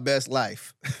live my best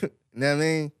life. You know what I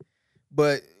mean?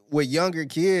 But with younger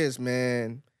kids,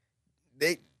 man,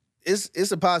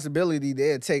 it's a possibility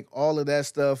they'll take all of that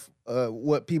stuff,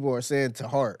 what people are saying, to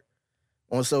heart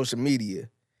on social media.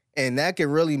 And that can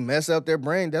really mess up their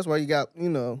brain. That's why you got,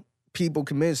 people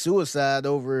commit suicide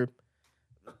over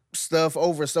stuff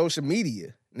over social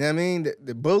media. You know what I mean?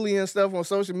 The bullying stuff on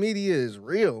social media is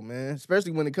real, man,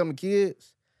 especially when it comes to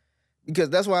kids. Because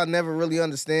that's why I never really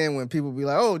understand when people be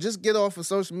like, oh, just get off of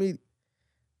social media.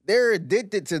 They're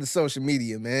addicted to the social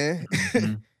media, man.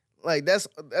 Like, that's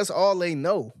all they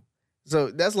know.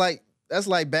 So that's like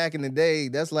back in the day,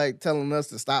 that's like telling us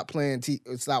to stop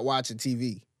stop watching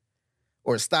TV,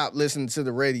 or stop listening to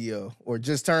the radio, or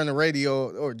just turn the radio,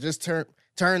 or just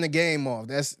turn the game off.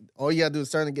 That's all you gotta do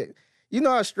is turn the game. You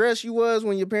know how stressed you was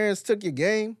when your parents took your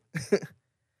game?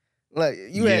 Like,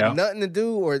 you had nothing to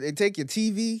do, or they take your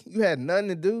TV, you had nothing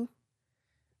to do.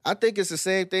 I think it's the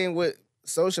same thing with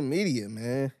social media,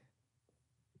 man.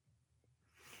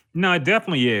 No, it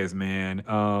definitely is, man.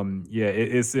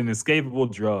 It's an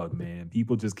escapable drug, man.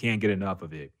 People just can't get enough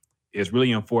of it. It's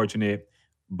really unfortunate,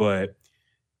 but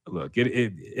look,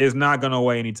 it's not going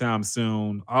away anytime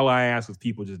soon. All I ask is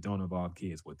people just don't involve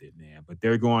kids with it, man. But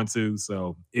they're going to,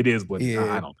 so it is what I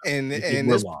don't know. And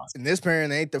this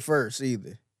parent ain't the first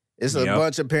either. It's a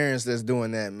bunch of parents that's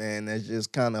doing that, man. That's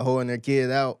just kind of holding their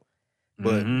kid out,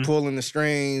 but pulling the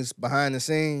strings behind the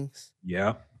scenes.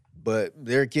 Yeah. But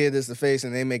their kid is the face,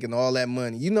 and they making all that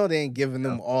money. You know they ain't giving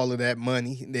them all of that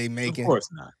money they making. Of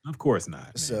course not.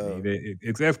 Man. So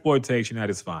it's exploitation at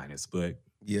its finest. But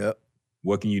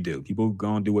what can you do? People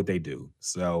gonna do what they do.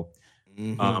 So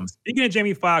speaking of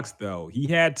Jamie Foxx, though, he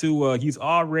had to. He's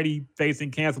already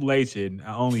facing cancellation,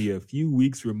 only a few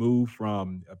weeks removed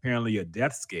from apparently a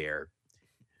death scare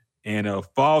and a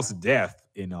false death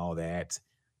and all that.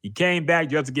 He came back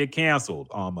just to get canceled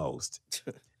almost.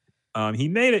 He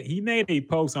made a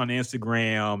post on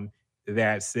Instagram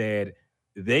that said,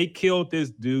 "They killed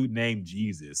this dude named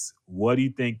Jesus. What do you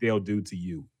think they'll do to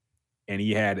you?" And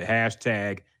he had a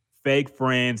hashtag fake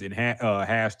friends and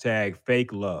hashtag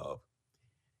fake love.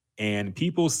 And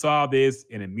people saw this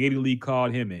and immediately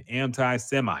called him an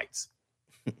anti-Semite.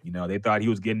 They thought he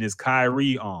was getting his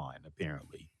Kyrie on,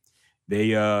 apparently.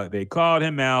 They called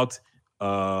him out.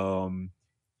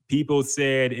 People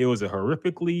said it was a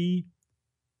horrifically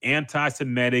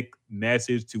anti-Semitic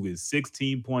message to his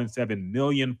 16.7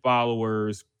 million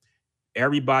followers.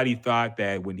 Everybody thought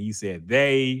that when he said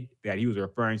that he was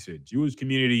referring to the Jewish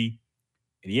community,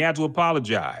 and he had to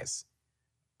apologize.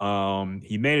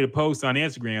 He made a post on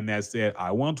Instagram that said,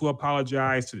 "I want to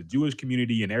apologize to the Jewish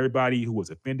community and everybody who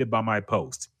was offended by my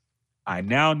post. I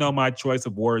now know my choice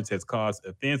of words has caused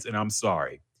offense, and I'm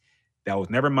sorry. That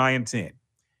was never my intent.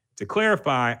 To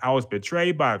clarify, I was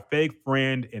betrayed by a fake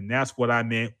friend, and that's what I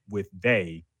meant with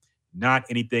they, not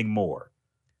anything more.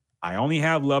 I only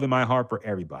have love in my heart for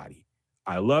everybody.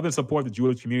 I love and support the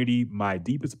Jewish community. My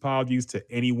deepest apologies to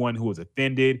anyone who was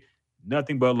offended.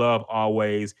 Nothing but love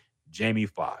always, Jamie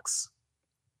Foxx."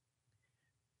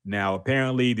 Now,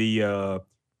 apparently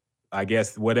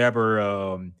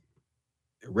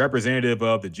representative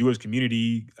of the Jewish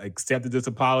community accepted this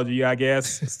apology, I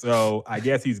guess. So I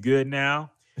guess he's good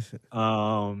now.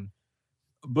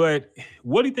 But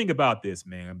what do you think about this,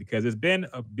 man? Because there's been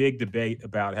a big debate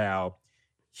about how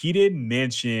he didn't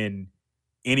mention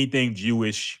anything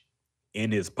Jewish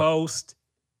in his post.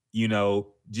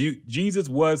 Jesus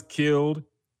was killed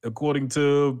according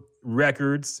to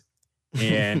records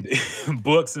and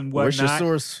books and whatnot. Where's your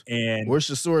source? And where's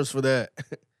your source for that?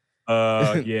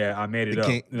 I made it up.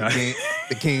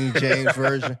 The King James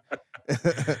version.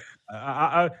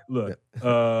 I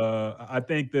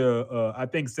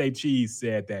think Say Cheese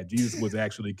said that Jesus was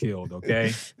actually killed.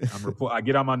 Okay, I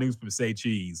get all my news from Say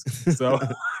Cheese.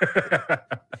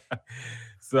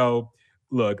 So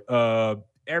look,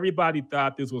 everybody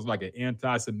thought this was like an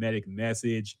anti-Semitic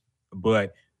message,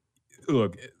 but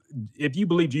look, if you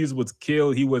believe Jesus was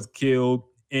killed, he was killed,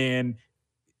 and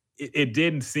it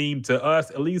didn't seem to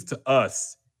us, at least to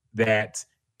us, that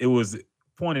it was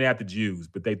pointed at the Jews,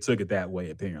 but they took it that way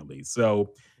apparently.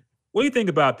 So What do you think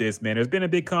about this, man? There's been a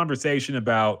big conversation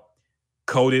about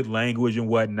coded language and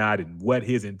whatnot and what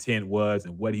his intent was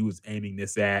and what he was aiming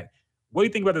this at. What do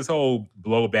you think about this whole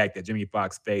blowback that Jimmy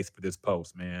Foxx faced for this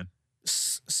post, man?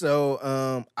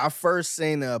 So I first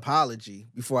seen the apology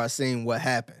before I seen what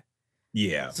happened.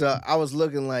 Yeah. So I was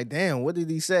looking like, damn, what did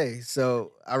he say?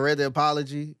 So I read the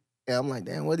apology and I'm like,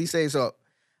 damn, what did he say? So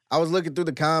I was looking through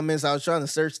the comments. I was trying to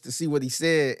search to see what he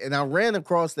said. And I ran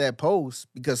across that post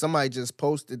because somebody just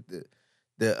posted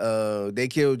the they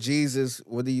killed Jesus.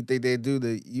 What do you think they do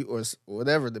to you or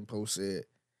whatever the post said?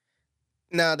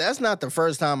 Now, that's not the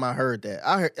first time I heard that.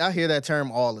 I hear that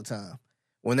term all the time.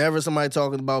 Whenever somebody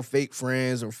talking about fake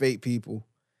friends or fake people,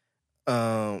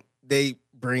 they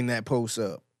bring that post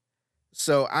up.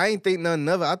 So I ain't think nothing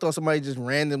of it. I thought somebody just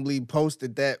randomly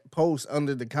posted that post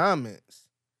under the comments.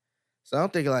 So I'm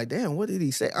thinking like, damn, what did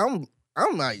he say? I'm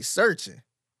like searching.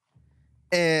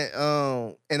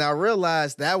 And I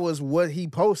realized that was what he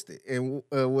posted and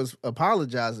was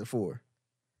apologizing for.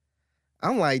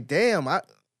 I'm like, damn,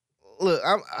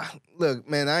 look,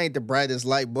 man, I ain't the brightest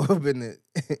light bulb in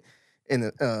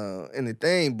the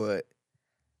thing, but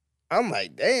I'm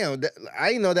like, damn, I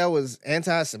didn't know that was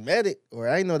anti-Semitic, or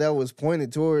I didn't know that was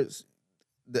pointed towards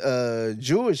the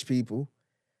Jewish people.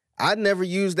 I'd never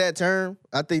used that term.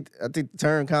 I think the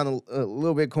term kind of a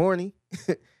little bit corny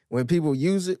when people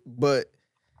use it, but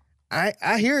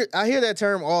I hear that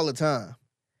term all the time,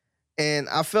 and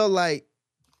I felt like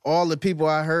all the people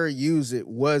I heard use it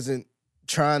wasn't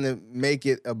trying to make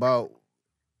it about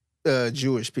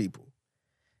Jewish people.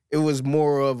 It was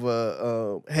more of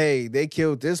a, hey, they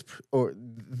killed this, or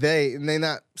they, and they're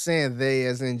not saying they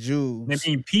as in Jews. I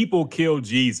mean, people killed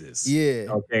Jesus. Yeah.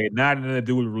 Okay, not nothing to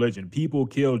do with religion. People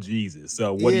killed Jesus.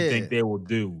 So what do you think they will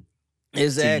do?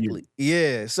 Exactly.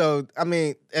 Yeah. So, I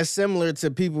mean, that's similar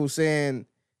to people saying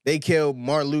they killed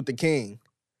Martin Luther King.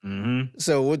 Mm-hmm.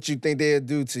 So what you think they'll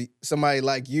do to somebody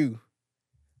like you?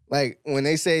 Like, when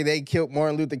they say they killed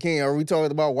Martin Luther King, are we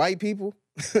talking about white people?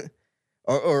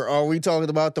 Or are we talking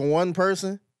about the one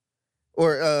person?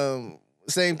 Or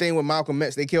same thing with Malcolm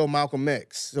X. They killed Malcolm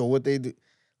X. So what they do?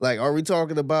 Like, are we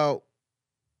talking about,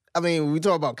 I mean, we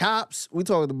talking about cops? We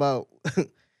talking about...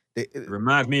 It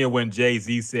reminds me of when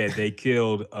Jay-Z said they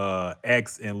killed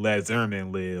X and let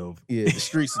Zimmerman live. Yeah, the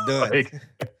streets are done. Like,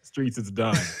 streets is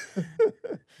done.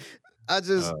 I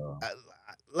just...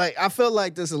 I feel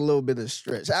like this is a little bit of a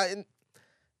stretch. I'm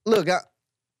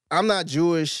not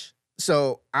Jewish,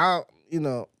 so I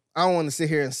don't want to sit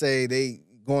here and say they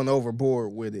going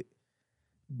overboard with it,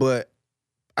 but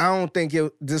I don't think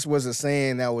this was a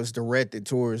saying that was directed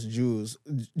towards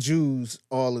Jews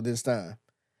all of this time.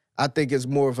 I think it's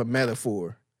more of a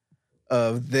metaphor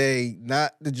of they,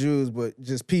 not the Jews, but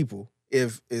just people.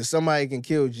 If somebody can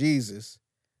kill Jesus,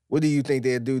 what do you think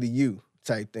they'll do to you?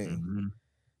 Type thing. Mm-hmm.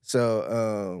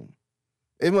 So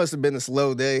it must have been a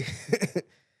slow day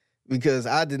because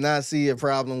I did not see a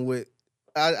problem with.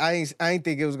 I ain't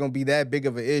think it was gonna be that big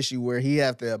of an issue where he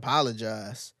have to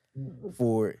apologize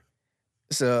for it.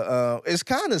 So it's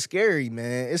kind of scary,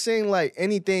 man. It seemed like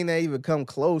anything that even come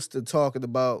close to talking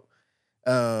about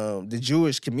the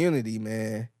Jewish community,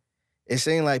 man, it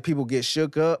seemed like people get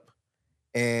shook up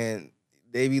and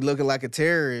they be looking like a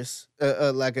terrorist,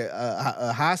 like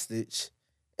a hostage.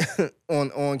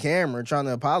 on camera trying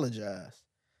to apologize.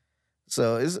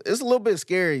 So it's a little bit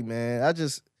scary, man. I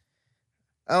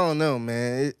don't know,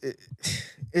 man.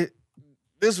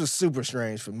 This was super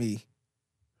strange for me.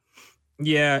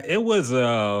 Yeah, it was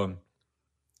I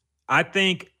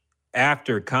think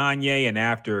after Kanye and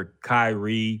after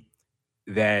Kyrie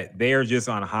that they are just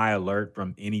on high alert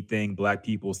from anything black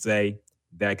people say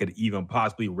that could even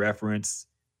possibly reference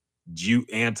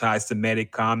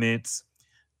anti-Semitic comments.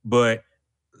 But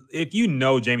if you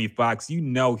know Jamie Foxx, you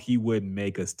know he wouldn't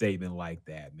make a statement like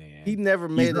that, man. He never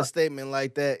made a statement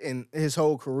like that in his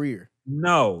whole career.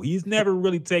 No, he's never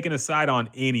really taken a side on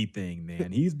anything, man.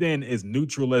 He's been as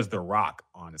neutral as The Rock,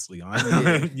 honestly.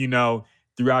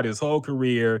 Throughout his whole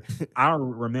career. I don't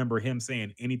remember him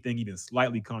saying anything even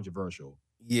slightly controversial.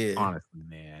 Yeah. Honestly,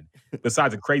 man.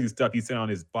 Besides the crazy stuff he said on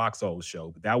his Foxx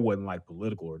show, but that wasn't like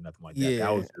political or nothing like that. Yeah.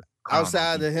 That was just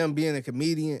outside of him being a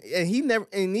comedian, and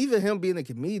even him being a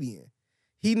comedian,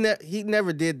 he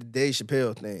never did the Dave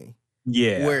Chappelle thing.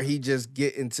 Yeah. Where he just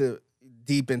get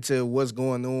deep into what's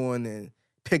going on and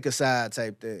pick a side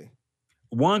type thing.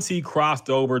 Once he crossed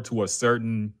over to a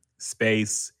certain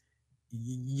space,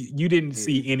 you didn't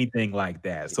see anything like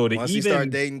that. So once he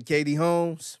started dating Katie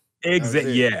Holmes.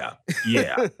 Exactly. Yeah.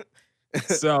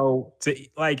 So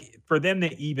for them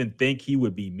to even think he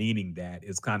would be meaning that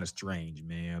is kind of strange,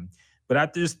 man. But I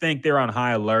just think they're on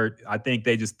high alert. I think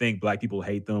they just think black people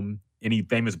hate them. Any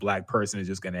famous black person is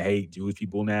just going to hate Jewish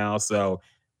people now. So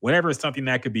whenever it's something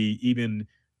that could be even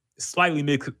slightly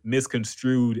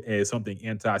misconstrued as something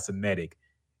anti-Semitic,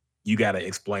 you got to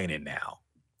explain it now.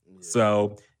 Yeah.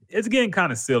 So it's getting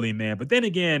kind of silly, man. But then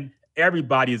again,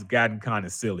 everybody has gotten kind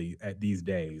of silly at these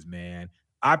days, man.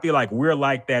 I feel like we're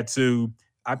like that too.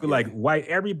 I feel like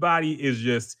everybody is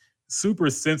just super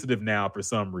sensitive now for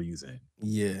some reason.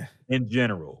 Yeah. In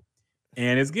general.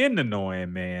 And it's getting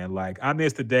annoying, man. Like, I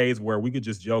miss the days where we could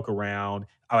just joke around.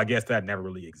 Oh, I guess that never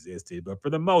really existed. But for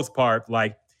the most part,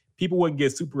 like, people wouldn't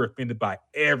get super offended by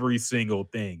every single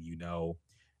thing, you know?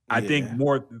 I think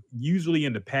usually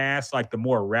in the past, like, the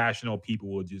more rational people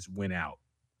will just win out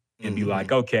and be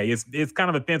like, okay, it's kind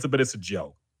of offensive, but it's a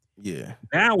joke. Yeah.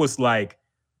 Now it's like,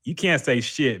 you can't say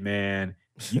shit, man.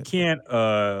 You can't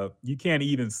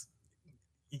even...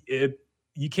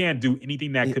 you can't do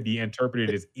anything that could be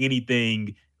interpreted as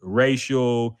anything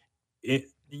racial.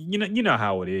 You know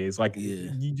how it is. Like,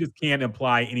 you just can't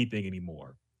imply anything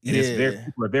anymore. And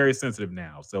people are very sensitive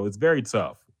now. So it's very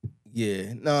tough.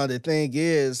 Yeah. No, the thing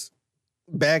is,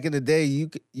 back in the day, you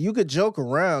could joke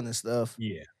around and stuff.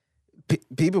 Yeah.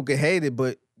 People could hate it,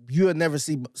 but you would never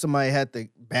see somebody had to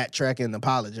backtrack and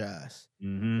apologize.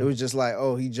 It was just like,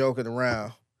 oh, he joking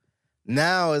around.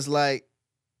 Now it's like,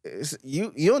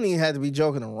 you don't even have to be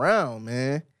joking around,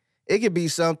 man. It could be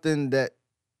something that,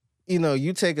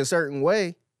 you take a certain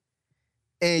way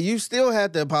and you still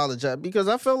have to apologize, because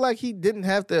I felt like he didn't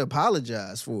have to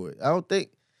apologize for it. I don't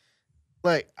think,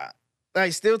 like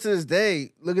still to this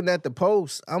day, looking at the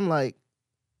post, I'm like,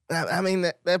 I mean,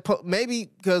 that maybe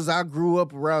because I grew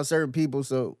up around certain people,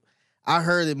 so I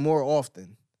heard it more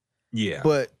often. Yeah.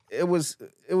 But it was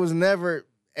never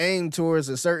aimed towards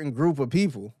a certain group of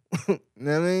people. You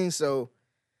know what I mean? So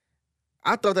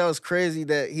I thought that was crazy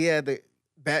that he had to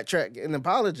backtrack and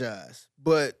apologize.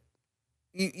 But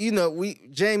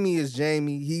Jamie is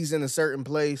Jamie. He's in a certain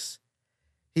place.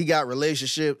 He got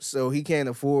relationships, so he can't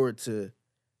afford to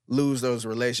lose those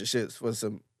relationships for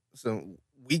some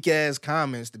weak ass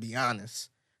comments, to be honest.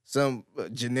 Some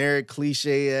generic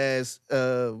cliche ass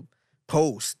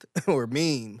post or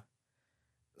meme.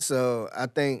 So I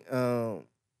think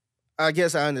I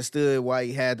guess I understood why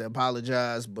he had to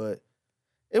apologize, but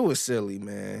it was silly,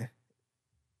 man.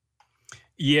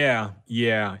 Yeah,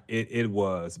 it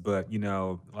was. But,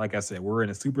 like I said, we're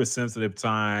in a super sensitive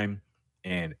time,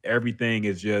 and everything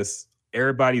is just,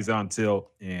 everybody's on tilt,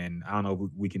 and I don't know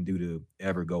what we can do to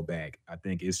ever go back. I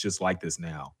think it's just like this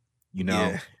now. You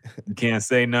can't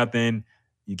say nothing.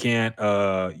 You can't,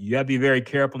 you have to be very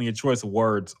careful in your choice of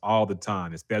words all the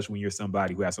time, especially when you're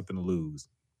somebody who has something to lose.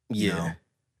 You know?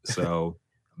 So,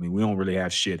 I mean, we don't really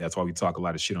have shit. That's why we talk a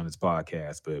lot of shit on this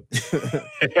podcast.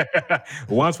 But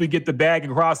once we get the bag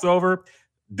and cross over,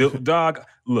 dog,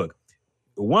 look,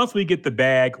 once we get the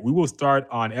bag, we will start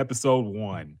on episode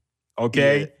 1.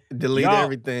 Okay? Yeah, delete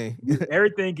everything.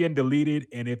 Everything getting deleted.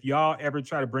 And if y'all ever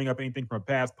try to bring up anything from a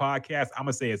past podcast, I'm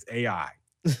going to say it's AI.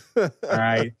 All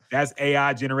right? That's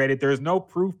AI generated. There's no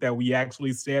proof that we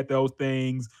actually said those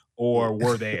things or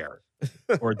were there.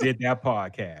 Or did that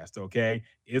podcast, okay?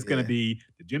 It's going to be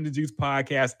the Jim the Juice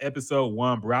Podcast, episode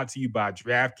 1, brought to you by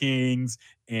DraftKings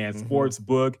and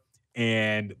Sportsbook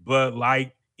and Bud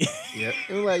Light. Yeah,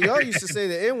 it was like, y'all used to say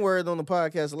the N-word on the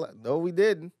podcast a lot. No, we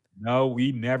didn't. No,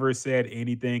 we never said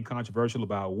anything controversial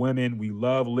about women. We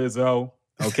love Lizzo,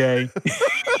 okay?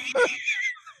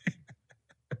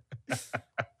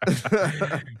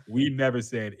 We never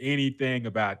said anything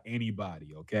about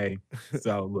anybody, okay?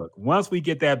 So look, once we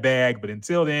get that bag, but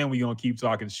until then, we're going to keep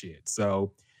talking shit.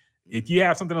 So if you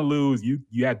have something to lose, you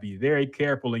have to be very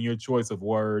careful in your choice of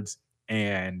words,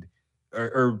 and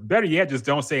or better yet, just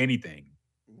don't say anything.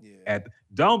 Yeah.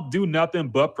 Don't do nothing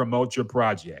but promote your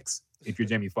projects if you're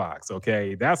Jamie Foxx,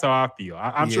 okay? That's how I feel.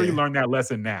 I'm sure you learned that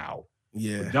lesson now.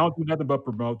 Yeah. But don't do nothing but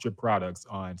promote your products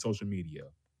on social media.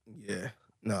 Yeah.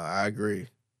 No, I agree.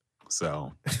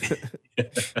 So,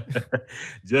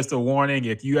 just a warning,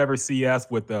 if you ever see us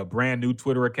with brand new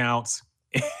Twitter accounts,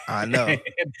 I know,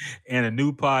 and a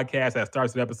new podcast that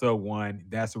starts at episode 1,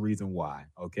 that's the reason why,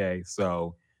 okay?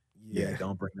 So,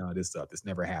 don't bring none of this up. This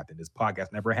never happened. This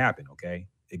podcast never happened, okay?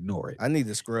 Ignore it. I need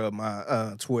to scrub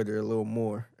my Twitter a little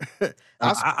more.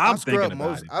 I'm thinking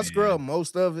about it, I scrub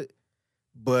most of it,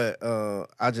 but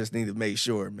I just need to make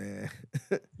sure, man.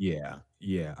 Yeah.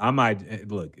 I might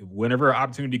look, whenever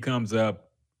opportunity comes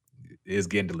up, it's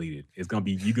getting deleted. It's gonna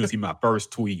be, you're gonna see my first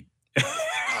tweet.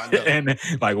 And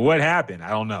like, what happened?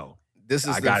 I don't know.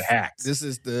 I got hacked. This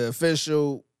is the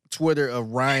official Twitter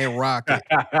of Ryan Rockett.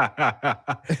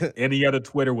 Any other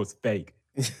Twitter was fake.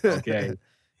 Okay.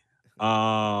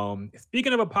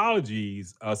 Speaking of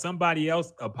apologies, somebody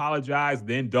else apologized,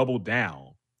 then doubled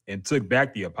down and took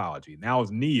back the apology. Now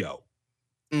it's Neo.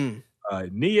 Mm.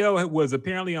 Neo was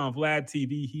apparently on Vlad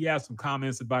TV. He had some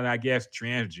comments about, I guess,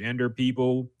 transgender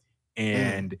people.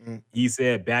 And he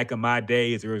said, back in my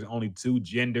days, there was only two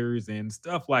genders and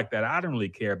stuff like that. I didn't really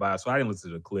care about it, so I didn't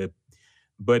listen to the clip.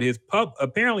 But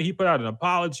apparently he put out an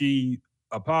apology,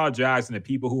 apologizing to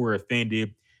people who were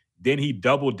offended. Then he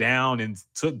doubled down and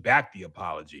took back the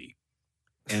apology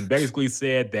and basically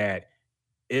said that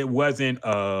it wasn't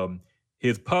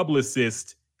his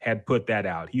publicist had put that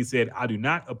out. He said, I do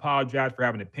not apologize for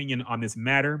having an opinion on this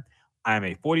matter. I am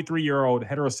a 43-year-old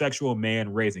heterosexual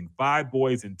man raising 5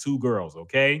 boys and 2 girls,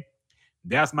 okay?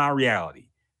 That's my reality.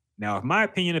 Now, if my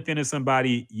opinion offended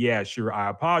somebody, yeah, sure, I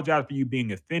apologize for you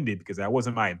being offended because that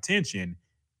wasn't my intention.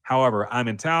 However, I'm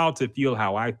entitled to feel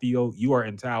how I feel. You are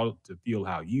entitled to feel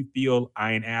how you feel.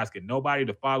 I ain't asking nobody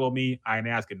to follow me. I ain't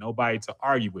asking nobody to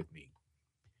argue with me.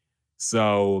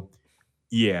 So,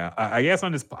 yeah, I guess he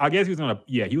was on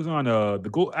he was on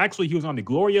the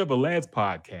Gloria Velez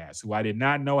podcast, who I did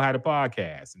not know had a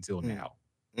podcast until now.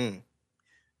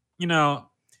 You know,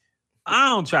 I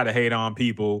don't try to hate on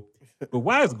people, but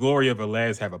why does Gloria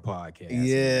Velez have a podcast?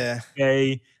 Yeah.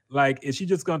 Hey, like, is she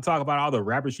just gonna talk about all the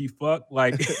rappers she fucked?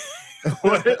 Like,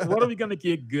 what are we gonna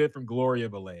get good from Gloria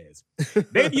Velez?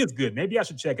 Maybe it's good. Maybe I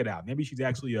should check it out. Maybe she's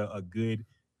actually a good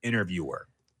interviewer.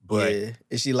 But yeah.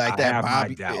 Is she like I that have my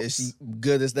Bobby? doubts. Is she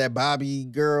good as that Bobby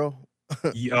girl?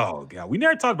 Oh god, we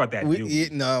never talked about that. Did we?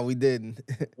 No, we didn't.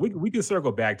 we can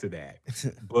circle back to that.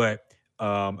 But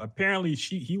apparently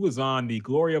he was on the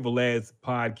Gloria Velez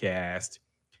podcast,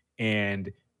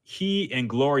 and he and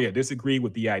Gloria disagreed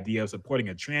with the idea of supporting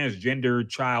a transgender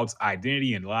child's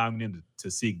identity and allowing them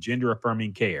to seek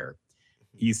gender-affirming care.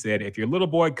 He said, if your little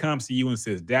boy comes to you and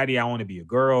says, Daddy, I want to be a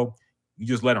girl, you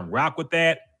just let him rock with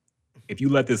that. If you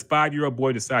let this 5-year-old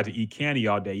boy decide to eat candy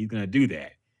all day, he's going to do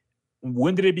that.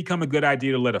 When did it become a good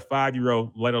idea to let a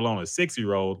 5-year-old, let alone a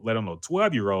 6-year-old, let alone a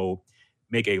 12-year-old,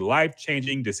 make a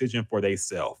life-changing decision for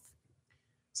themselves?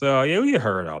 So, yeah, we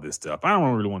heard all this stuff. I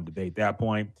don't really want to debate that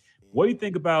point. What do you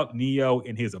think about Neo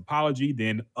in his apology,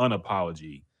 then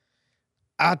unapology?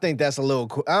 I think that's a little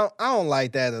cool. I don't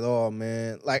like that at all,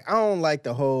 man. Like, I don't like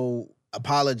the whole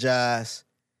apologize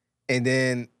and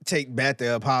then take back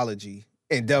the apology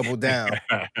and double down.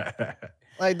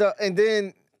 And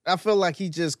then I feel like he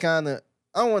just kind of,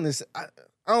 I don't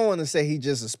want to say he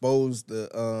just exposed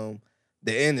the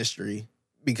industry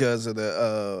because of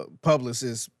the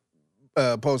publicist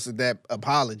posted that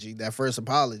apology, that first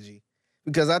apology.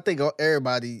 Because I think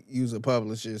everybody use a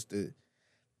publicist to,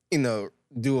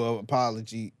 do an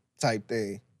apology type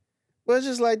thing. But it's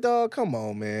just like, dog, come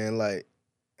on, man. Like,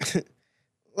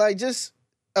 like just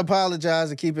apologize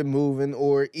and keep it moving,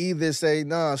 or either say,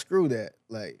 nah, screw that.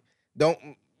 Like,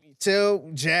 don't tell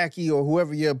Jackie or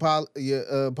whoever your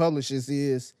publicist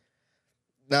is,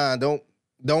 nah, don't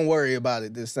worry about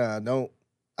it this time.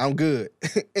 I'm good.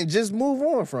 And just move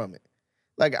on from it.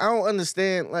 Like, I don't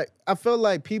understand. Like, I feel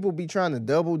like people be trying to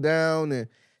double down and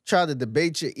try to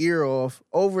debate your ear off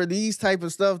over these type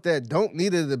of stuff that don't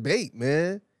need a debate,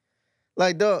 man.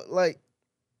 Like, dog, like,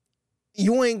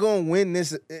 you ain't gonna win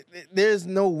this. There's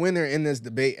no winner in this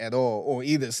debate at all, on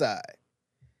either side.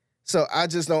 So I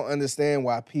just don't understand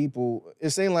why it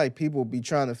seems like people be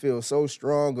trying to feel so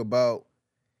strong about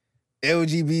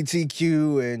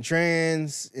LGBTQ and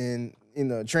trans and,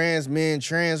 trans men,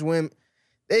 trans women.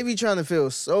 They be trying to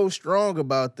feel so strong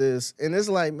about this. And it's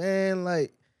like, man,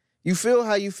 like, you feel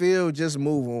how you feel, just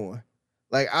move on.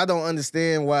 Like, I don't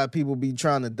understand why people be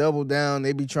trying to double down.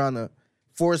 They be trying to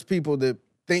force people to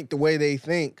think the way they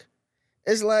think.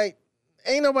 It's like,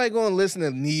 ain't nobody going to listen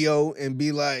to Neo and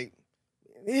be like,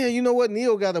 yeah, you know what?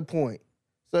 Neo got a point.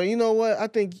 So, you know what? I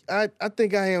think I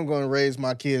am going to raise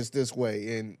my kids this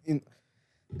way. And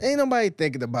ain't nobody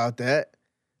thinking about that.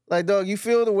 Like, dog, you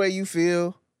feel the way you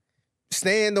feel.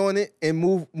 Stand on it and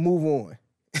move on.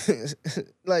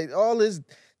 Like, all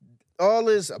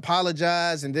this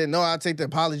apologize and then, no, I'll take the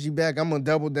apology back. I'm going to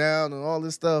double down and all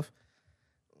this stuff.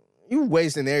 You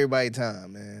wasting everybody's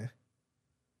time, man.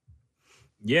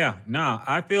 Yeah, nah,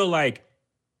 I feel like,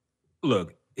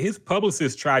 look, his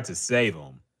publicist tried to save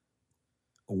him.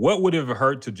 What would have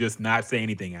hurt to just not say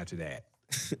anything after that?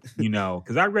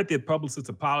 Because I read the publicist's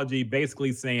apology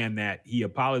basically saying that he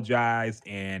apologized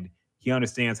and he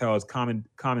understands how his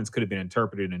comments could have been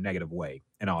interpreted in a negative way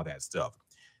and all that stuff.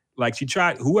 Like,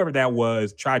 whoever that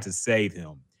was, tried to save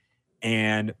him.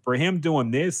 And for him doing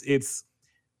this, it's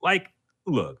like,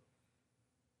 look,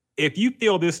 if you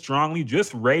feel this strongly,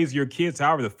 just raise your kids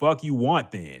however the fuck you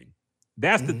want then.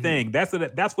 That's the thing.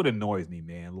 That's what annoys me,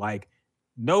 man. Like,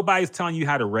 nobody's telling you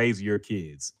how to raise your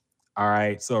kids. All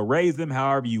right. So raise them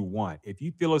however you want. If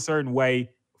you feel a certain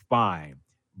way, fine.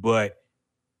 But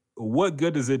what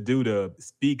good does it do to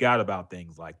speak out about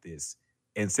things like this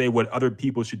and say what other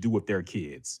people should do with their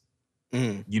kids?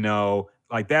 You know,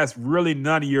 like that's really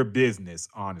none of your business,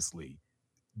 honestly.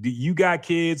 You got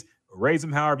kids, raise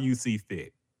them however you see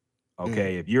fit.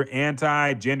 Okay. If you're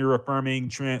anti-gender affirming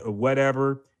trend or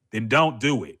whatever, then don't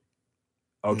do it.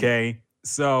 Okay.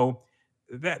 So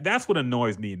that's what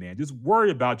annoys me, man. Just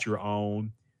worry about your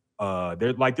own.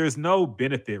 There's no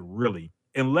benefit really,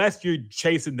 unless you're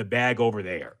chasing the bag over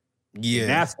there. Yeah. And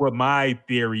that's what my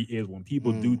theory is when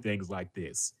people do things like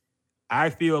this. I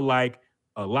feel like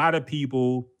a lot of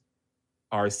people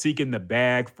are seeking the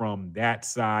bag from that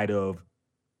side of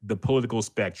the political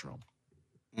spectrum.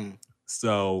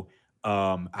 So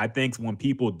I think when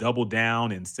people double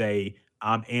down and say,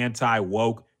 I'm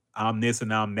anti-woke, I'm this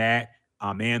and I'm that,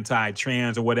 I'm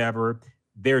anti-trans or whatever,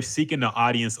 they're seeking the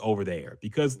audience over there.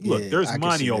 Because, look, there's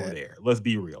money over there. Let's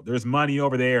be real. There's money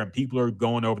over there and people are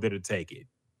going over there to take it.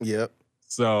 Yep.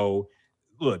 So,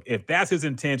 look, if that's his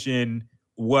intention,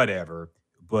 whatever.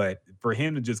 But for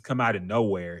him to just come out of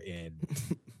nowhere and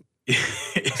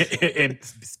and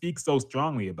speak so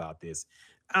strongly about this,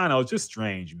 I don't know, it's just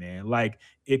strange, man. Like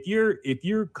if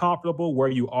you're comfortable where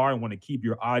you are and want to keep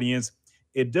your audience,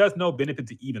 it does no benefit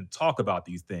to even talk about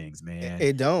these things, man.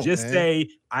 It don't just man. say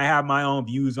I have my own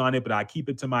views on it, but I keep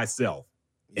it to myself.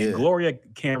 And Gloria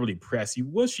can't really press you.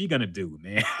 What's she gonna do,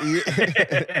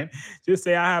 man? Just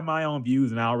say I have my own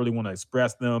views and I don't really want to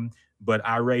express them, but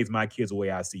I raise my kids the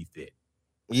way I see fit.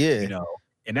 Yeah. You know,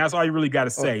 and that's all you really got to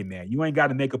say, man. You ain't got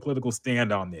to make a political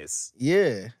stand on this.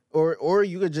 Yeah. Or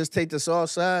you could just take the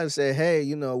soft side and say, hey,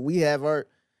 you know,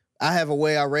 I have a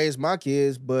way I raise my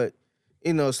kids, but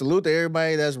you know, salute to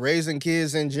everybody that's raising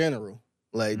kids in general.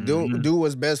 Like do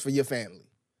what's best for your family.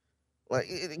 Like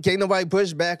can't nobody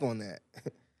push back on that.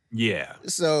 Yeah.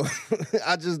 So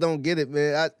I just don't get it,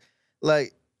 man.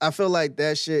 I feel like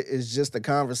that shit is just a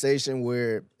conversation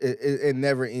where it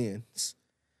never ends.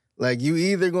 Like you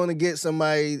either gonna get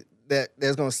somebody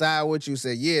that's gonna side with you,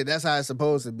 say, yeah, that's how it's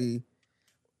supposed to be.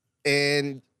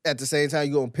 And at the same time,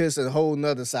 you're gonna piss a whole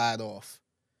nother side off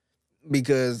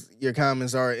because your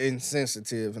comments are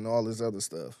insensitive and all this other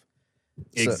stuff.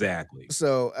 Exactly.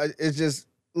 So it's just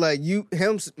like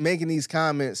him making these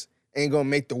comments ain't gonna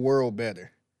make the world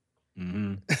better.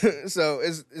 So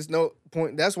it's no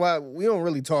point. That's why we don't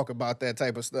really talk about that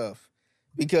type of stuff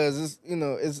because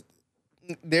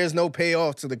there's no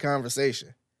payoff to the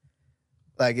conversation.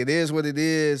 Like it is what it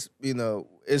is. You know,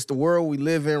 it's the world we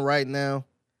live in right now.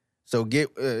 So get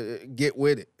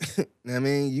with it. I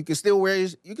mean, you can still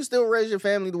raise your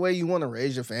family the way you want to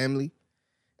raise your family,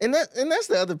 and that's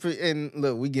the other. And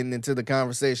look, we getting into the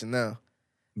conversation now.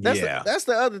 That's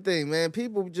the other thing, man.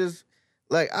 People just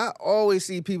like I always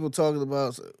see people talking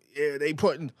about.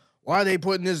 Why they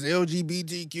putting this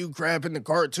LGBTQ crap in the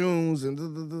cartoons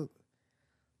and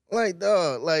like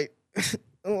dog like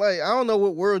like I don't know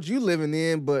what world you living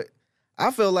in, but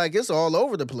I feel like it's all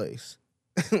over the place.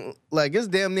 Like it's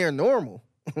damn near normal.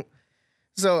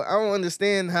 So I don't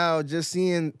understand how just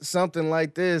seeing something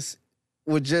like this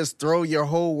would just throw your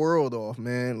whole world off,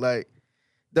 man. Like,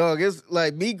 dog, it's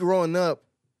like me growing up,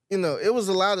 you know, it was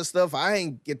a lot of stuff I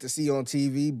ain't get to see on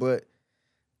TV, but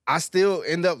I still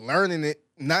end up learning it,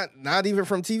 not even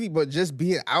from TV, but just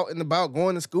being out and about,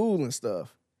 going to school and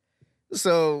stuff.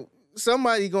 So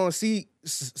somebody gonna see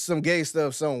some gay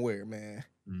stuff somewhere, man.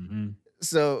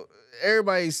 So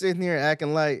everybody's sitting here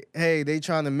acting like, hey, they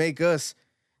trying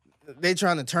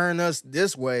to turn us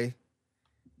this way.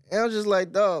 And I'm just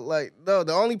like, dog,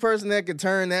 the only person that can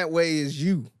turn that way is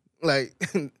you. Like,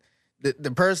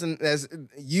 the person that's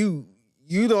you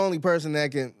the only person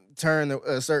that can turn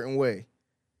a certain way.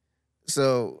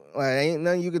 So, like, ain't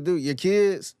nothing you could do. Your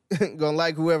kids gonna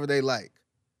like whoever they like.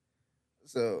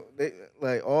 So, they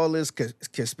like all this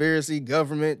conspiracy,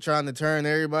 government trying to turn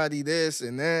everybody this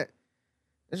and that.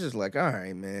 It's just like, all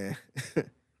right, man.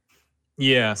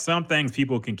 Yeah, some things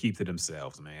people can keep to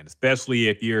themselves, man. Especially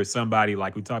if you're somebody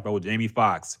like we talked about with Jamie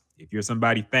Foxx. If you're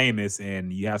somebody famous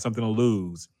and you have something to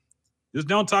lose, just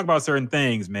don't talk about certain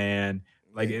things, man.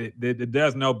 Like it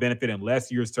does no benefit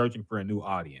unless you're searching for a new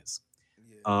audience.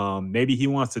 Maybe he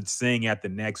wants to sing at the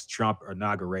next Trump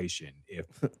inauguration if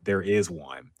there is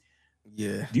one.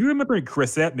 Yeah. Do you remember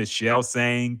Chrisette Michele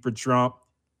sang for Trump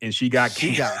and she got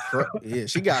crushed.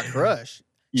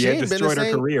 Yeah, destroyed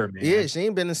her career, man. Yeah, she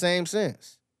ain't been the same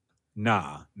since.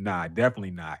 Nah,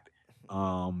 definitely not.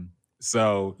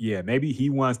 So yeah, maybe he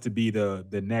wants to be the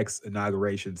next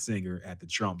inauguration singer at the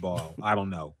Trump ball. I don't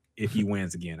know if he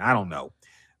wins again. I don't know.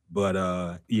 But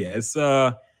yeah, it's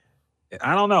I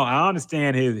don't know. I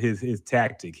understand his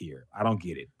tactic here. I don't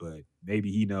get it, but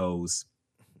maybe he knows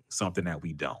something that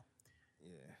we don't.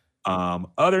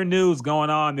 Other news going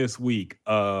on this week.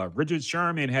 Richard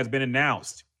Sherman has been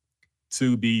announced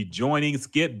to be joining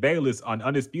Skip Bayless on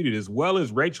Undisputed, as well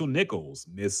as Rachel Nichols,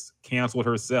 Miss Canceled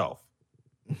herself,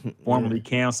 formerly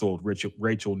canceled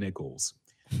Rachel Nichols,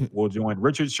 will join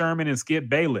Richard Sherman and Skip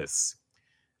Bayless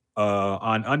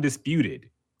on Undisputed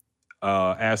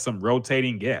as some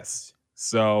rotating guests.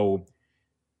 So,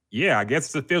 yeah, I guess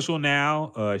it's official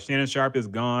now. Shannon Sharp is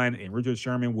gone, and Richard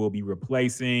Sherman will be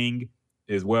replacing,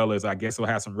 as well as I guess he'll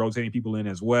have some rotating people in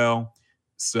as well.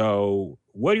 So,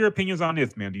 what are your opinions on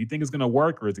this, man? Do you think it's going to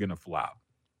work or is it going to flop?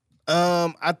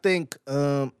 I think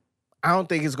I don't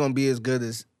think it's gonna be as good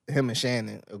as him and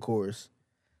Shannon, of course,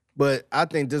 but I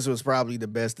think this was probably the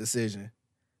best decision.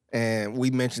 And we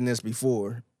mentioned this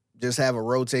before. Just have a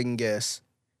rotating guest.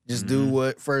 Just do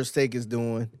what First Take is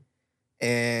doing,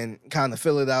 and kind of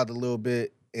fill it out a little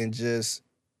bit, and just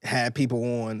have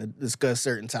people on to discuss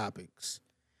certain topics.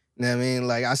 You know what I mean?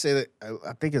 Like I said,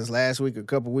 I think it's last week or a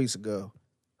couple weeks ago.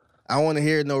 I want to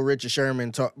hear no Richard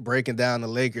Sherman breaking down the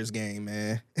Lakers game,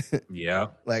 man. Yeah.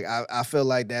 Like I feel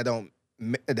like that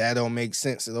don't make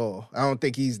sense at all. I don't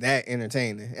think he's that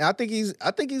entertaining. And I think he's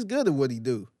good at what he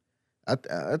do.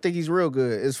 I think he's real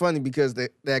good. It's funny because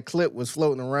that clip was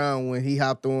floating around when he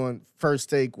hopped on First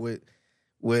Take with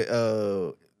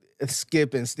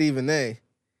Skip and Stephen A.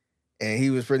 And he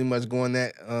was pretty much going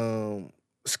that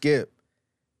Skip.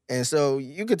 And so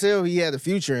you could tell he had a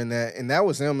future in that, and that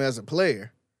was him as a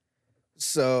player.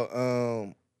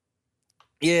 So,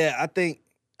 yeah, I think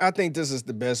this is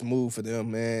the best move for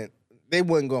them, man. They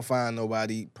wasn't gonna find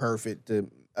nobody perfect to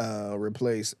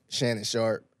replace Shannon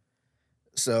Sharp.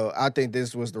 So I think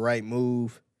this was the right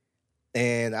move,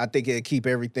 and I think it'll keep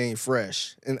everything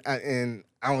fresh. And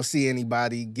I don't see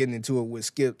anybody getting into it with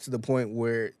Skip to the point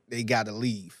where they got to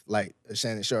leave like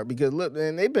Shannon Sharp, because look,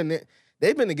 man, they've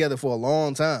been together for a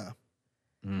long time.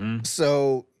 Mm-hmm.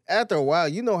 So after a while,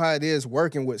 you know how it is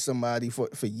working with somebody for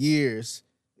years,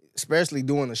 especially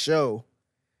doing a show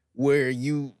where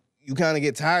you kind of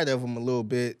get tired of them a little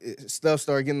bit. Stuff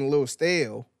started getting a little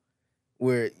stale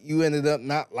where you ended up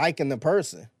not liking the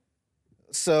person.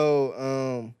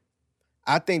 So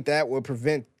I think that would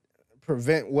prevent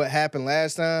what happened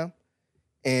last time,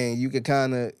 and you could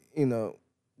kind of,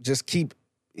 just keep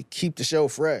the show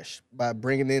fresh by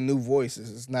bringing in new voices.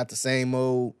 It's not the same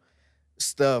old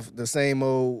stuff, the same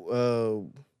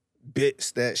old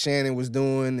bits that Shannon was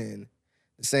doing, and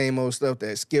the same old stuff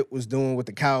that Skip was doing with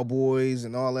the Cowboys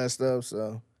and all that stuff.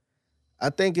 So I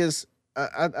think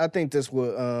I think this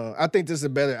is a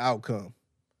better outcome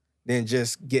than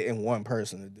just getting one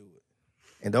person to do it.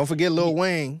 And don't forget Lil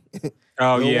Wayne.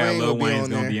 Oh, Lil Wayne's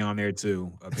going to be on there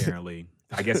too, apparently.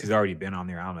 I guess he's already been on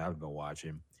there. I don't know. I haven't been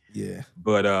watching. Yeah.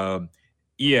 But,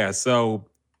 yeah, so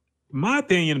my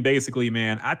opinion, basically,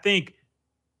 man, I think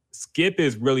Skip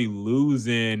is really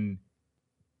losing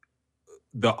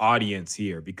the audience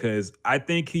here, because I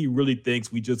think he really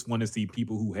thinks we just want to see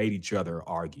people who hate each other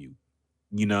argue,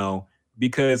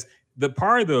 because the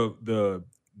part of the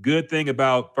good thing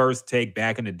about First Take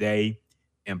back in the day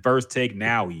and First Take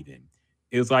now even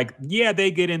is like, yeah,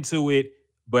 they get into it,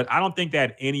 but I don't think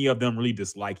that any of them really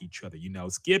dislike each other.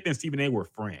 Skip and Stephen A were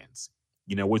friends,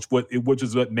 which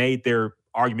is what made their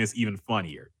arguments even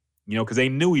funnier, because they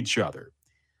knew each other.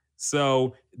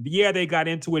 So, yeah, they got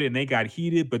into it and they got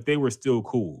heated, but they were still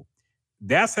cool.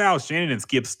 That's how Shannon and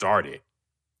Skip started.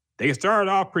 They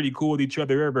started off pretty cool with each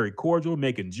other, very, very cordial,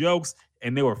 making jokes,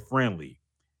 and they were friendly.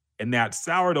 And that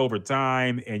soured over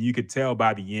time, and you could tell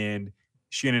by the end,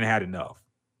 Shannon had enough.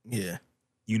 Yeah.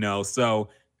 So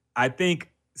I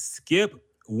think Skip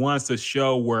wants to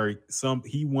show where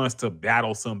he wants to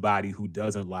battle somebody who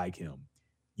doesn't like him.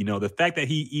 The fact that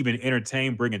he even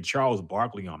entertained bringing Charles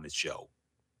Barkley on the show.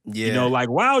 Yeah.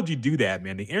 Why would you do that,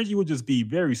 man? The energy would just be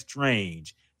very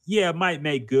strange. Yeah, it might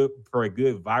make good for a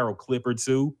good viral clip or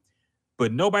two,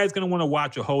 but nobody's going to want to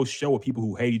watch a whole show of people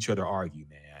who hate each other argue,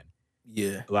 man.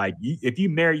 Yeah. If you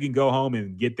married, you can go home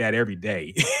and get that every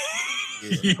day. Yeah.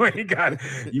 you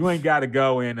ain't got to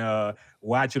go and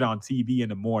watch it on TV in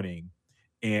the morning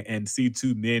and see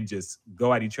two men just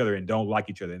go at each other and don't like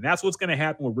each other. And that's what's going to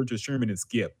happen with Richard Sherman and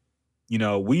Skip.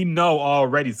 We know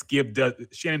already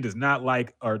Shannon does not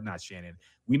like, or not Shannon.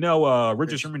 We know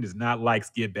Richard Sherman does not like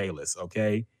Skip Bayless,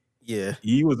 okay? Yeah.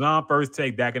 He was on First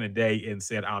Take back in the day and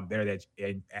said, I'm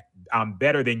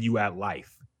better than you at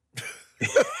life.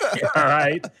 All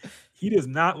right? He does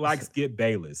not like Skip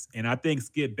Bayless. And I think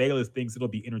Skip Bayless thinks it'll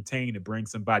be entertaining to bring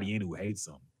somebody in who hates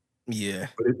him. Yeah.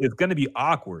 But it's going to be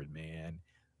awkward, man.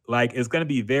 Like, it's going to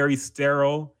be very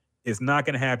sterile. It's not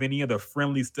going to have any of the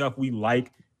friendly stuff we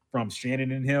like from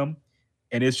Shannon and him.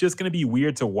 And it's just going to be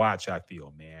weird to watch, I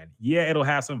feel, man. Yeah, it'll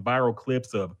have some viral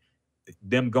clips of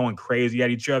them going crazy at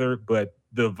each other, but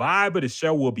the vibe of the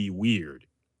show will be weird.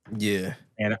 Yeah.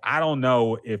 And I don't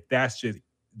know if that's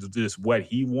just what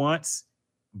he wants,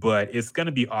 but it's going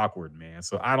to be awkward, man.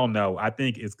 So I don't know. I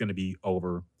think it's going to be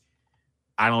over.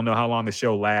 I don't know how long the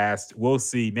show lasts. We'll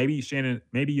see. Maybe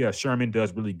Sherman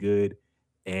does really good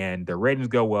and the ratings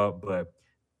go up, but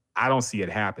I don't see it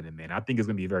happening, man. I think it's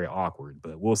going to be very awkward,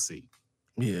 but we'll see.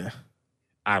 Yeah.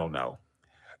 I don't know.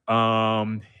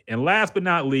 And last but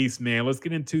not least, man, let's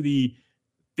get into the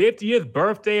 50th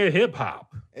birthday of hip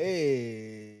hop.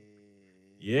 Hey.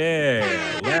 Yeah,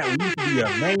 that used to be a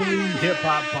mainly hip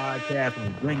hop podcast,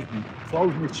 and we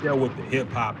closing the show with the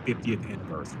hip hop 50th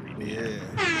anniversary. Yeah.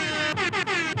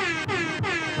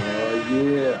 Oh,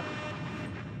 yeah.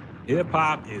 Hip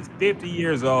hop is 50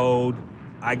 years old.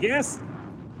 I guess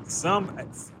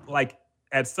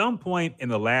at some point in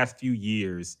the last few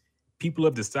years, people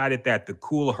have decided that the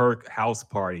Cool Herc house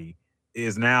party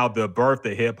is now the birth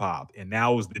of hip hop, and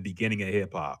now is the beginning of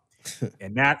hip hop.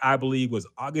 And that, I believe, was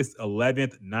August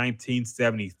 11th,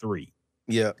 1973.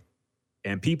 Yeah.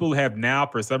 And people have now,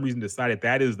 for some reason, decided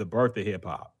that is the birth of hip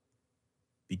hop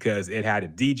because it had a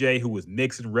DJ who was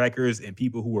mixing records and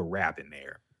people who were rapping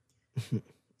there.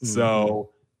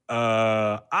 So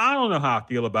I don't know how I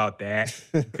feel about that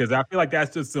because I feel like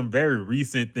that's just some very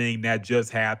recent thing that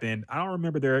just happened. I don't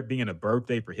remember there being a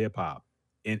birthday for hip hop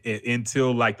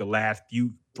until like the last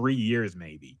 3 years,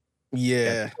 maybe.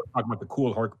 Yeah. We're talking about the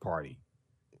Cool Herc party.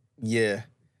 Yeah.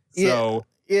 So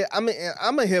yeah, I mean,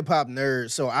 I'm a hip hop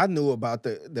nerd, so I knew about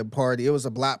the party. It was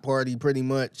a block party, pretty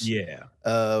much. Yeah.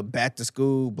 Back to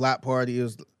school block party.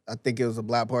 I think it was a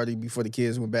block party before the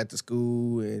kids went back to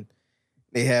school, and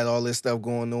they had all this stuff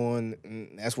going on.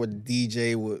 And that's where the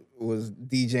DJ was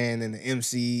DJing, and the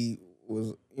MC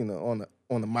was,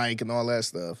 on the mic and all that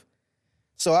stuff.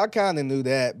 So I kind of knew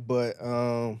that, but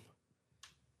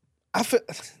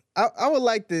I would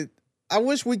like to. I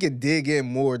wish we could dig in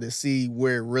more to see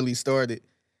where it really started.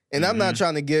 And I'm not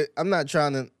trying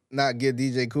to not give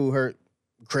DJ Kool Herc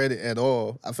credit at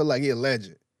all. I feel like he's a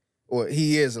legend, or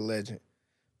he is a legend.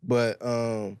 But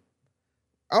I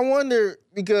wonder,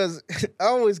 because I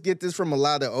always get this from a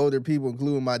lot of older people,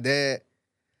 including my dad,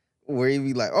 where he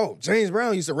be like, "Oh, James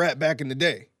Brown used to rap back in the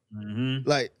day."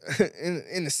 Like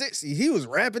in the 60s, he was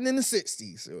rapping in the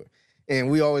 60s. And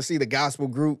we always see the gospel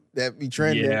group that be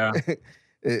trending,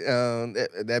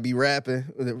 that be rapping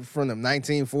from the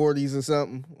 1940s or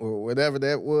something, or whatever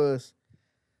that was.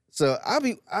 So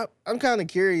I'm kind of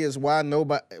curious why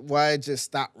it just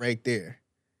stopped right there,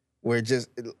 where it just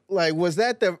like, was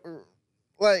that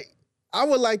I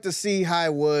would like to see how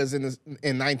it was in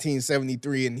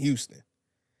 1973 in Houston,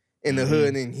 in the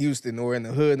hood in Houston, or in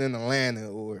the hood in Atlanta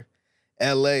or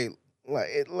LA.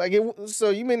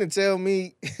 So you mean to tell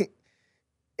me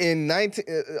in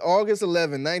August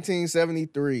 11,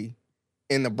 1973,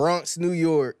 in the Bronx, New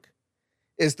York,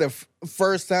 it's the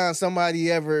first time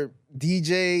somebody ever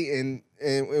DJ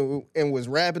and was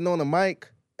rapping on a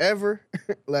mic ever?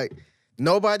 Like,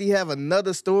 nobody have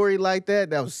another story like that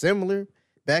was similar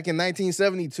back in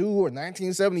 1972 or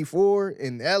 1974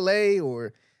 in LA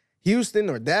or Houston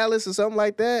or Dallas or something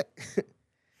like that?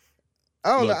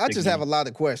 I don't know. I just have a lot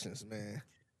of questions, man.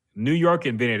 New York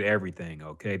invented everything,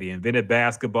 okay? They invented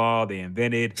basketball, they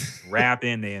invented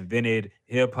rapping, they invented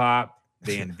hip hop,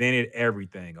 they invented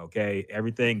everything, okay?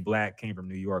 Everything black came from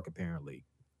New York, apparently.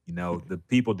 The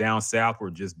people down south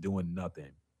were just doing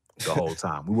nothing the whole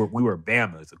time. We were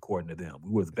Bamas, according to them.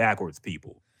 We were the backwards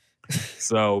people.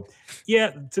 So,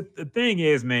 yeah, the thing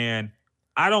is, man,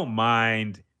 I don't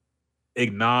mind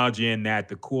acknowledging that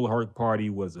the Cool Herc party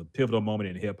was a pivotal moment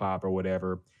in hip hop or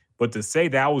whatever, but to say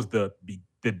that was the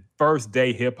first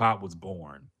day hip hop was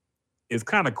born is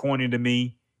kind of corny to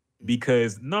me,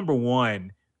 because number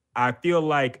one, I feel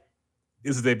like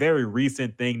this is a very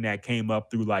recent thing that came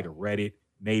up through like Reddit,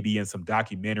 maybe in some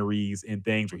documentaries and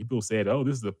things where people said, "Oh,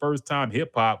 this is the first time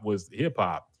hip hop was hip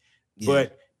hop." Yeah.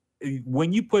 But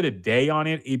when you put a day on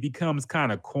it, it becomes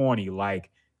kind of corny. Like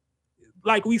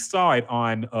we saw it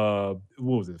on what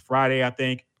was it, Friday, I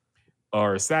think,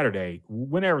 or Saturday,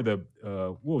 whenever the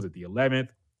 11th.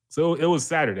 So it was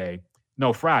Saturday.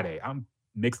 No, Friday. I'm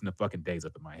mixing the fucking days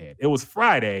up in my head. It was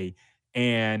Friday,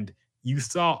 and you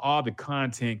saw all the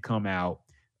content come out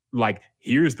like,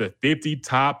 here's the 50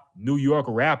 top New York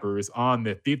rappers on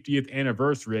the 50th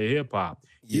anniversary of hip hop.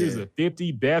 Here's the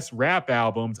 50 best rap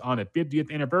albums on the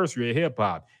 50th anniversary of hip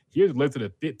hop. Here's a list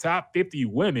of the top 50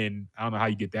 women. I don't know how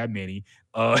you get that many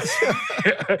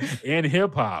in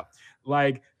hip hop.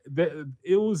 Like,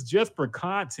 it was just for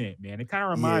content, man. It kind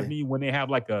of reminds me when they have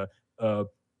like a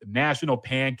National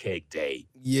Pancake Day.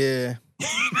 Yeah.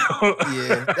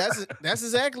 Yeah. That's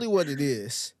exactly what it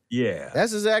is. Yeah.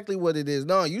 That's exactly what it is.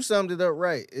 No, you summed it up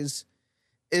right.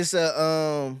 It's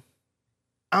a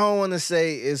I don't want to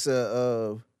say it's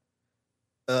a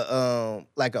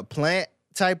like a plant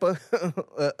type of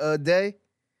a day,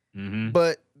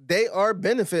 but they are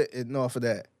benefiting off of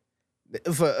that.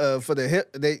 For the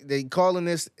hip, they calling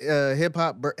this hip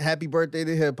hop happy birthday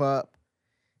to hip hop,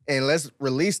 and let's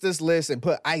release this list and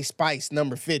put Ice Spice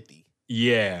number 50.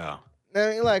 Yeah.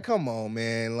 I mean, like, come on,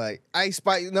 man. Like, Ice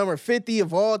Spice number 50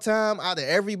 of all time out of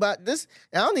everybody. I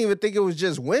don't even think it was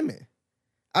just women.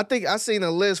 I think I seen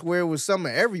a list where it was some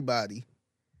of everybody.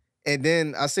 And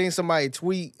then I seen somebody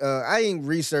tweet. I ain't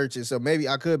researching, so maybe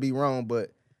I could be wrong,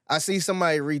 but I see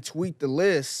somebody retweet the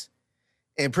list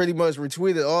and pretty much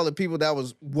retweeted all the people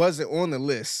that wasn't on the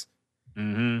list.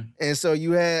 And so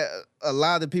you had a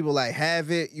lot of people like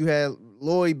Havoc. You had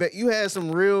Lloyd. You had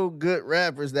some real good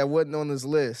rappers that wasn't on this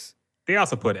list. They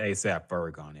also put ASAP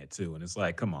Ferg on it too, and it's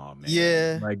like, come on, man.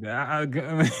 Yeah. Like,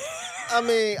 I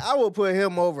mean, I would put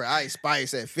him over Ice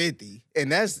Spice at 50,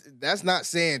 and that's not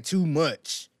saying too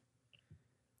much.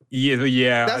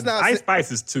 Yeah. That's not Ice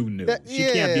Spice is too new. She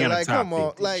can't be on the top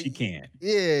 50. Like, she can't.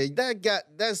 Yeah,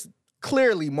 that's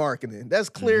clearly marketing. That's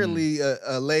clearly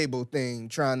a label thing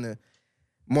trying to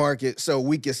market so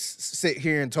we can sit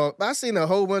here and talk. I seen a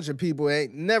whole bunch of people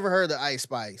ain't never heard of Ice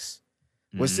Spice.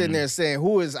 Was sitting there saying,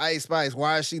 who is Ice Spice?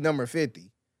 Why is she number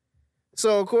 50?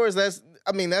 So, of course, that's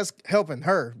helping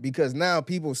her because now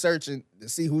people searching to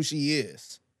see who she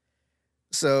is.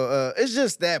 So, it's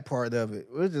just that part of it.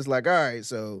 We're just like, all right,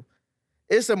 so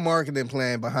it's a marketing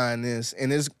plan behind this,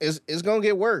 and it's going to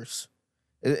get worse.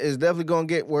 It's definitely going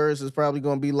to get worse. It's probably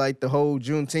going to be like the whole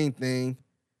Juneteenth thing.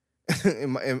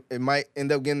 It might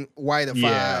end up getting whiteified.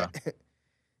 Yeah.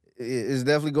 It's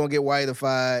definitely going to get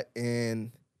whiteified,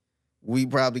 and we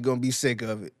probably gonna be sick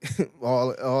of it.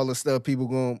 all the stuff people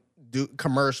gonna do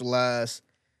commercialize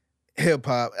hip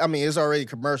hop. I mean, it's already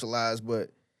commercialized,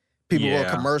 but people gonna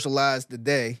commercialize the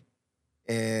day.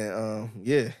 And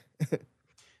yeah,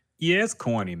 it's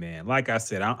corny, man. Like I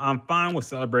said, I'm fine with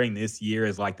celebrating this year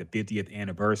as like the 50th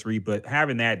anniversary, but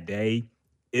having that day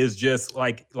is just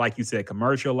like you said,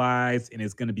 commercialized, and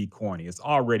it's gonna be corny. It's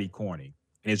already corny,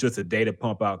 and it's just a day to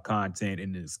pump out content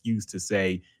and an excuse to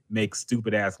say, make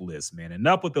stupid ass lists, man.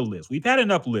 Enough with the list. We've had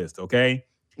enough lists, okay?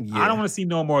 Yeah. I don't want to see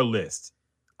no more lists.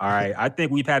 All right. I think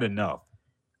we've had enough.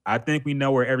 I think we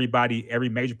know where every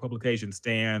major publication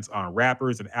stands on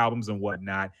rappers and albums and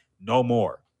whatnot. No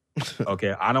more.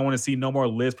 Okay. I don't want to see no more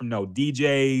lists from no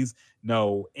DJs,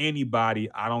 no anybody.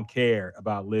 I don't care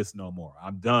about lists no more.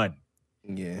 I'm done.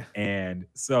 Yeah. And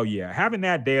so, yeah, having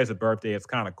that day as a birthday, it's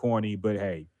kind of corny, but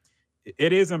hey,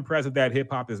 it is impressive that hip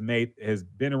hop has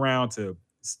been around to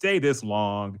stay this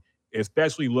long,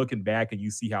 especially looking back and you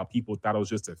see how people thought it was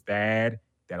just a fad,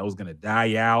 that it was going to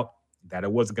die out, that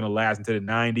it wasn't going to last into the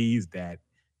 90s, that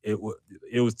it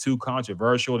was too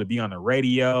controversial to be on the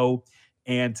radio,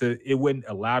 and it wasn't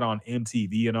allowed on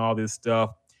MTV and all this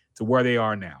stuff, to where they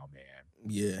are now, man.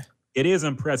 Yeah. It is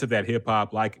impressive that hip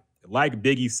hop, like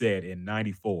Biggie said in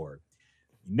 94,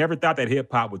 you never thought that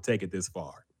hip hop would take it this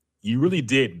far. You really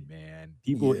didn't, man.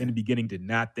 People in the beginning did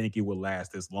not think it would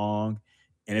last this long.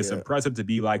 And it's impressive to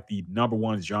be like the number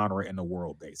one genre in the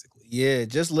world, basically. Yeah,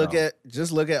 just look at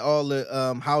all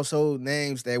the household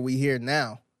names that we hear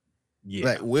now. Yeah,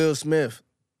 like Will Smith,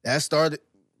 that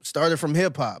started from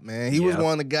hip hop, man. He was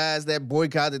one of the guys that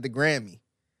boycotted the Grammy.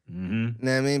 You know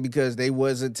what I mean? Because they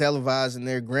wasn't televising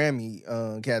their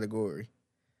Grammy category.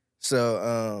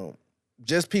 So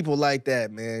just people like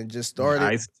that, man. Just started.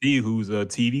 Ice-T, who's a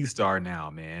TV star now,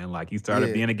 man. Like he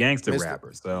started being a gangster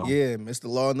rapper. So Mr.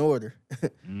 Law and Order.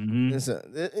 And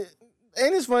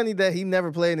it's funny that he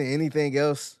never played in anything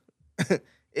else.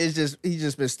 It's just he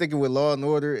just been sticking with Law and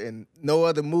Order and no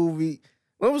other movie.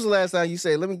 When was the last time you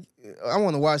say, I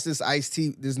want to watch this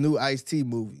new Ice-T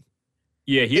movie?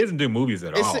 Yeah, he doesn't do movies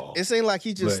at all. It seemed like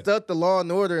he just stuck to Law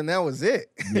and Order and that was it.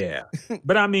 Yeah.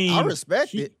 But I mean, I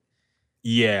respect it.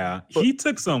 Yeah, he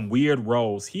took some weird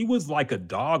roles. He was like a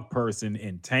dog person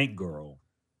in Tank Girl,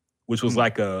 which was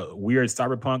like a weird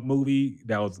cyberpunk movie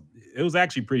it was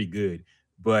actually pretty good.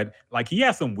 But like he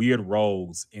had some weird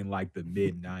roles in like the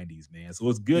mid 90s, man. So it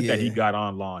was good that he got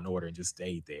on Law and Order and just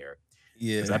stayed there.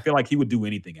 Yeah. I feel like he would do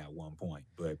anything at one point.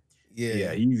 But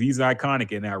yeah, he's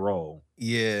iconic in that role.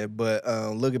 Yeah, but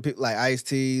look at people like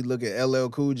Ice-T, look at LL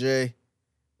Cool J,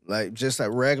 like just a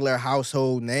regular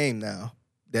household name now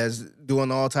that's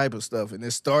doing all type of stuff, and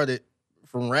it started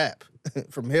from rap,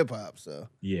 from hip hop. So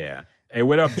yeah. Hey,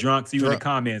 what up, Drunk? See you in the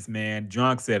comments, man.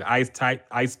 Drunk said Ice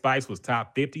Spice was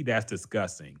top 50. That's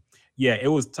disgusting. Yeah, it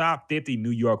was top 50 New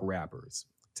York rappers,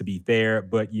 to be fair.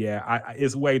 But yeah,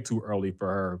 it's way too early for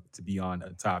her to be on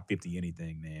a top 50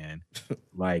 anything, man.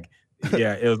 Like,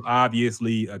 yeah, it was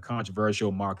obviously a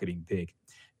controversial marketing pick.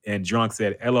 And Drunk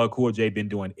said, LL Cool J been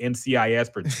doing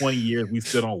NCIS for 20 years. We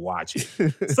still don't watch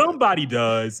it. Somebody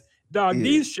does. Dog,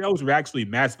 these shows were actually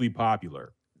massively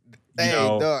popular. Hey,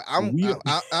 dog,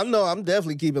 I know I'm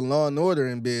definitely keeping Law and Order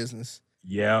in business.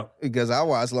 Yeah, because I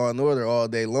watch Law and Order all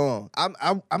day long.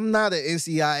 I'm not an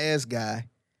NCIS guy,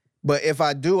 but if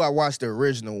I do, I watch the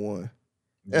original one.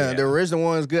 The original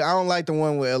one is good. I don't like the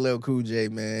one with LL Cool J,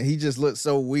 man. He just looks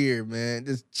so weird, man.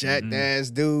 This jacked ass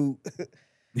dude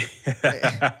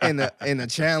in a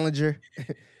Challenger.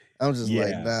 I'm just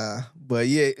like, nah. But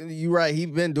yeah, you're right. He's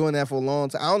been doing that for a long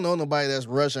time. I don't know nobody that's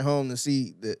rushing home to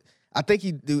see that. I think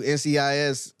he do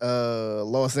NCIS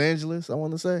Los Angeles, I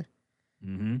want to say.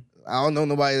 Mm-hmm. I don't know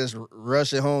nobody that's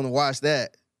rushing home to watch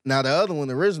that. Now, the other one,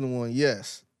 the original one,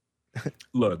 yes.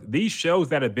 Look, these shows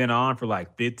that have been on for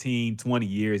like 15, 20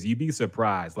 years, you'd be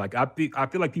surprised. Like, I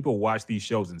feel like people watch these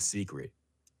shows in secret.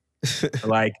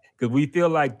 Like, because we feel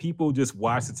like people just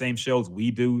watch the same shows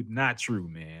we do. Not true,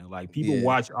 man. Like, people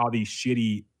watch all these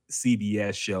shitty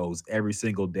CBS shows every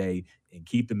single day and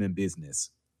keep them in business.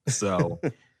 So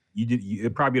you're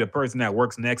probably the person that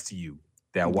works next to you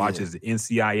that watches the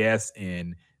NCIS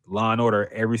and Law and Order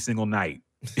every single night.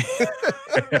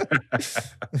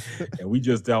 And we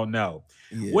just don't know.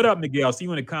 What up, Miguel? See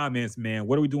you in the comments, man.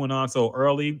 What are we doing on so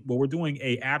early? Well, we're doing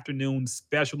a afternoon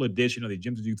special edition of the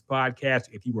Gyms and Juice podcast.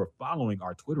 If you were following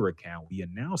our Twitter account, we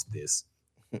announced this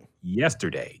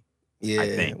yesterday. Yeah, I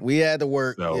think. we had to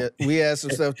work. So, we had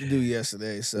some stuff to do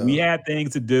yesterday. So we had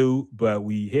things to do, but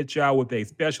we hit y'all with a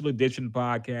special edition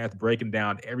podcast breaking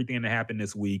down everything that happened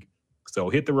this week.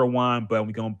 So hit the rewind button.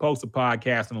 We're going to post a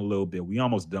podcast in a little bit. We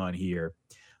almost done here.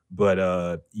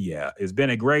 But yeah, it's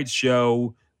been a great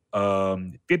show.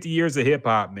 50 years of hip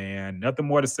hop, man. Nothing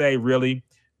more to say, really.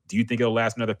 Do you think it'll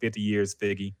last another 50 years,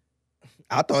 Figgy?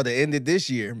 I thought it ended this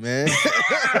year, man.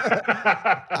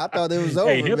 I thought it was over,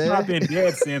 man. Hey, hip hop been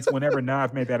dead since whenever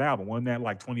Nas made that album. Wasn't that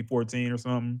like 2014 or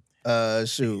something?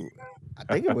 Shoot. I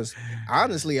think it was,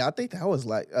 honestly, I think that was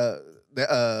like,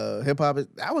 hip hop,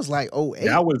 that was like 08.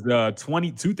 That was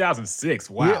 2006.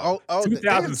 Wow. Yeah,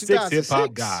 2006 hip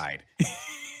hop died.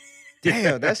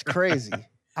 Damn, that's crazy.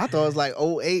 I thought it was like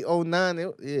 08, 09.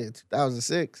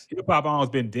 2006. Hip hop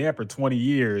almost been dead for 20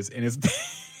 years, and it's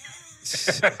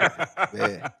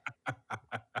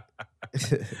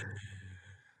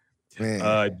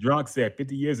man. Drunk said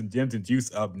 50 years in Gyms and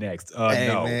Juice up next. Hey,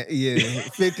 no. Man, yeah,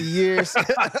 50 years.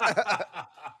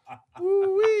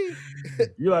 Woo-wee.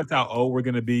 You realize how old we're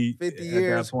gonna be 50 at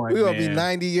years. that point, We're gonna be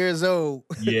 90 years old.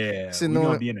 Yeah, we're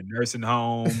gonna be in a nursing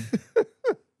home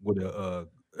with a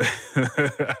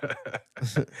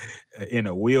in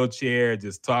a wheelchair,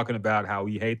 just talking about how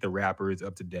we hate the rappers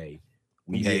of today.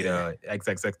 We hate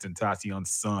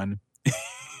XXXTentacion's son.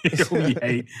 We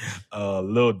hate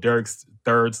Lil Durk's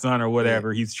third son or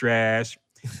whatever. He's trash.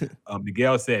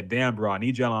 Miguel said, damn, bro, I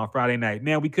need y'all on Friday night.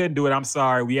 Man, we couldn't do it. I'm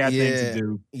sorry. We had things to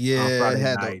do on Friday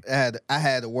night. I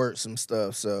had to work some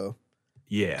stuff, so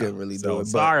couldn't really do it.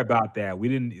 Sorry about that.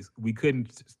 We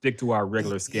couldn't stick to our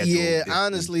regular schedule. Yeah,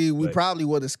 honestly, we probably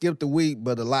would have skipped a week,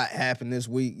 but a lot happened this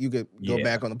week. You could go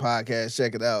back on the podcast,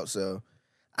 check it out. So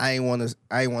I ain't want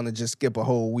to just skip a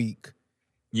whole week.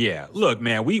 Yeah, look,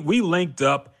 man, we linked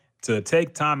up to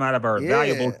take time out of our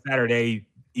valuable Saturday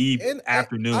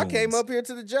afternoons. I came up here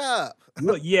to the job.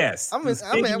 Look, yes, I'm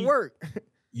at work.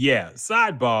 Yeah,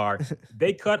 sidebar,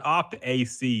 they cut off the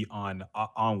AC on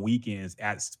weekends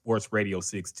at Sports Radio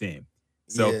 610.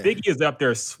 So Figgy is up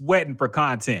there sweating for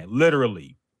content,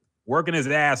 literally working his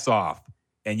ass off.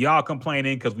 And y'all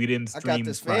complaining because we didn't stream. I got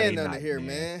this fan under here,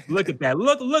 man. Look at that.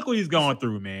 Look what he's going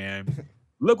through, man.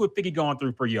 Look what Figgy going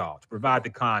through for y'all to provide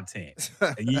the content.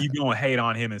 And you going to hate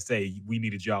on him and say, we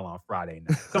needed y'all on Friday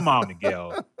night. Come on,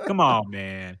 Miguel. Come on,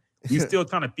 man. We still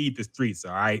trying to feed the streets,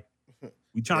 all right?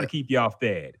 We trying to keep y'all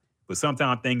fed. But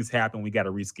sometimes things happen. We got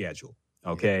to reschedule,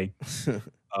 okay?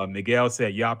 Miguel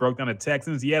said, y'all broke down the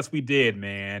Texans. Yes, we did,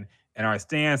 man. And our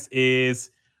stance is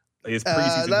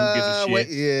preseason.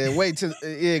 Who gives a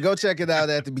shit? Go check it out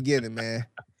at the beginning, man.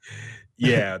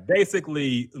 Yeah,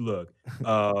 basically, look,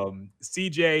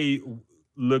 CJ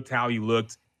looked how he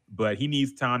looked but he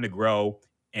needs time to grow.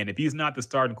 And if he's not the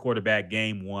starting quarterback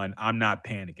game one, I'm not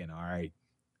panicking, all right?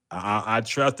 I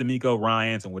trust D'Amico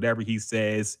Ryans and whatever he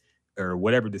says or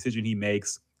whatever decision he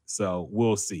makes, so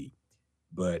we'll see.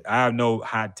 But I have no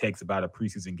hot takes about a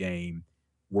preseason game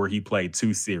where he played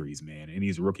 2 series, man, and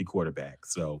he's a rookie quarterback.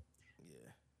 So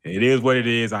it is what it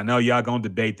is. I know y'all gonna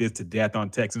debate this to death on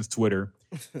Texans Twitter,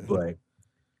 but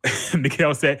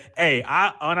Miguel said, hey,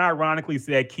 I unironically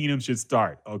said Keenum should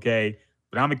start, okay?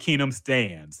 But I'm a Keenum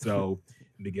stan. So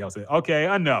Miguel said,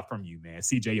 okay, enough from you, man.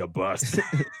 CJ, a bust.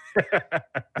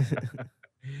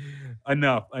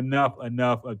 enough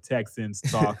of Texans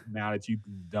talk now that you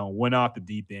done went off the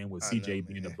deep end with CJ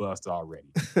being a bust already.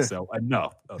 So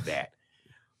enough of that.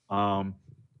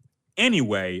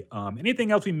 Anyway,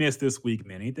 anything else we missed this week,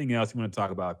 man? Anything else you want to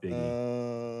talk about,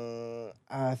 Figgy?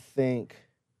 I think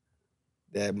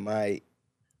that might.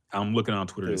 I'm looking on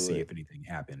Twitter to see if anything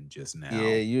happened just now.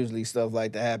 Yeah, usually stuff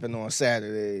like that happen on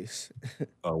Saturdays.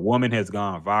 A woman has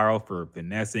gone viral for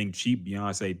finessing cheap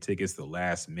Beyonce tickets the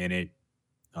last minute.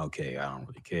 Okay, I don't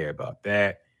really care about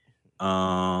that.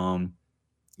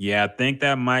 Yeah, I think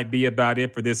that might be about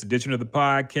it for this edition of the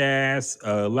podcast.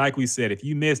 Like we said, if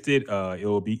you missed it,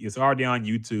 it's already on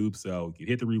YouTube, so you can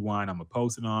hit the rewind. I'm gonna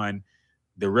post it on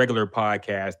the regular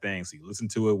podcast thing, so you listen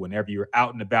to it whenever you're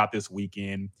out and about this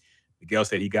weekend. Miguel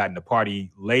said he got in the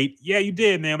party late. Yeah, you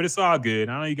did, man, but it's all good.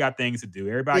 I know you got things to do.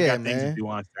 Everybody got things to do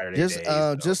on Saturday days.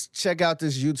 Just check out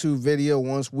this YouTube video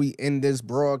once we end this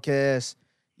broadcast.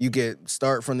 You can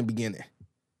start from the beginning.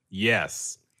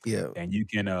 Yes. Yeah. And you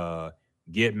can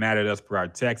get mad at us for our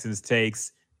Texans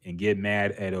takes and get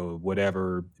mad at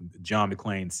whatever John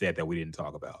McClain said that we didn't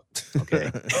talk about.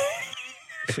 Okay.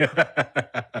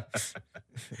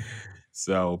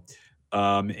 So,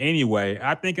 anyway,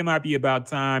 I think it might be about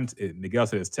time. Miguel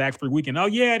said it's tax-free weekend. Oh,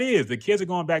 yeah, it is. The kids are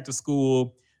going back to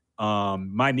school.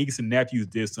 My niece and nephews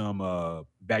did some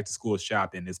back-to-school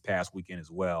shopping this past weekend as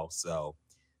well. So,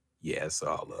 yeah, it's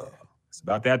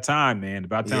about that time, man.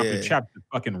 About time for the traffic to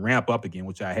fucking ramp up again,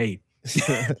 which I hate.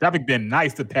 Traffic been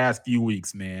nice the past few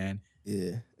weeks, man.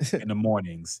 Yeah. In the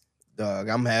mornings. Dog,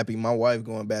 I'm happy my wife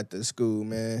going back to school,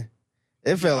 man.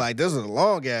 It felt like this was a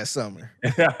long ass summer.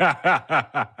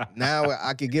 Now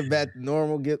I could get back to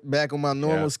normal, get back on my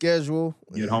normal schedule.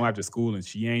 Get home after school and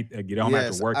she ain't. Get home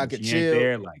after work and she chill. ain't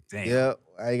there. Like, damn. Yep.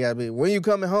 I gotta be. When you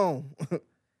coming home?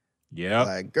 Yeah.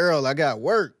 Like, girl, I got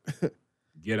work.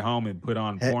 Get home and put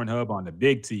on Pornhub on the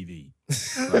big TV.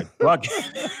 Like, fuck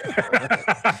it.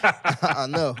 I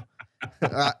know.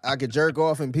 I could jerk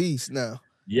off in peace now.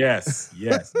 Yes.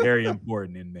 Very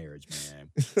important in marriage, man.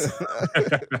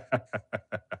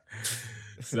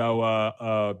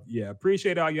 So,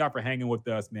 appreciate all y'all for hanging with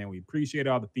us, man. We appreciate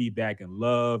all the feedback and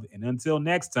love. And until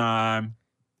next time,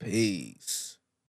 peace.